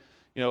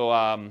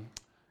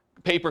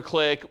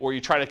pay-per-click, or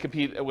you try to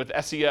compete with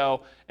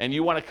SEO, and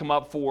you want to come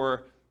up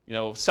for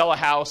sell a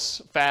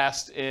house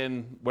fast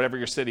in whatever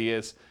your city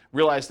is.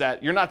 Realize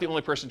that you're not the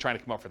only person trying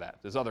to come up for that.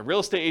 There's other real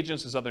estate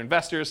agents, there's other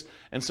investors,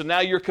 and so now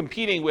you're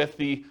competing with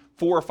the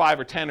 4 or 5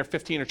 or 10 or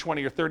 15 or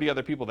 20 or 30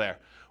 other people there.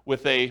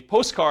 With a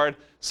postcard,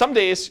 some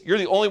days you're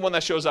the only one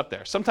that shows up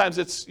there. Sometimes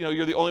it's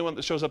you're the only one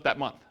that shows up that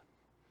month.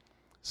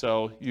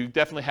 So you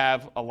definitely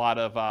have a lot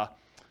of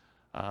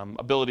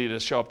ability to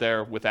show up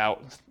there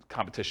without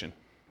competition.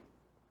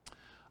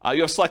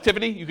 You have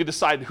selectivity. You can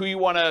decide who you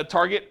want to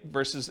target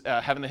versus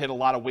having to hit a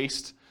lot of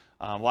waste,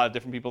 a lot of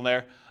different people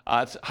there.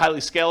 It's highly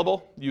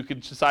scalable. You could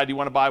decide you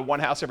want to buy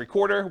one house every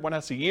quarter, one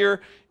house a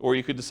year, or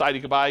you could decide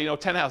you could buy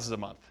 10 houses a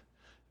month.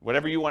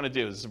 Whatever you want to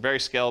do. It's a very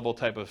scalable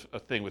type of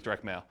thing with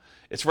direct mail.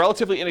 It's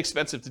relatively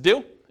inexpensive to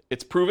do.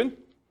 It's proven.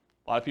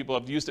 A lot of people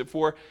have used it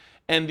before.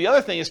 And the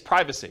other thing is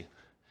privacy.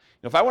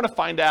 If I want to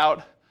find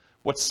out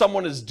what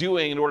someone is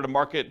doing in order to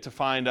market to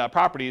find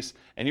properties,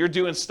 and you're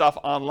doing stuff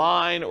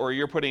online or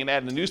you're putting an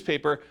ad in the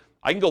newspaper,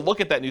 I can go look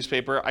at that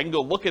newspaper, I can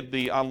go look at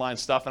the online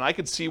stuff, and I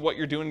can see what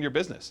you're doing in your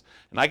business.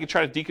 And I can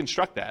try to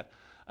deconstruct that.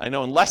 I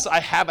know unless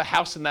I have a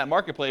house in that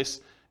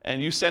marketplace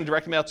and you send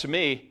direct mail to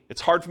me, it's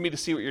hard for me to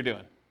see what you're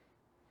doing.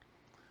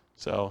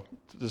 So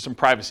there's some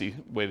privacy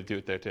way to do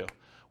it there too.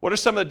 What are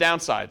some of the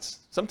downsides?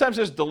 Sometimes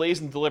there's delays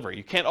in delivery.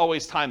 You can't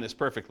always time this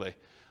perfectly.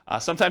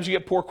 Sometimes you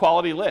get poor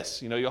quality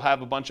lists. You'll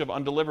have a bunch of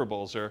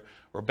undeliverables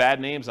or bad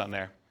names on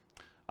there.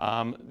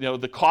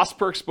 The cost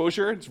per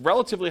exposure is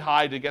relatively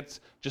high to get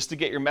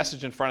your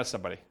message in front of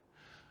somebody.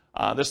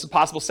 There's some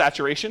possible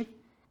saturation.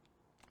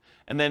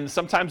 And then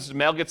sometimes the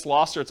mail gets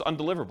lost or it's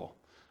undeliverable.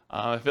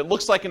 If it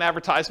looks like an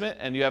advertisement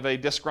and you have a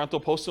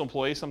disgruntled postal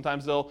employee,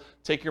 sometimes they'll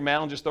take your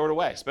mail and just throw it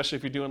away, especially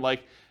if you're doing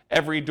like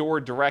every door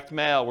direct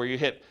mail where you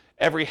hit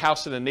every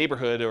house in a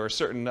neighborhood or a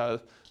certain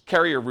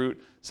carrier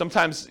route.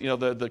 Sometimes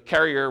the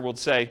carrier will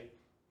say,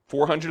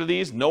 400 of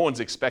these, no one's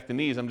expecting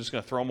these, I'm just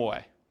going to throw them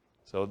away.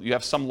 So you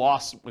have some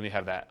loss when you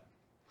have that.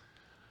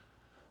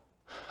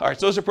 All right,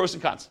 so those are pros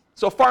and cons.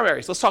 So farm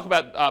areas, let's talk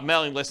about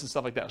mailing lists and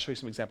stuff like that. I'll show you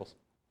some examples.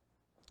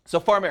 So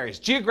farm areas,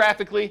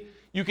 geographically,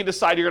 you can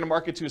decide you're going to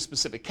market to a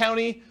specific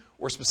county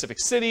or a specific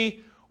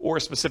city or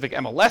a specific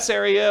MLS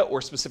area or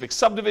a specific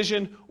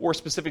subdivision or a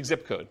specific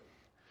zip code.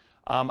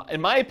 In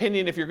my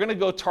opinion, if you're going to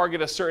go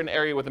target a certain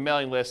area with a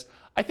mailing list,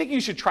 I think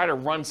you should try to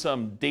run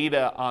some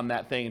data on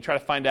that thing and try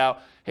to find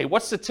out, hey,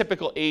 what's the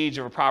typical age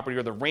of a property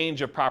or the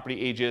range of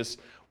property ages?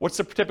 What's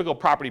the typical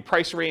property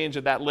price range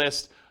of that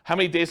list? How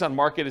many days on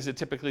market is it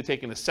typically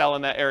taking to sell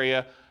in that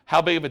area?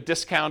 How big of a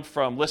discount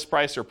from list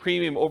price or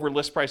premium over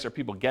list price are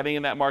people getting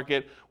in that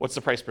market? What's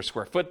the price per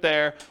square foot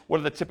there? What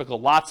are the typical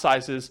lot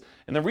sizes?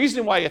 And the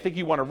reason why I think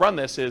you want to run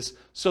this is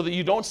so that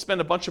you don't spend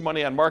a bunch of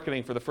money on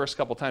marketing for the first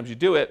couple times you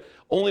do it,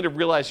 only to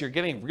realize you're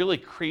getting really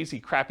crazy,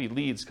 crappy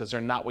leads because they're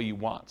not what you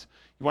want.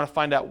 You want to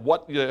find out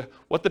what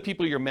the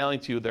people you're mailing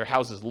to, their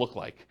houses look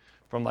like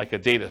from like a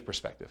data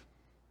perspective.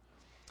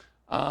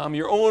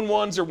 Your own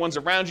ones or ones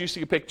around you, so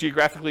you can pick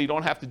geographically. You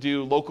don't have to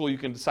do local. You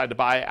can decide to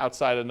buy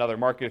outside another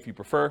market if you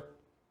prefer.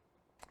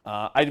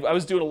 I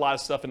was doing a lot of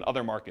stuff in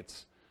other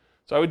markets.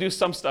 So I would do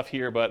some stuff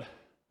here, but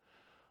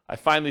I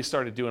finally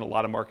started doing a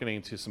lot of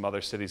marketing to some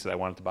other cities that I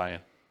wanted to buy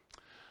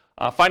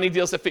in. Finding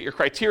deals that fit your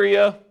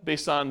criteria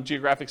based on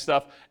geographic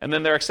stuff, and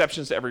then there are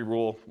exceptions to every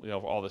rule,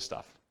 all this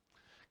stuff.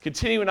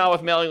 Continuing on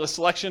with mailing list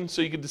selection,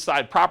 so you can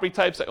decide property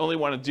types. I only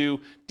want to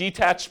do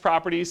detached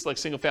properties like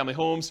single-family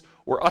homes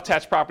or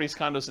attached properties,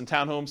 condos and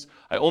townhomes.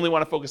 I only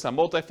want to focus on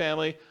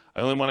multifamily.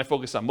 I only want to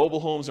focus on mobile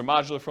homes or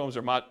modular homes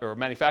or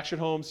manufactured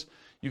homes.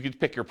 You can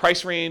pick your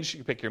price range. You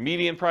can pick your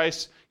median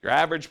price, your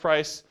average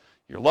price,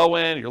 your low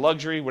end, your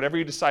luxury, whatever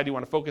you decide you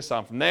want to focus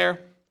on from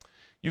there.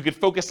 You could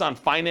focus on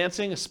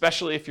financing,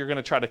 especially if you're going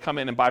to try to come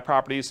in and buy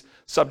properties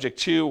subject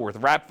to or with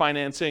wrap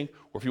financing,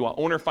 or if you want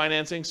owner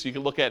financing. So you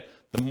can look at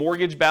the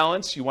mortgage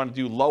balance. You want to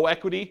do low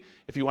equity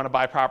if you want to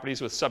buy properties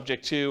with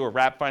subject to or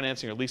wrap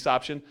financing or lease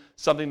option,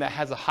 something that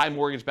has a high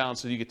mortgage balance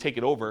so you could take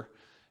it over,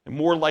 and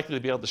more likely to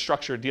be able to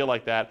structure a deal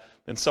like that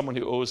than someone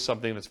who owes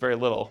something that's very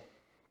little,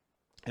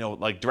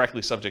 like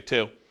directly subject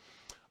to.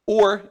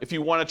 Or if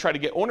you want to try to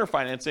get owner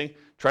financing,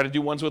 try to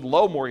do ones with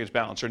low mortgage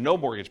balance or no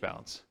mortgage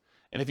balance.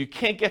 And if you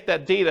can't get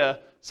that data,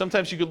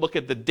 sometimes you could look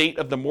at the date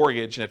of the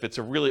mortgage, and if it's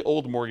a really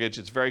old mortgage,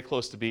 it's very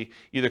close to be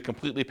either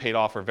completely paid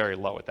off or very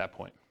low at that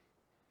point.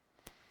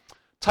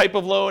 Type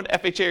of loan,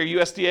 FHA or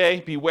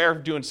USDA, beware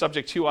of doing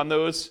subject to on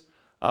those,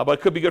 but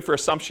it could be good for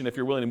assumption if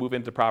you're willing to move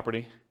into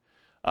property.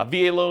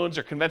 VA loans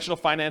or conventional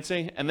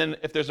financing, and then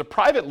if there's a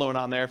private loan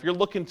on there, if you're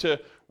looking to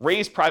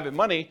raise private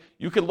money,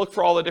 you can look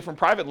for all the different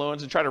private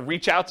loans and try to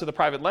reach out to the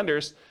private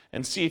lenders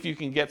and see if you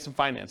can get some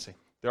financing.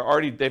 They've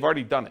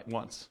already done it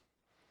once.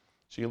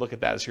 So you look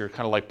at that as your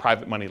kind of like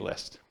private money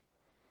list.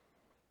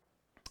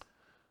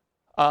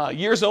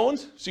 Years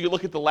owned, so you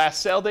look at the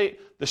last sale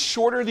date. The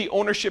shorter the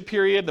ownership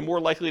period, the more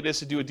likely it is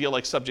to do a deal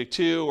like subject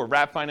to or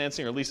wrap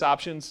financing or lease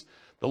options.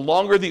 The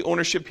longer the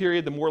ownership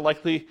period, the more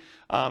likely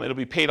it'll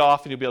be paid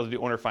off and you'll be able to do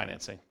owner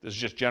financing. There's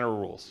just general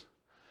rules.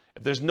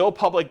 If there's no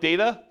public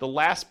data, the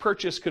last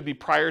purchase could be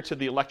prior to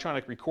the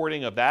electronic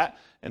recording of that,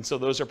 and so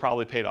those are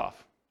probably paid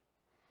off.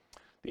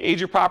 The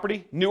age of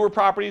property, newer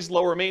properties,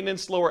 lower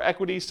maintenance, lower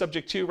equity,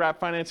 subject to wrap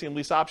financing and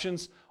lease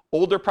options.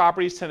 Older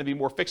properties tend to be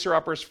more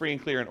fixer-uppers, free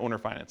and clear, and owner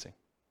financing.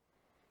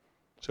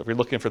 So if you're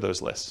looking for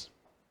those lists.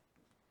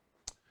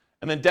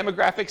 And then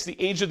demographics, the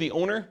age of the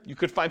owner. You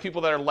could find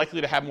people that are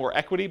likely to have more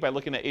equity by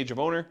looking at age of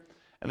owner.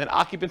 And then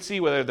occupancy,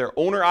 whether they're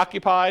owner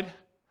occupied,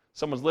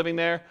 someone's living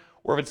there,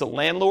 or if it's a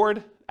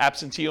landlord,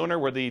 absentee owner,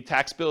 where the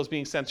tax bill is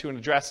being sent to an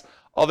address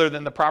other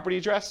than the property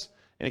address.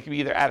 And it can be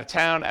either out of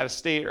town, out of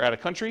state, or out of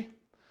country.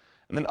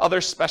 And then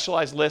other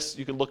specialized lists,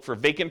 you can look for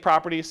vacant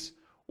properties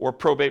or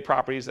probate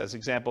properties as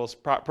examples.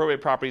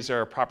 Probate properties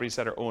are properties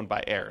that are owned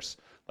by heirs,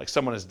 like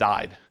someone has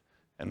died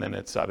and then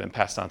it's been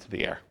passed on to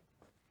the heir.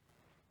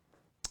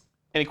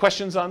 Any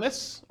questions on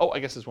this? Oh, I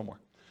guess there's one more.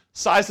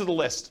 Size of the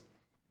list.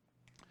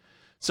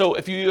 So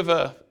if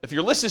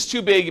your list is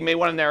too big, you may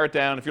want to narrow it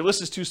down. If your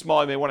list is too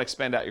small, you may want to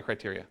expand out your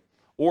criteria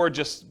or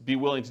just be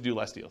willing to do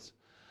less deals.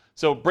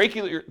 So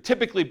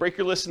typically break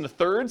your list into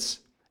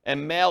thirds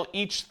and mail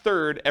each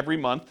third every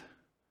month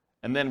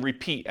and then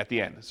repeat at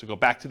the end. So go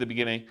back to the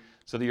beginning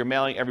so that you're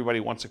mailing everybody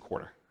once a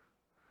quarter.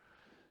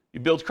 You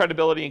build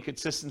credibility and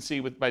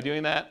consistency by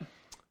doing that.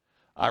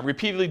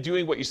 Repeatedly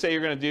doing what you say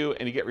you're going to do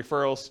and you get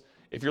referrals.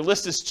 If your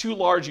list is too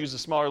large, use a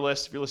smaller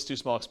list. If your list is too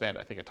small, expand it.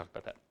 I think I talked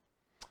about that.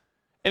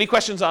 Any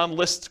questions on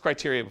list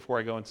criteria before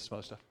I go into some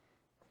other stuff?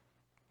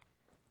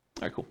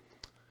 All right,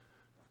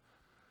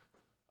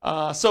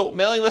 cool. So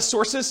mailing list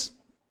sources.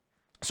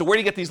 So where do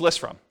you get these lists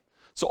from?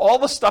 So all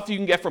the stuff you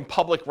can get from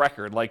public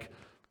record, like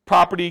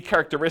property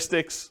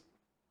characteristics,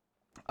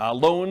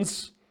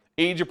 loans,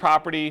 age of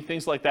property,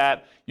 things like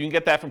that. You can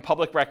get that from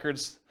public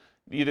records,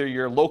 either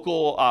your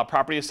local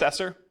property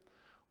assessor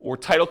or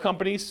title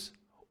companies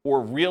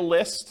or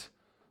RealList.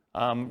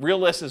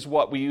 RealList is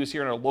what we use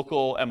here in our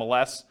local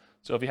MLS.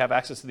 So if you have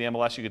access to the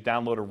MLS, you could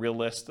download a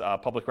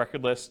RealList public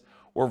record list,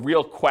 or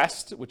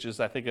RealQuest, which is,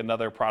 I think,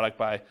 another product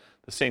by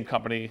the same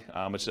company,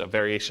 which is a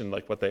variation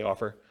like what they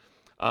offer.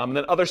 And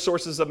then other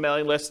sources of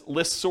mailing lists: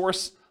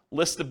 ListSource,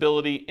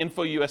 Listability,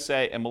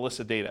 InfoUSA, and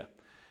Melissa Data.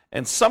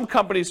 And some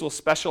companies will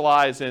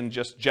specialize in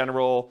just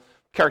general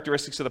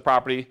characteristics of the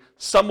property.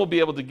 Some will be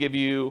able to give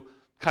you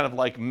kind of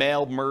like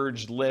mail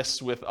merged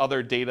lists with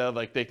other data,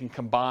 like they can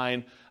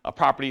combine a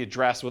property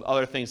address with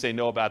other things they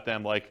know about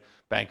them, like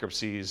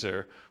bankruptcies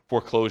or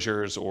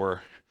foreclosures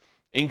or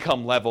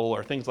income level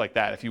or things like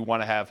that, if you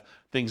want to have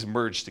things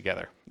merged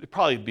together. It'd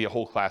probably be a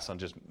whole class on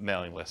just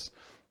mailing lists,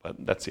 but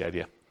that's the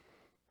idea.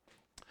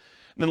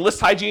 And then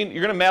list hygiene,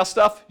 you're going to mail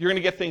stuff, you're going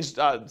to get things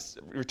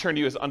returned to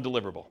you as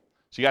undeliverable.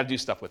 So you got to do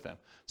stuff with them.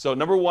 So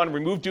number one,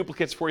 remove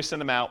duplicates before you send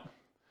them out.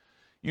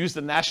 Use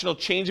the National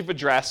Change of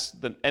Address,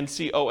 the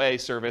NCOA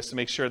service, to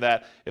make sure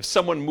that if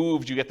someone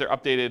moved, you get their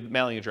updated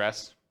mailing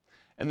address.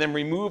 And then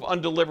remove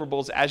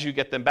undeliverables as you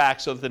get them back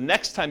so that the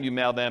next time you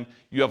mail them,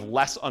 you have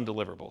less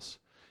undeliverables.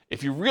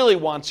 If you really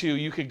want to,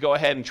 you could go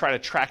ahead and try to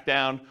track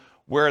down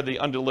where the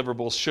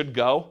undeliverables should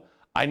go.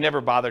 I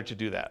never bothered to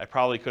do that. I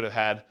probably could have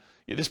had,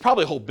 there's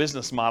probably a whole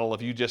business model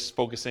of you just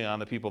focusing on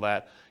the people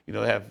that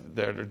that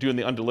are doing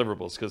the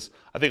undeliverables, because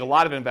I think a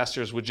lot of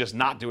investors would just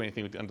not do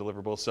anything with the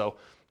undeliverables, so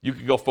you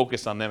could go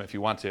focus on them if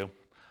you want to.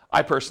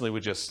 I personally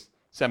would just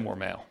send more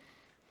mail,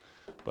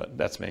 but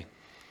that's me.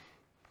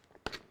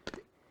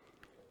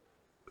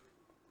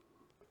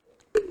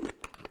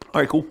 All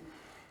right, cool.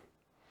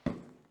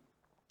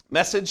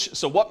 Message.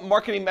 So what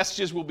marketing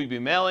messages will we be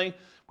mailing?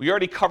 We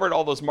already covered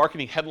all those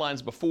marketing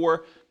headlines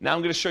before. Now I'm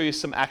going to show you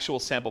some actual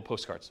sample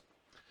postcards.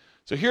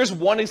 So here's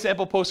one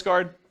example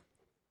postcard.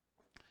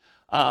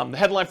 The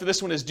headline for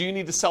this one is, do you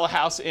need to sell a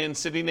house in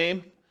city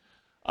name?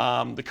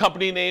 The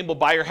company name will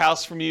buy your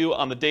house from you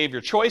on the day of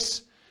your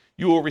choice.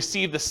 You will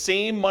receive the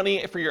same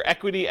money for your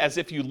equity as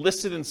if you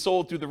listed and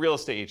sold through the real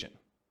estate agent.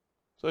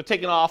 So they're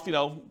taking off,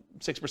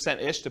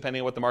 6%-ish,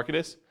 depending on what the market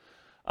is.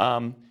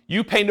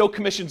 You pay no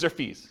commissions or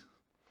fees.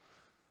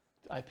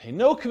 I pay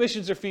no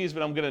commissions or fees,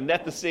 but I'm going to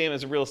net the same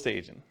as a real estate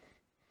agent.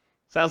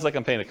 Sounds like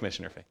I'm paying a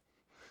commission or fee.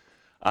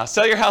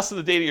 Sell your house on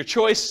the date of your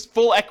choice,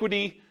 full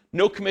equity,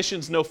 no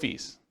commissions, no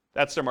fees.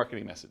 That's their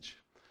marketing message.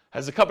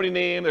 Has the company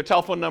name, their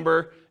telephone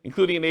number,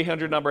 including an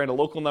 800 number and a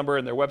local number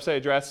and their website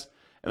address.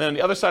 And then on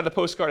the other side of the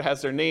postcard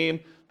has their name,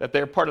 that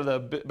they're part of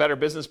the Better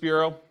Business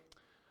Bureau,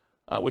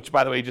 which,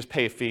 by the way, you just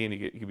pay a fee and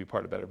you can be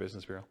part of Better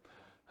Business Bureau.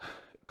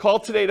 Call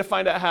today to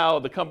find out how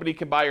the company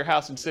can buy your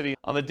house and city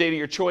on the date of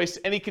your choice.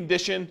 Any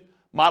condition,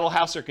 model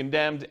house or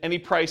condemned, any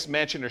price,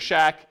 mansion or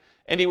shack,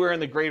 anywhere in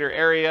the greater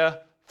area,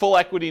 full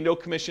equity, no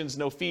commissions,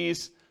 no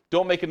fees.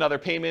 Don't make another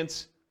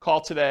payment.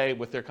 Call today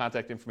with their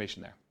contact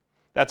information there.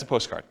 That's a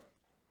postcard.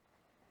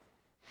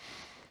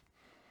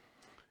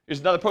 Here's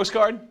another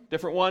postcard,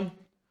 different one.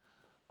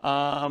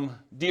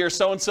 Dear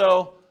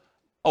so-and-so.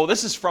 Oh,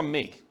 this is from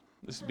me.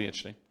 This would be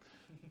interesting.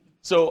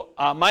 So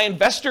my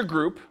investor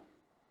group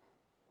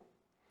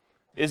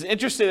is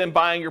interested in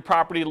buying your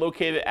property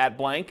located at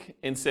blank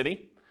in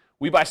city.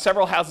 We buy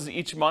several houses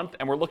each month,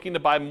 and we're looking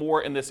to buy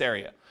more in this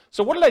area.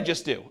 So what did I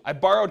just do? I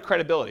borrowed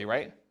credibility,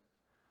 right?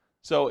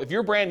 So if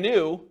you're brand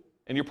new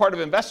and you're part of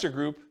an investor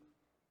group,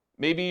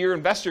 maybe your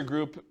investor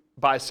group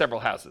buys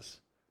several houses,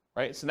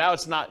 right? So now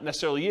it's not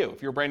necessarily you.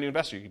 If you're a brand new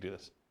investor, you can do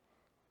this.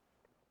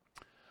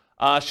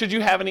 Should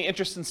you have any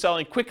interest in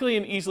selling quickly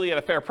and easily at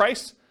a fair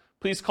price,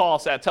 please call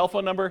us at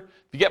telephone number.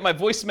 If you get my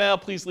voicemail,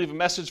 please leave a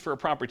message for a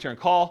prompt return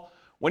call.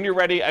 When you're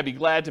ready, I'd be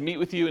glad to meet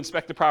with you,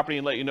 inspect the property,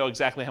 and let you know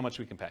exactly how much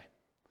we can pay.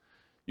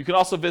 You can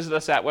also visit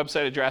us at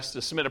website address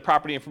to submit a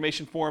property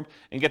information form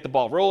and get the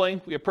ball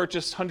rolling. We have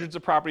purchased hundreds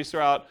of properties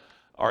throughout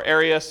our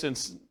area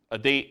since a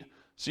date,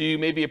 so you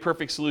may be a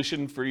perfect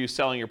solution for you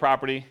selling your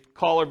property.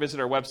 Call or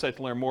visit our website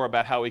to learn more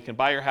about how we can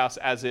buy your house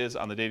as is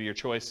on the date of your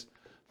choice.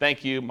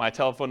 Thank you. My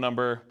telephone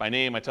number, my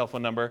name, my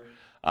telephone number.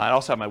 I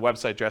also have my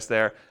website address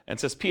there. And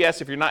it says, P.S.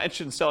 If you're not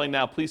interested in selling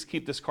now, please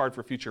keep this card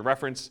for future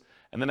reference.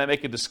 And then I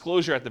make a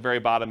disclosure at the very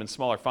bottom in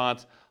smaller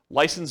font.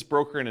 Licensed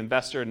broker and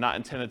investor not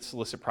intended to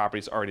solicit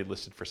properties already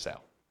listed for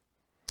sale.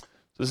 So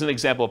this is an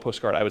example of a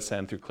postcard I would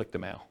send through Click to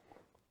Mail.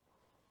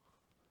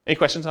 Any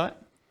questions on it?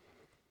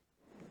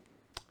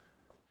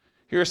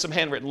 Here are some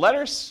handwritten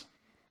letters.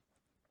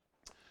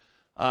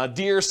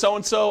 Dear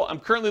so-and-so, I'm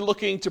currently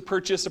looking to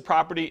purchase a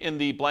property in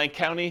the blank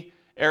county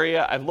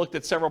area. I've looked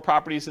at several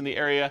properties in the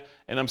area,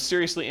 and I'm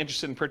seriously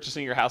interested in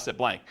purchasing your house at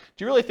blank.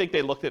 Do you really think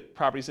they looked at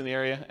properties in the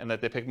area and that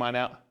they picked mine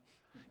out?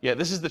 Yeah,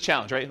 this is the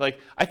challenge, right? Like,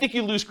 I think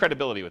you lose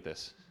credibility with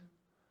this.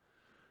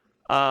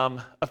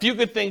 A few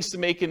good things to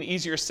make an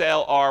easier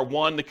sale are,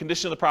 1, the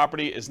condition of the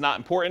property is not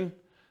important.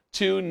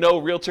 2, no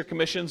realtor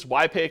commissions.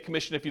 Why pay a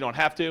commission if you don't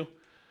have to?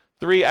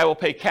 3, I will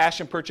pay cash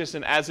and purchase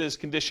in as-is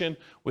condition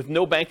with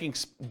no bank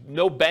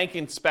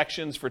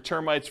inspections for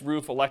termites,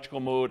 roof, electrical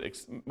mold,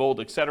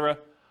 etc.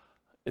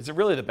 Is it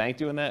really the bank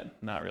doing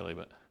that? Not really,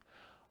 but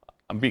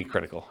I'm being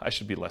critical. I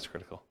should be less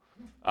critical.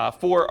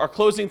 4, our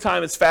closing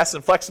time is fast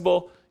and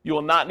flexible. You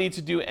will not need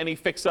to do any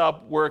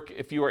fix-up work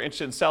if you are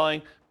interested in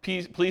selling.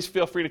 Please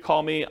feel free to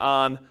call me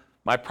on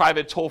my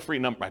private toll-free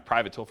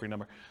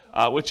number,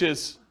 which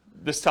is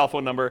this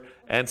telephone number,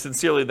 and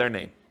sincerely their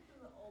name.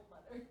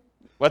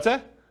 What's that?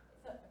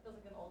 It feels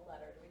like an old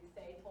letter. Do we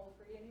say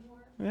toll-free anymore?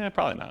 Yeah,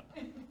 probably not.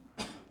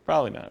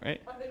 Probably not,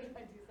 right? I do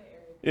say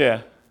area.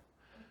 Yeah.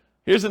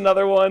 Here's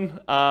another one.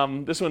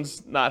 This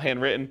one's not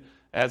handwritten.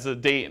 It has a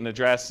date and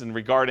address and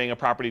regarding a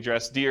property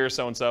address. Dear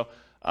so-and-so,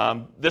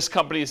 this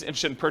company is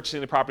interested in purchasing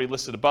the property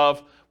listed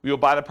above. We will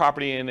buy the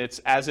property in its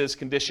as-is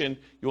condition.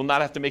 You will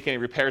not have to make any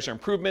repairs or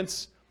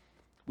improvements.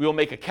 We will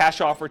make a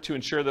cash offer to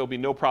ensure there will be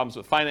no problems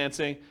with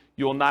financing.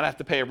 You will not have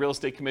to pay a real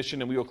estate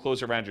commission, and we will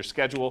close around your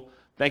schedule.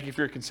 Thank you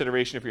for your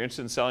consideration. If you're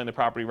interested in selling the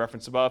property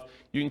referenced above,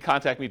 you can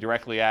contact me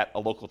directly at a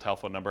local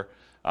telephone number.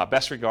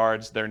 Best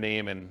regards, their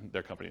name and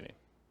their company name.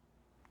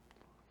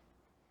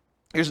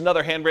 Here's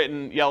another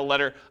handwritten yellow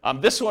letter.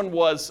 This one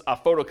was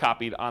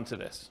photocopied onto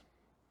this.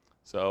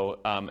 So,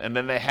 and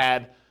then they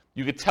had,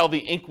 you could tell the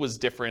ink was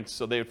different,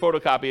 so they would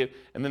photocopy it,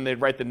 and then they'd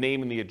write the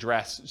name and the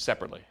address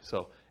separately.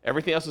 So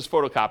everything else was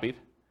photocopied,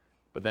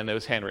 but then it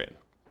was handwritten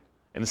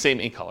in the same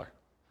ink color.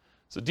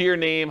 So dear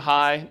name,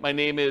 hi, my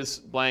name is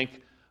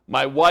blank.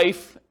 My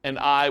wife and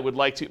I would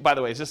like to, by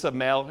the way, is this a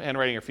male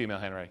handwriting or female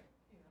handwriting?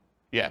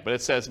 Yeah, but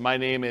it says my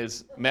name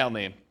is male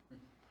name,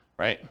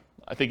 right?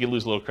 I think you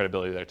lose a little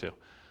credibility there too.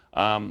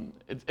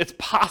 It's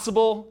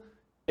possible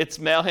it's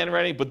male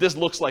handwriting, but this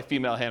looks like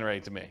female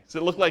handwriting to me. Does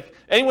it look like,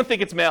 anyone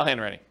think it's male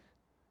handwriting?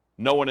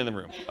 No one in the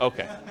room.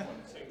 Okay.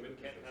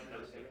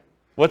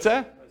 What's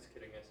that? I was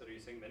kidding. I said, are you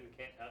saying men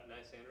can't have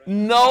nice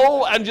handwriting?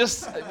 No, I'm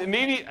just,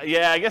 maybe,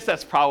 yeah, I guess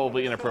that's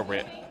probably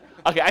inappropriate.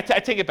 Okay, I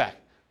take it back.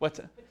 What's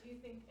that? But do you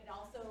think it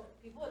also,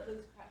 people would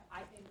lose, I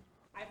think,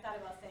 I've thought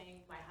about saying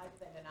my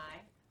husband and I,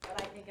 but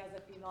I think as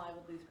a female I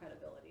would lose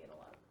credibility in a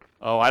lot of ways.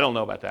 Oh, I don't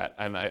know about that.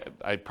 And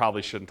I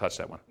probably shouldn't touch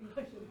that one.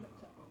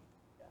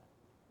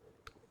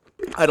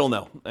 I don't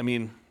know. I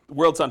mean, the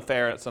world's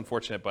unfair. It's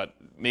unfortunate, but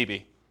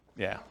maybe.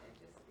 Yeah.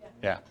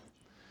 Yeah.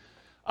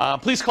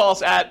 Please call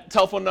us at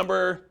telephone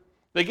number.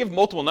 They give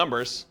multiple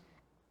numbers.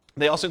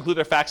 They also include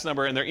their fax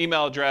number and their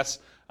email address.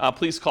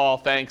 Please call.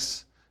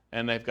 Thanks.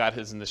 And they've got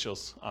his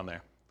initials on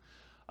there.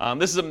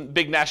 This is a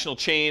big national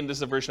chain. This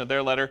is a version of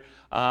their letter.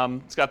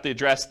 It's got the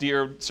address,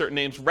 dear, certain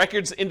names.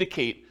 Records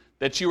indicate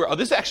that you are, oh,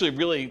 this is actually a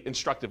really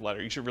instructive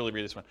letter. You should really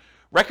read this one.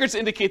 Records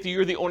indicate that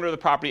you're the owner of the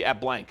property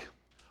at blank.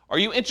 Are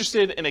you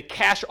interested in a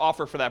cash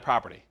offer for that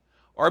property?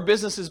 Our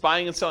business is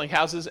buying and selling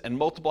houses and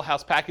multiple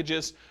house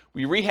packages.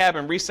 We rehab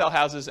and resell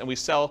houses, and we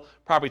sell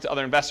property to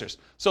other investors.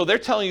 So they're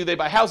telling you they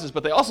buy houses,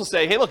 but they also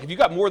say, hey, look, if you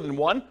got more than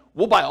one,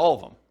 we'll buy all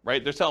of them,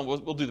 right? They're telling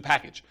we'll do the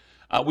package.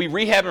 We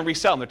rehab and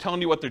resell them. They're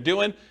telling you what they're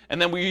doing,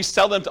 and then we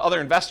sell them to other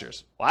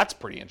investors. Well, that's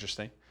pretty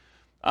interesting.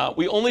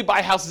 We only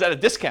buy houses at a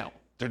discount.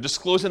 They're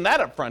disclosing that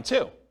up front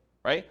too,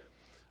 right?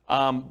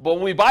 But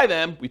when we buy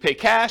them, we pay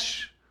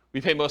cash. We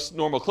pay most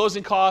normal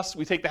closing costs.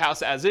 We take the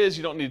house as is.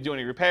 You don't need to do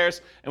any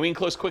repairs, and we can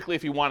close quickly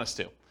if you want us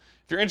to.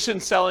 If you're interested in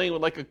selling and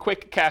would like a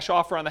quick cash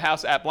offer on the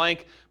house at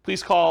blank,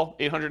 please call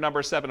 800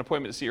 number 7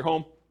 appointment to see your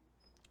home.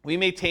 We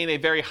maintain a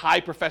very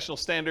high professional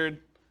standard.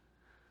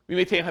 We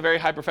maintain very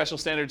high professional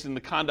standards in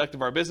the conduct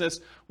of our business.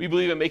 We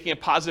believe in making a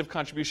positive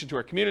contribution to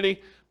our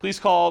community. Please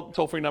call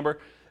toll-free number.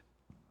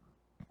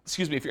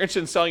 Excuse me, if you're interested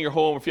in selling your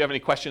home, or if you have any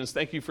questions,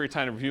 thank you for your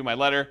time to review my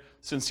letter.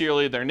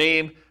 Sincerely, their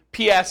name.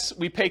 P.S.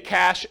 We pay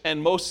cash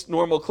and most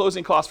normal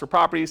closing costs for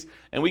properties,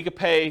 and we could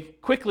pay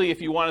quickly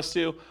if you want us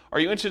to. Are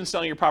you interested in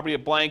selling your property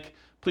at blank?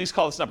 Please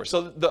call this number.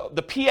 So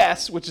the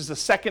P.S., which is the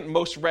second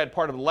most read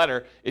part of the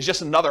letter, is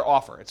just another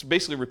offer. It's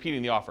basically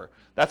repeating the offer.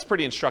 That's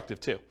pretty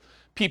instructive too.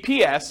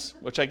 PPS,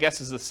 which I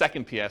guess is the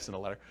second PS in the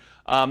letter,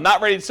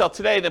 not ready to sell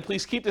today, then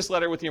please keep this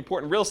letter with the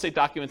important real estate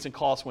documents and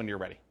call us when you're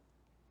ready.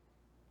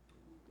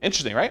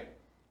 Interesting, right?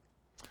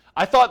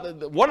 I thought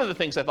that one of the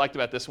things I liked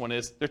about this one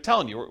is they're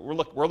telling you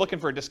we're looking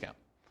for a discount.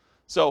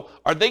 So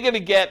are they going to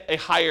get a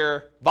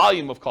higher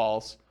volume of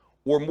calls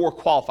or more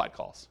qualified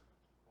calls?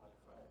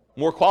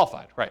 More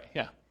qualified, right,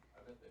 yeah. I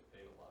bet they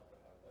paid a lot to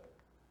have that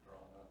drawn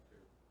up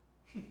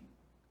too.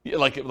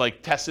 Yeah,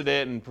 like tested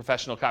it and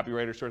professional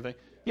copywriter sort of thing?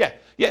 Yeah,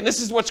 and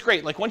this is what's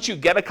great. Like once you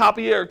get a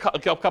copy or a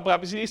couple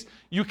copies of these,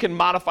 you can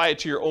modify it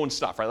to your own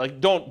stuff, right? Like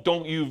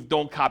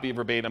don't copy it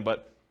verbatim,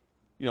 but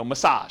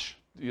massage.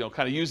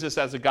 Kind of use this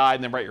as a guide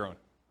and then write your own.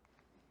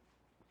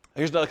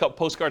 Here's another couple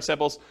postcard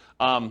samples.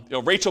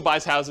 Rachel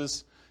buys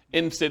houses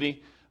in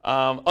city.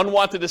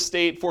 Unwanted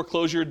estate,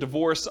 foreclosure,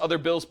 divorce, other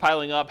bills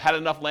piling up, had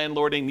enough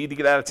landlording, need to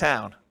get out of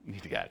town.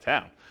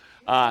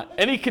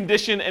 Any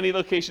condition, any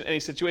location, any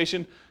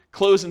situation,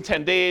 close in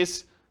 10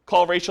 days.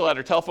 Call Rachel at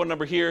her telephone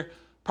number here.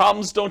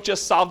 Problems don't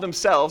just solve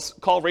themselves.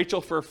 Call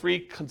Rachel for a free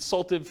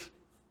consultative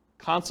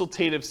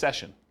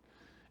session.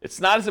 It's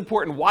not as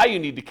important why you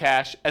need the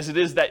cash as it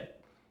is that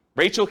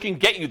Rachel can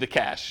get you the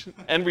cash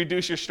and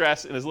reduce your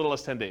stress in as little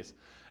as 10 days.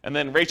 And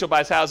then Rachel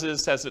buys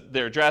houses, has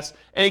their address,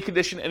 any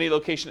condition, any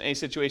location, any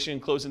situation,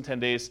 close in 10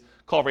 days.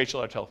 Call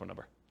Rachel at her telephone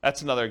number.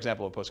 That's another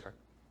example of a postcard.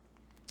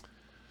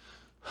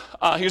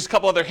 Here's a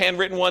couple other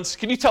handwritten ones.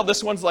 Can you tell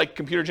this one's like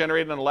computer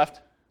generated on the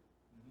left?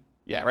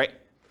 Yeah, right?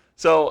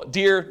 So,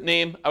 dear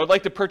name, I would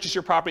like to purchase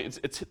your property.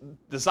 It's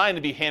designed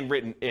to be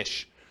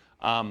handwritten-ish.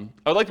 I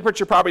would like to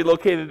purchase your property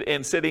located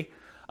in city.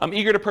 I'm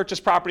eager to purchase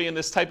property in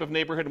this type of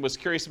neighborhood and was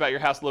curious about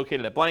your house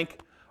located at blank.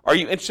 Are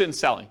you interested in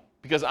selling?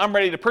 Because I'm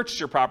ready to purchase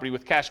your property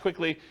with cash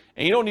quickly,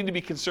 and you don't need to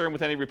be concerned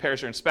with any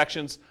repairs or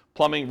inspections,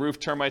 plumbing,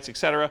 roof, termites,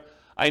 etc.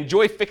 I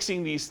enjoy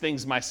fixing these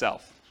things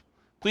myself.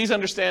 Please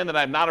understand that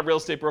I'm not a real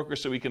estate broker,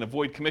 so we can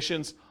avoid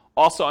commissions.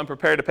 Also, I'm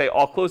prepared to pay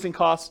all closing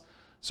costs.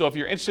 So if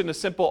you're interested in a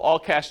simple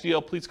all-cash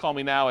deal, please call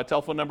me now at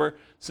telephone number,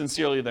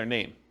 sincerely their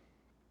name.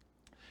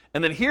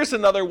 And then here's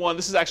another one.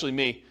 This is actually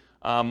me,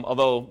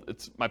 although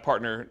it's my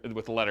partner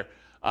with the letter.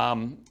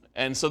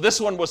 And so this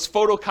one was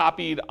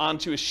photocopied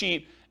onto a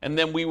sheet, and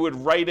then we would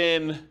write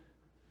in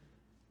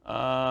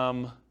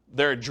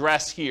their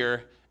address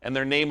here and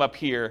their name up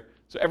here.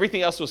 So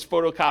everything else was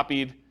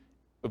photocopied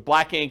with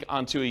black ink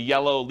onto a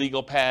yellow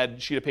legal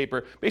pad sheet of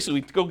paper. Basically,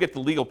 we'd go get the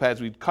legal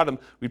pads, we'd cut them,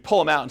 we'd pull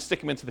them out and stick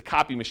them into the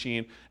copy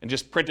machine and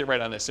just print it right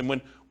on this. And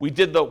when we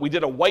did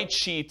a white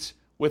sheet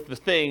with the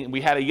thing, we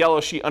had a yellow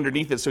sheet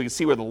underneath it so you could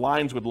see where the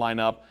lines would line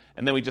up,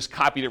 and then we just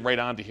copied it right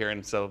onto here,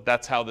 and so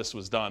that's how this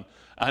was done.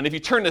 And if you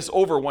turn this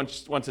over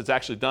once it's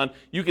actually done,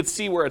 you could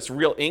see where it's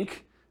real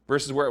ink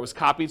versus where it was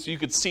copied, so you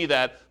could see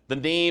that the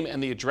name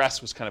and the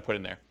address was kind of put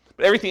in there.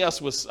 But everything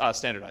else was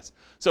standardized.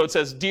 So it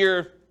says,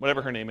 dear,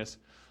 whatever her name is,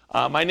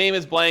 my name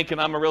is blank,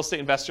 and I'm a real estate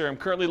investor. I'm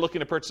currently looking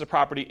to purchase a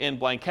property in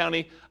blank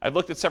county. I've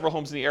looked at several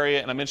homes in the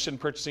area, and I'm interested in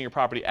purchasing your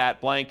property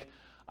at blank.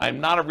 I'm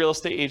not a real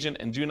estate agent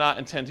and do not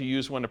intend to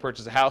use one to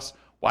purchase a house.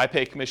 Why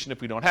pay a commission if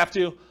we don't have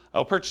to?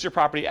 I'll purchase your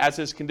property as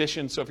is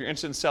conditioned, so if you're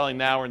interested in selling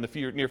now or in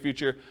the near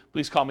future,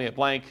 please call me at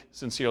blank,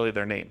 sincerely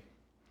their name.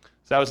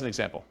 So that was an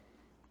example.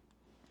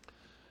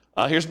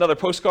 Here's another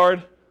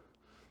postcard.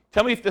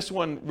 Tell me if this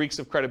one reeks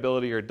of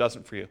credibility or it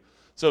doesn't for you.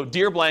 So,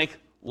 dear blank,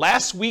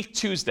 last week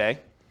Tuesday,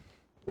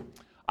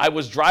 I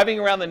was driving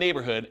around the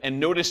neighborhood and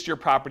noticed your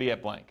property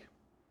at blank.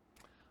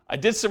 I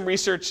did some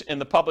research in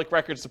the public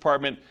records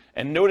department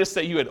and noticed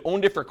that you had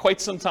owned it for quite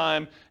some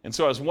time, and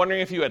so I was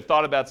wondering if you had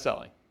thought about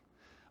selling.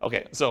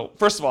 Okay, so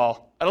first of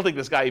all, I don't think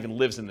this guy even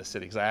lives in this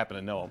city because I happen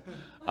to know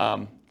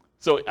him.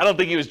 So I don't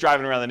think he was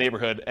driving around the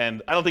neighborhood,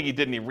 and I don't think he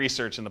did any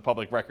research in the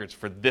public records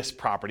for this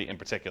property in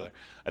particular.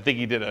 I think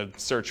he did a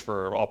search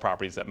for all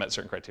properties that met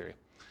certain criteria.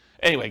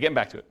 Anyway, getting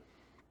back to it.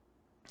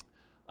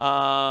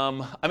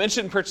 I'm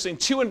interested in purchasing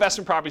 2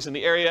 investment properties in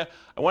the area.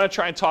 I want to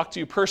try and talk to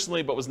you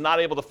personally, but was not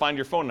able to find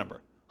your phone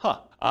number.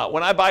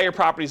 When I buy your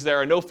properties, there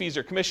are no fees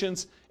or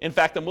commissions. In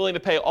fact, I'm willing to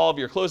pay all of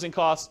your closing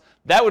costs.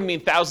 That would mean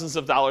thousands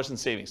of dollars in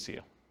savings to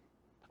you.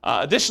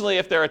 Additionally,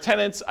 if there are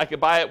tenants, I could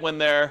buy it when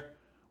they're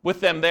with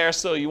them there,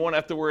 so you won't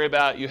have to worry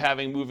about you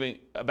having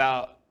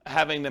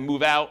them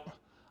move out.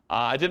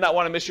 I did not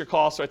want to miss your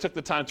call, so I took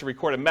the time to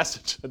record a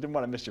message. I didn't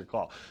want to miss your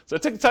call. So I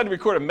took the time to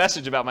record a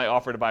message about my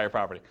offer to buy your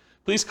property.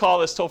 Please call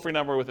this toll-free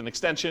number with an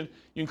extension.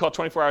 You can call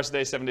 24 hours a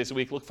day, 7 days a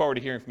week. Look forward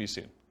to hearing from you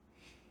soon.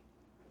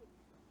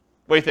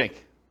 What do you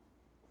think?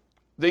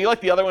 Do you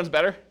like the other ones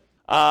better?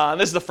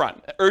 This is the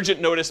front.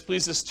 Urgent notice.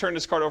 Please just turn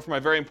this card over for my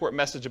very important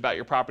message about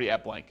your property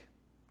at blank.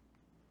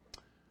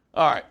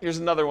 All right, here's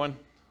another one.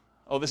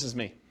 Oh, this is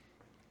me.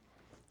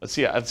 Let's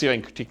see if I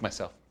can critique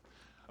myself.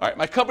 All right,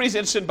 my company's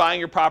interested in buying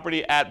your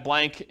property at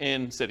blank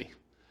in city.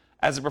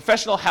 As a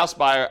professional house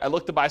buyer, I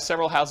look to buy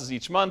several houses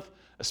each month,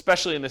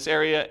 especially in this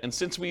area, and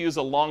since we use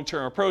a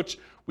long-term approach,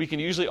 we can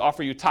usually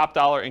offer you top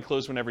dollar and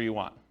close whenever you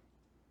want.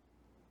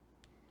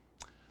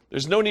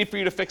 There's no need for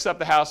you to fix up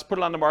the house, put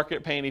it on the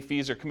market, pay any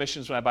fees or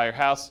commissions when I buy your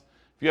house.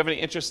 If you have any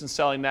interest in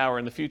selling now or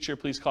in the future,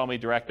 please call me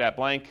direct at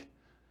blank.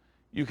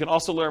 You can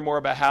also learn more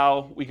about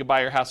how we can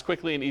buy your house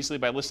quickly and easily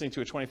by listening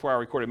to a 24-hour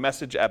recorded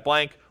message at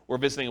blank or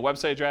visiting a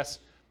website address.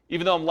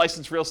 Even though I'm a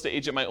licensed real estate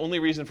agent, my only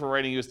reason for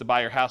writing you is to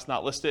buy your house,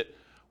 not list it.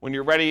 When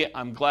you're ready,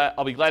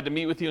 I'll be glad to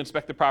meet with you,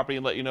 inspect the property,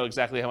 and let you know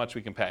exactly how much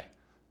we can pay.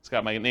 It's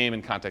got my name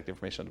and contact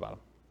information at the bottom.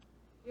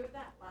 You have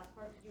that last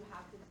part, did you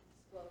have to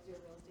disclose your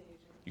real estate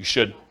agent? You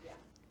should. Yeah.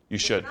 You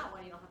should. If you're not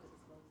one, you don't have to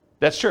disclose it.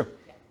 That's true.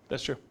 Yeah.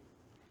 That's true.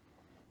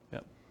 Yeah.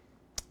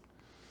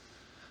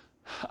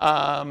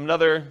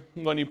 Another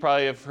one you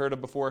probably have heard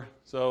of before.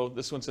 So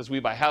this one says,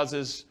 we buy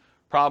houses,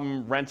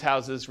 problem, rent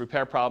houses,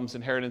 repair problems,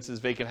 inheritances,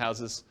 vacant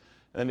houses.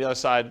 And then the other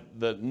side,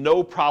 the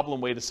no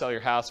problem way to sell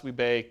your house. We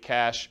pay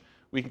cash.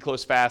 We can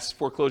close fast.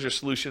 Foreclosure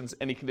solutions,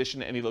 any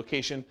condition, any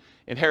location.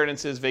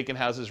 Inheritances, vacant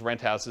houses, rent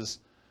houses.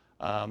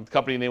 The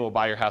company name will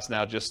buy your house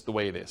now just the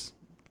way it is.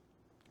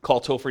 Call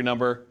toll-free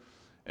number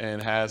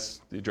and has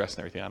the address and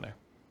everything on there.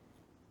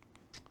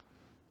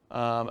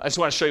 I just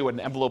want to show you what an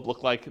envelope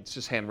looked like. It's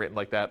just handwritten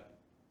like that.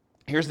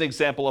 Here's an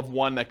example of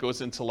one that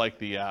goes into like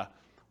the, what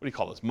do you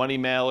call this, money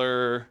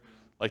mailer,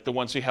 like the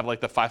ones you have like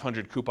the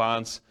 500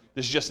 coupons.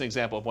 This is just an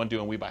example of one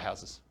doing We Buy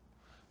Houses.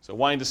 So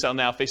wanting to sell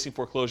now, facing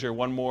foreclosure,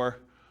 one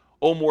more,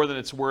 owe more than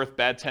it's worth,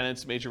 bad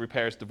tenants, major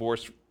repairs,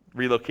 divorce,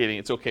 relocating.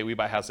 It's okay, We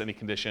Buy House, any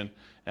condition.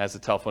 It has a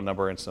telephone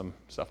number and some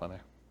stuff on there.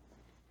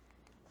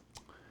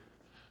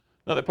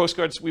 Another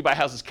postcards, We Buy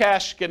Houses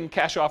cash, getting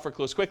cash offer,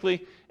 close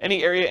quickly.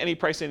 Any area, any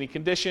price, any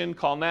condition,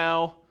 call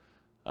now.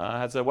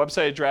 Has a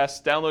website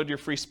address, download your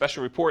free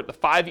special report, the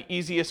 5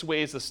 easiest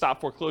ways to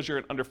stop foreclosure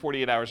in under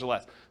 48 hours or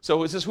less. So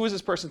who is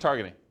this person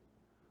targeting?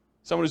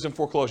 Someone who's in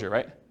foreclosure,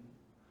 right?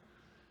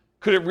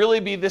 Could it really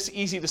be this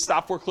easy to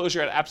stop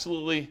foreclosure at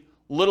absolutely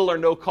little or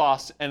no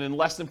cost and in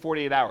less than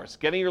 48 hours?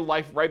 Getting your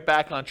life right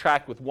back on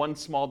track with one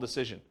small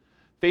decision.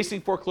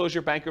 Facing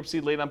foreclosure, bankruptcy,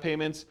 late on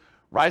payments,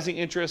 rising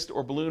interest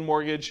or balloon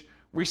mortgage,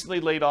 recently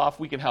laid off,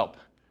 we can help.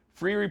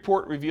 Free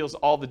report reveals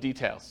all the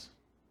details.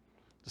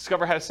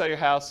 Discover how to sell your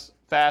house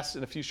fast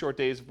in a few short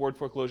days, avoid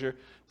foreclosure,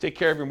 take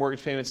care of your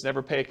mortgage payments,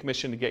 never pay a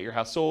commission to get your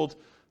house sold.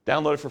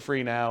 Download it for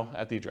free now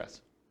at the address.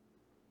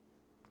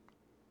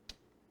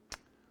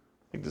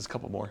 I think there's a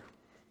couple more.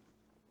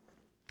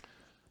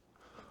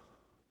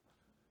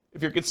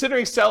 If you're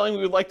considering selling,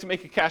 we would like to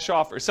make a cash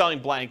offer, or selling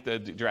blank, the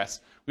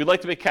address. We'd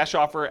like to make cash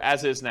offer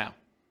as is now.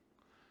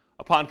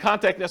 Upon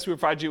contacting us, we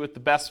provide you with the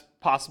best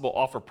possible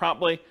offer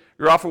promptly.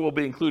 Your offer will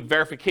include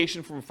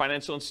verification from a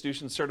financial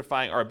institution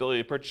certifying our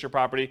ability to purchase your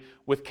property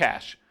with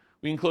cash.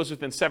 We can close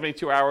within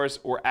 72 hours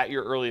or at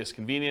your earliest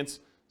convenience.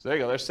 So there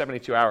you go, there's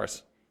 72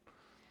 hours.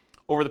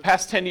 Over the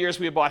past 10 years,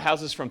 we have bought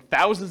houses from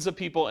thousands of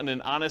people in an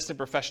honest and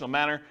professional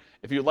manner.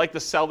 If you'd like to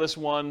sell this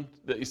one,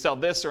 that you sell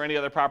this or any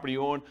other property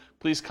you own,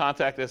 please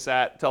contact us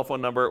at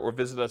telephone number or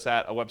visit us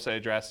at a website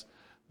address.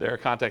 There are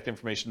contact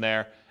information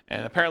there.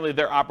 And apparently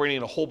they're operating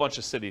in a whole bunch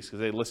of cities because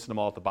they listed them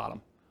all at the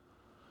bottom.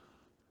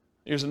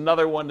 Here's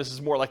another one. This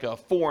is more like a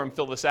form.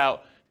 Fill this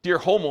out. Dear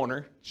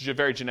homeowner, which is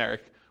very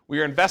generic. We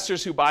are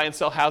investors who buy and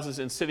sell houses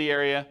in city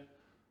area.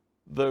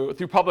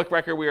 Through public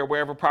record, we are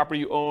aware of a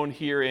property you own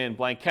here in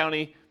blank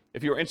county.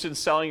 If you're interested in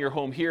selling your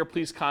home here,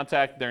 please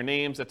contact their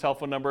names, a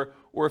telephone number,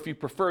 or if you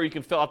prefer, you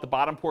can fill out the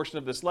bottom portion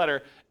of this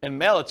letter and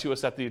mail it to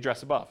us at the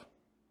address above.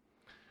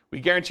 We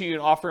guarantee you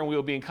an offer and we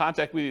will be in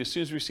contact with you as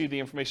soon as we receive the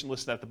information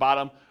listed at the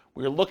bottom.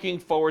 We are looking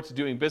forward to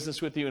doing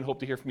business with you and hope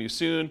to hear from you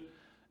soon.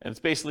 And it's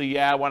basically,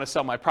 yeah, I want to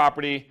sell my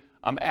property.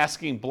 I'm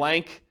asking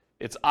blank.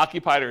 It's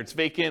occupied or it's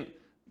vacant.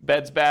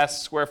 Beds,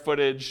 baths, square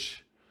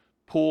footage,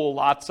 pool,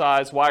 lot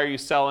size. Why are you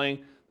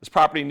selling? Does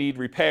property need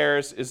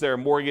repairs? Is there a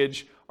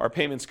mortgage? Are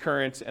payments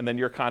current? And then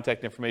your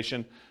contact information.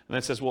 And then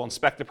it says we'll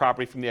inspect the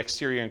property from the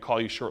exterior and call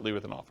you shortly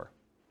with an offer.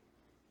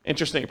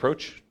 Interesting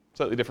approach.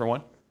 Slightly different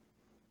one.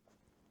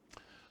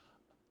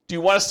 Do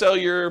you want to sell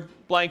your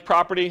blank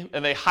property?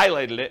 And they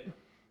highlighted it.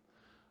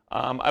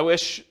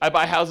 I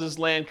buy houses,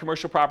 land,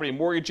 commercial property, and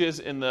mortgages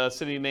in the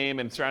city name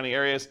and surrounding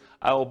areas.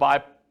 I will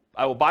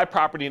buy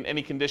property in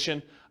any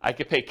condition. I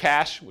could pay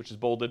cash, which is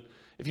bolded.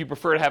 If you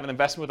prefer to have an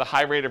investment with a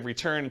high rate of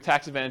return and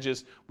tax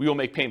advantages, we will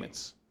make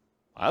payments.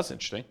 Wow, that's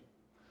interesting.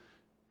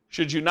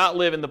 Should you not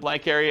live in the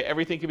blank area,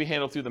 everything can be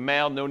handled through the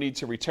mail, no need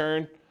to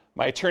return.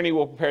 My attorney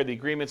will prepare the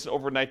agreements and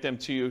overnight them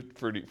to you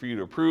for you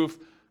to approve.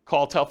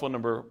 Call telephone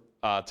number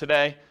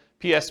today.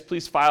 P.S.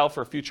 Please file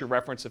for future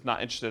reference if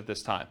not interested at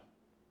this time.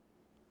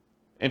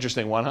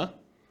 Interesting one, huh?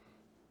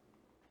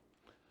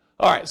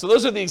 All right, so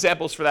those are the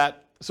examples for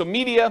that. So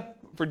media,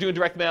 for doing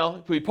direct mail,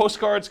 it could be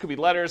postcards, could be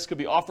letters, could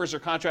be offers or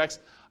contracts.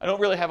 I don't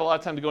really have a lot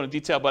of time to go into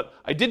detail, but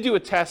I did do a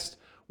test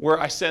where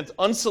I sent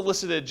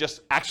unsolicited,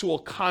 just actual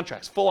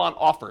contracts, full-on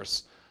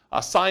offers,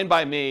 signed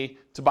by me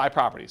to buy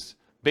properties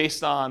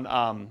based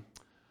on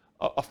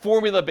a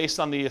formula based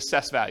on the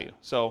assessed value.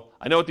 So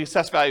I know what the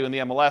assessed value in the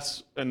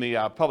MLS and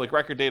the public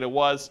record data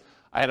was.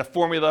 I had a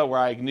formula where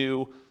I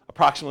knew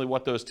approximately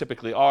what those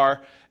typically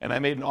are, and I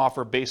made an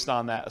offer based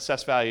on that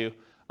assessed value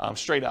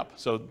straight up.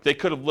 So they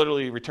could have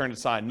literally returned it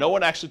signed. No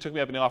one actually took me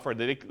up on the offer.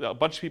 A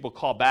bunch of people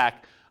called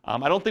back.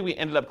 I don't think we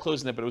ended up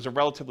closing it, but it was a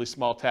relatively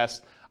small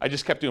test. I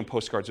just kept doing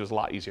postcards. It was a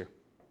lot easier.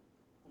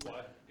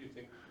 Why? Do you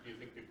think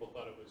people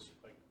thought it was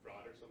like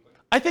fraud or something?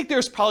 I think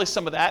there's probably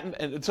some of that.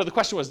 And so the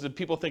question was, did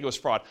people think it was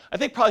fraud? I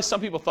think probably some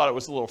people thought it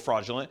was a little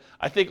fraudulent.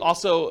 I think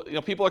also,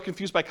 people are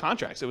confused by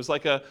contracts. It was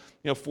like a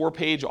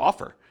 4-page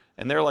offer.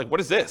 And they're like, what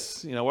is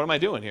this? What am I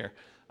doing here?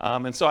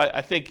 And so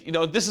I think,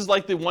 this is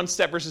like the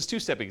 1-step versus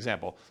 2-step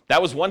example.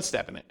 That was 1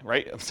 step in it,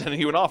 right? I'm sending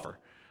you an offer.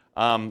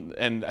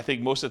 And I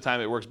think most of the time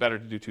it works better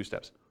to do 2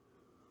 steps.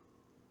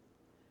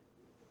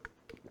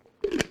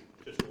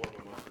 Just warm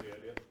them up to the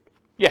idea.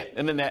 Yeah,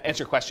 and then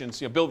answer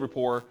questions, build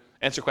rapport,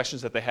 answer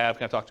questions that they have,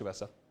 kind of talk to about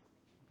stuff.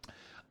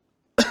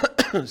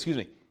 Excuse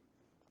me.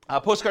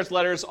 Postcards,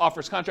 letters,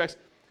 offers, contracts,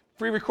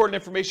 free recorded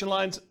information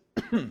lines,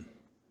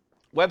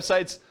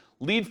 websites,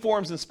 lead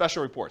forms, and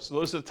special reports. So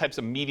those are the types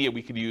of media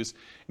we could use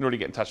in order to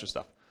get in touch with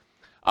stuff.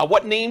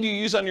 What name do you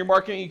use on your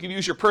marketing? You can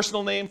use your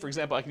personal name. For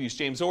example, I can use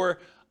James Orr.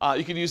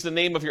 You could use the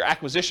name of your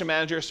acquisition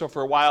manager. So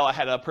for a while, I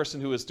had a person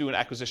who was doing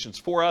acquisitions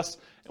for us,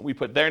 and we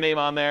put their name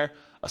on there.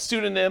 A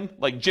pseudonym,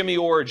 like Jimmy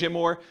Orr or Jim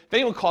Orr. If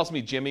anyone calls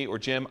me Jimmy or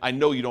Jim, I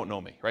know you don't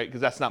know me, right?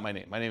 Because that's not my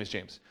name. My name is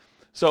James.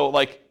 So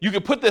you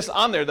could put this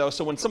on there, though,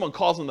 so when someone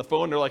calls on the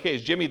phone, they're like, hey,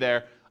 is Jimmy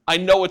there? I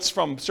know it's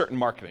from certain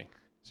marketing.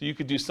 So you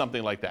could do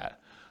something like that.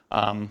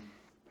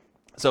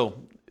 So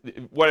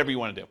whatever you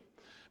want to do.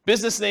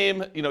 Business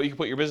name, you can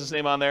put your business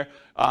name on there.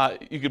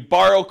 You could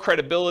borrow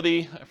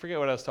credibility. I forget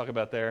what I was talking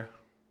about there.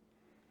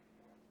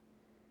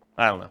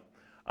 I don't know.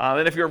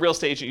 And if you're a real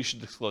estate agent, you should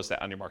disclose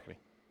that on your marketing.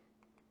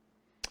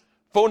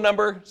 Phone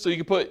number, so you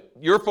can put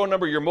your phone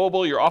number, your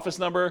mobile, your office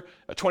number,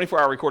 a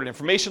 24-hour recorded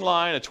information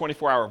line, a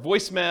 24-hour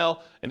voicemail,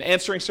 an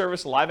answering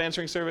service, a live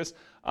answering service,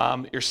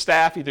 your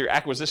staff, either your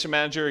acquisition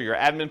manager, your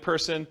admin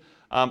person.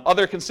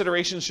 Other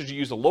considerations, should you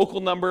use a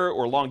local number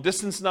or long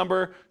distance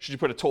number? Should you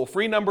put a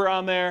toll-free number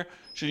on there?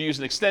 Should you use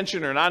an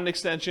extension or not an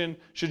extension?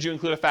 Should you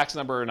include a fax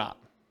number or not?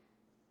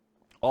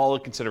 All the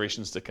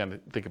considerations to kind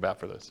of think about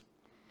for this.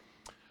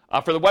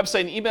 For the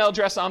website and email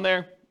address on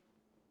there,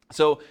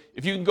 so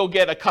if you can go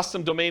get a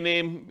custom domain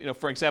name,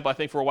 for example, I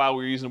think for a while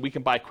we were using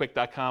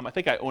wecanbuyquick.com. I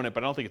think I own it,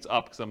 but I don't think it's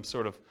up because I'm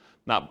sort of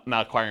not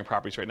acquiring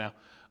properties right now.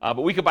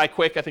 But We Could Buy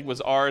Quick, I think, was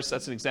ours.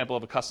 That's an example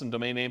of a custom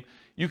domain name.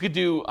 You could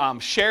do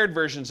shared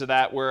versions of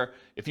that where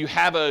if you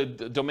have a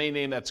domain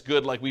name that's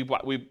good, like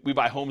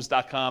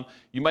WeBuyHomes.com,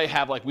 you might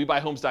have like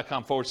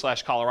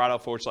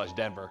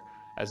WeBuyHomes.com/Colorado/Denver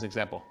as an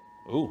example.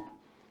 Ooh,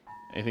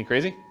 anything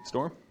crazy?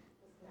 Storm?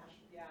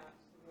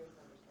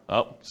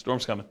 Oh,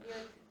 storm's coming.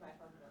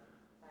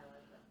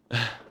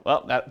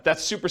 Well,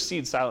 that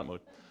supersedes silent mode.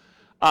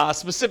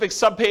 Specific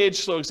subpage,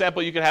 so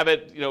example, you could have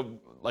it,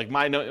 like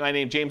my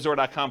name,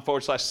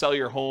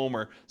 jamesorr.com/sellyourhome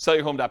or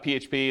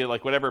sellyourhome.php,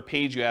 like whatever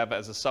page you have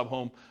as a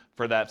subhome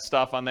for that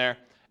stuff on there.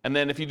 And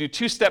then if you do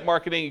 2-step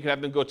marketing, you can have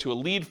them go to a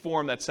lead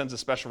form that sends a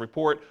special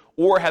report,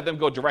 or have them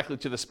go directly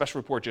to the special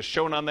report just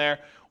shown on there,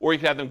 or you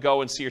can have them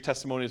go and see your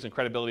testimonials and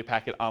credibility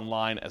packet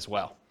online as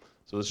well.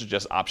 So those are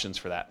just options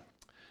for that.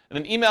 And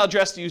then email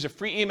address, do you use a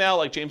free email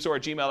like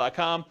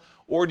jamesorr@gmail.com,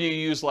 or do you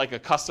use like a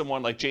custom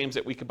one like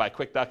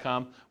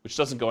james@wecoulddbuyquick.com, which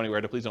doesn't go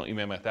anywhere, so please don't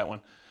email me at that one.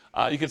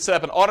 You can set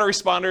up an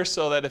autoresponder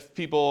so that if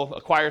people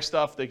acquire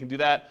stuff, they can do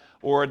that.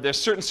 Or there's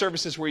certain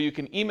services where you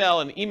can email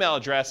an email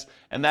address,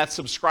 and that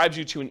subscribes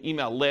you to an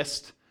email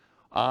list,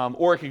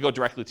 or it can go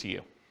directly to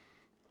you,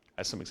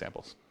 as some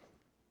examples.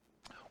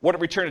 What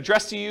return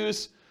address to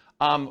use?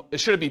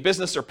 Should it be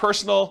business or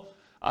personal?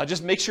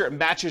 Just make sure it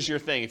matches your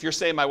thing. If you're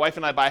saying my wife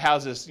and I buy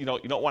houses, you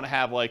don't want to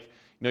have like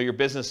your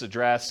business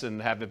address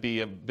and have it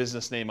be a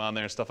business name on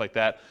there and stuff like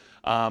that.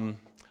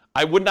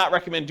 I would not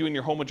recommend doing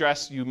your home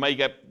address. You might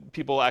get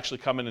people actually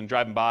coming and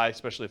driving by,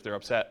 especially if they're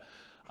upset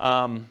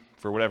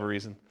for whatever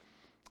reason.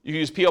 You can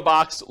use P.O.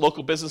 Box,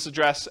 local business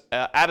address,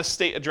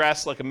 out-of-state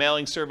address, like a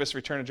mailing service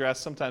return address.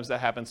 Sometimes that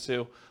happens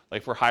too,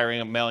 like if we're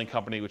hiring a mailing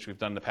company, which we've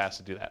done in the past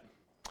to do that.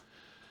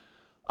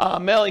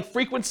 Mailing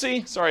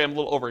frequency. Sorry, I'm a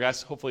little over,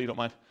 guys. Hopefully you don't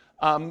mind.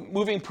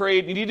 Moving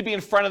parade. You need to be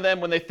in front of them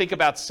when they think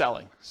about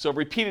selling. So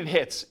repeated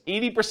hits.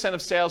 80%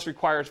 of sales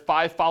requires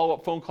 5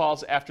 follow-up phone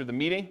calls after the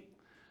meeting.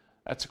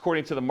 That's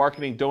according to the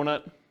Marketing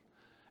Donut.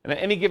 And at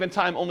any given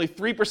time, only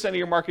 3% of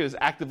your market is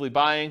actively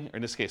buying, or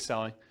in this case,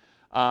 selling.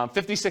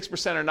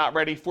 56% are not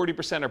ready.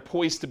 40% are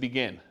poised to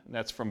begin. And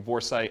that's from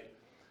Vorsight.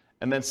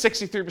 And then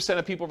 63%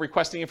 of people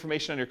requesting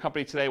information on your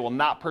company today will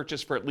not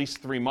purchase for at least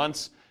 3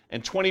 months.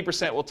 And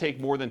 20% will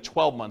take more than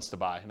 12 months to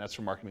buy. And that's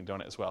from Marketing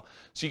Donut as well.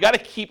 So you got to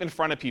keep in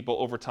front of people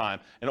over time.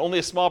 And only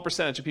a small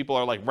percentage of people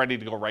are like ready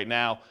to go right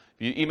now.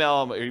 If you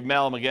email them or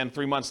email them again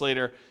 3 months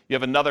later, you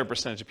have another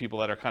percentage of people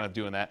that are kind of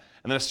doing that.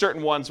 And then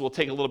certain ones will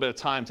take a little bit of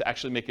time to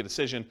actually make a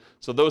decision.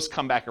 So those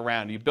come back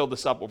around. You build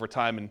this up over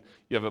time and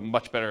you have a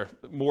much better,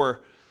 more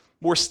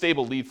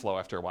stable lead flow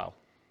after a while.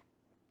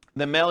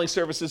 Then mailing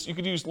services, you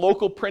could use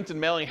local print and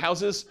mailing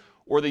houses,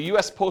 or the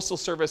U.S. Postal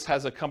Service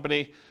has a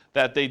company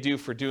that they do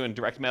for doing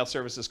direct mail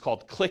services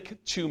called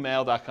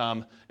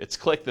click2mail.com. It's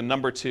click the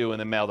number 2 and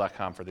then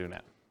mail.com for doing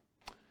that.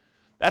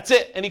 That's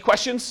it. Any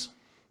questions?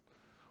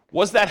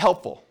 Was that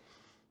helpful?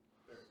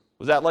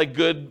 Was that like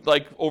good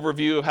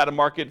overview of how to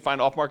market,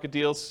 find off-market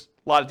deals?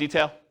 A lot of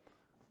detail?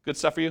 Good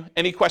stuff for you?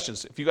 Any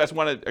questions? If you guys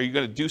want to, are you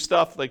going to do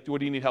stuff? Like, what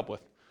do you need help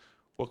with?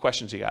 What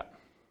questions you got?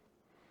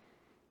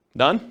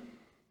 None?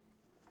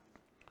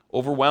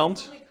 Overwhelmed?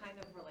 Probably kind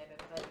of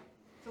related, but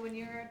so when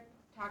you're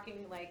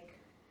talking like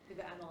to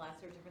the MLS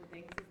or different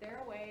things, is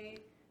there a way,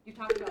 you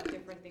talked about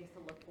different things to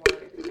look for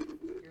if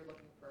you're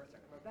looking for a certain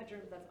number of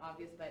bedrooms, that's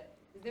obvious, but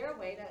is there a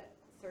way to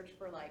search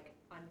for like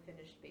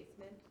unfinished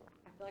basement?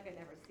 I feel like I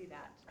never see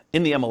that.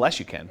 In the MLS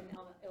you can,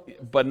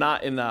 but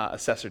not in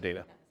assessor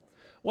data.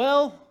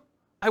 Well,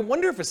 I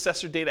wonder if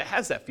assessor data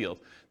has that field.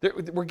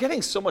 We're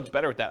getting so much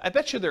better at that. I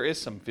bet you there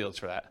is some fields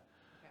for that.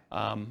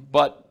 Okay.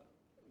 But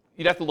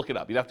you'd have to look it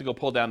up. You'd have to go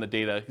pull down the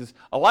data, because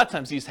a lot of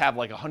times these have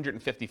like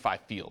 155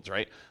 fields,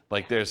 right?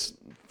 Like there's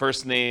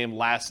first name,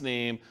 last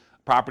name,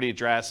 property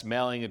address,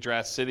 mailing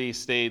address, city,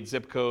 state,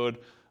 zip code,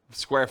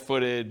 square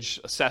footage,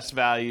 assessed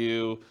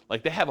value.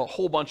 Like they have a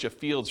whole bunch of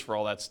fields for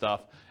all that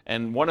stuff,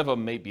 and one of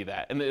them may be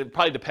that. And it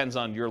probably depends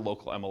on your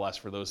local MLS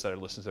for those that are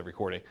listening to the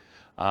recording.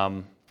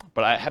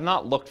 But I have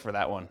not looked for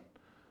that one.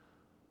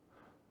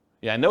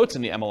 Yeah, I know it's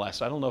in the MLS.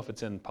 So I don't know if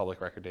it's in public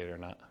record data or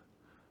not.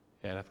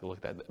 Yeah, I'd have to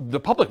look at that. The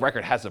public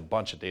record has a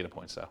bunch of data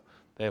points, though.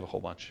 They have a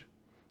whole bunch.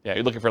 Yeah,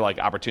 you're looking for like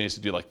opportunities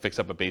to do like fix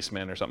up a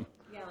basement or something.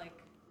 Yeah, I think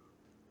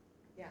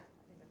that's.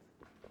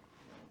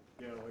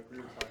 Yeah, like we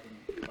were talking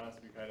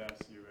last week, I'd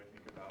asked you, I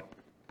think, about,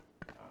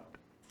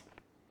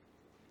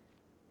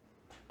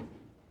 I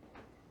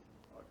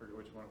forget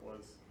which one it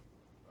was,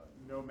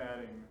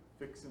 nomading,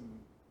 fix and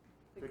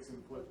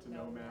flip to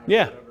nomad,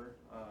 Yeah. or whatever.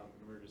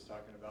 We were just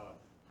talking about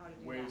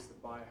ways to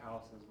buy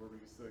houses where we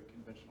use the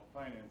conventional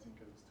financing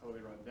because it's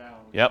totally run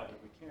down. We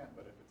probably can't,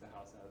 but if it's a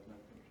house that has an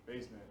unfinished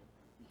basement,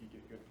 you can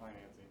get good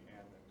financing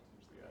and then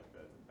potentially add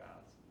beds and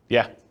baths.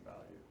 Yeah. Some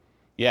value.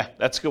 Yeah,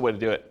 that's a good way to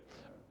do it.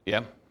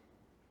 Yeah.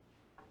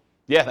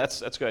 Yeah,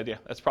 that's a good idea.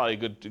 That's probably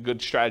a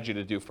good strategy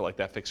to do for like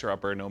that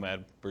fixer-upper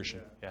nomad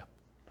version. Yeah.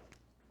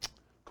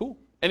 Cool.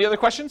 Any other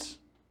questions?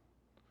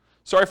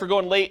 Sorry for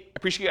going late. I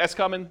appreciate you guys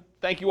coming.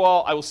 Thank you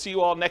all. I will see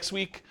you all next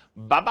week.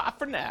 Bye-bye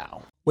for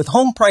now. With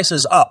home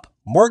prices up,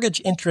 mortgage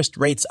interest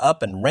rates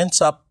up, and rents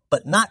up,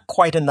 but not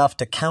quite enough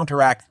to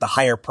counteract the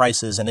higher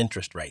prices and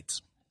interest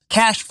rates.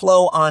 Cash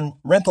flow on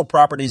rental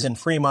properties in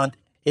Fremont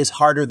is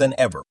harder than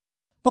ever.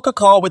 Book a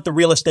call with the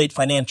Real Estate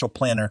Financial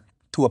Planner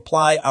to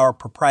apply our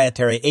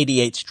proprietary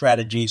 88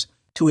 strategies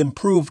to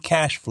improve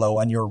cash flow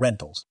on your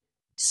rentals.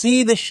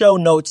 See the show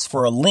notes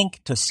for a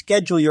link to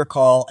schedule your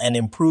call and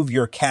improve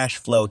your cash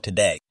flow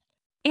today.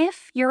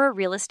 If you're a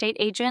real estate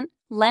agent,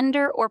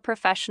 lender, or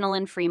professional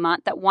in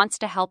Fremont that wants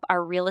to help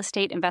our real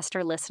estate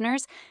investor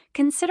listeners,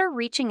 consider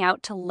reaching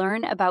out to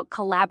learn about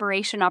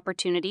collaboration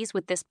opportunities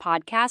with this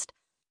podcast.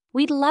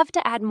 We'd love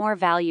to add more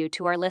value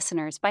to our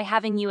listeners by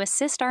having you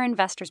assist our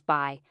investors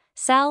buy,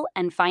 sell,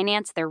 and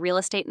finance their real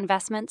estate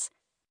investments.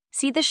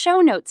 See the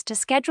show notes to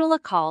schedule a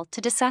call to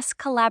discuss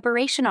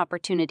collaboration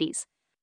opportunities.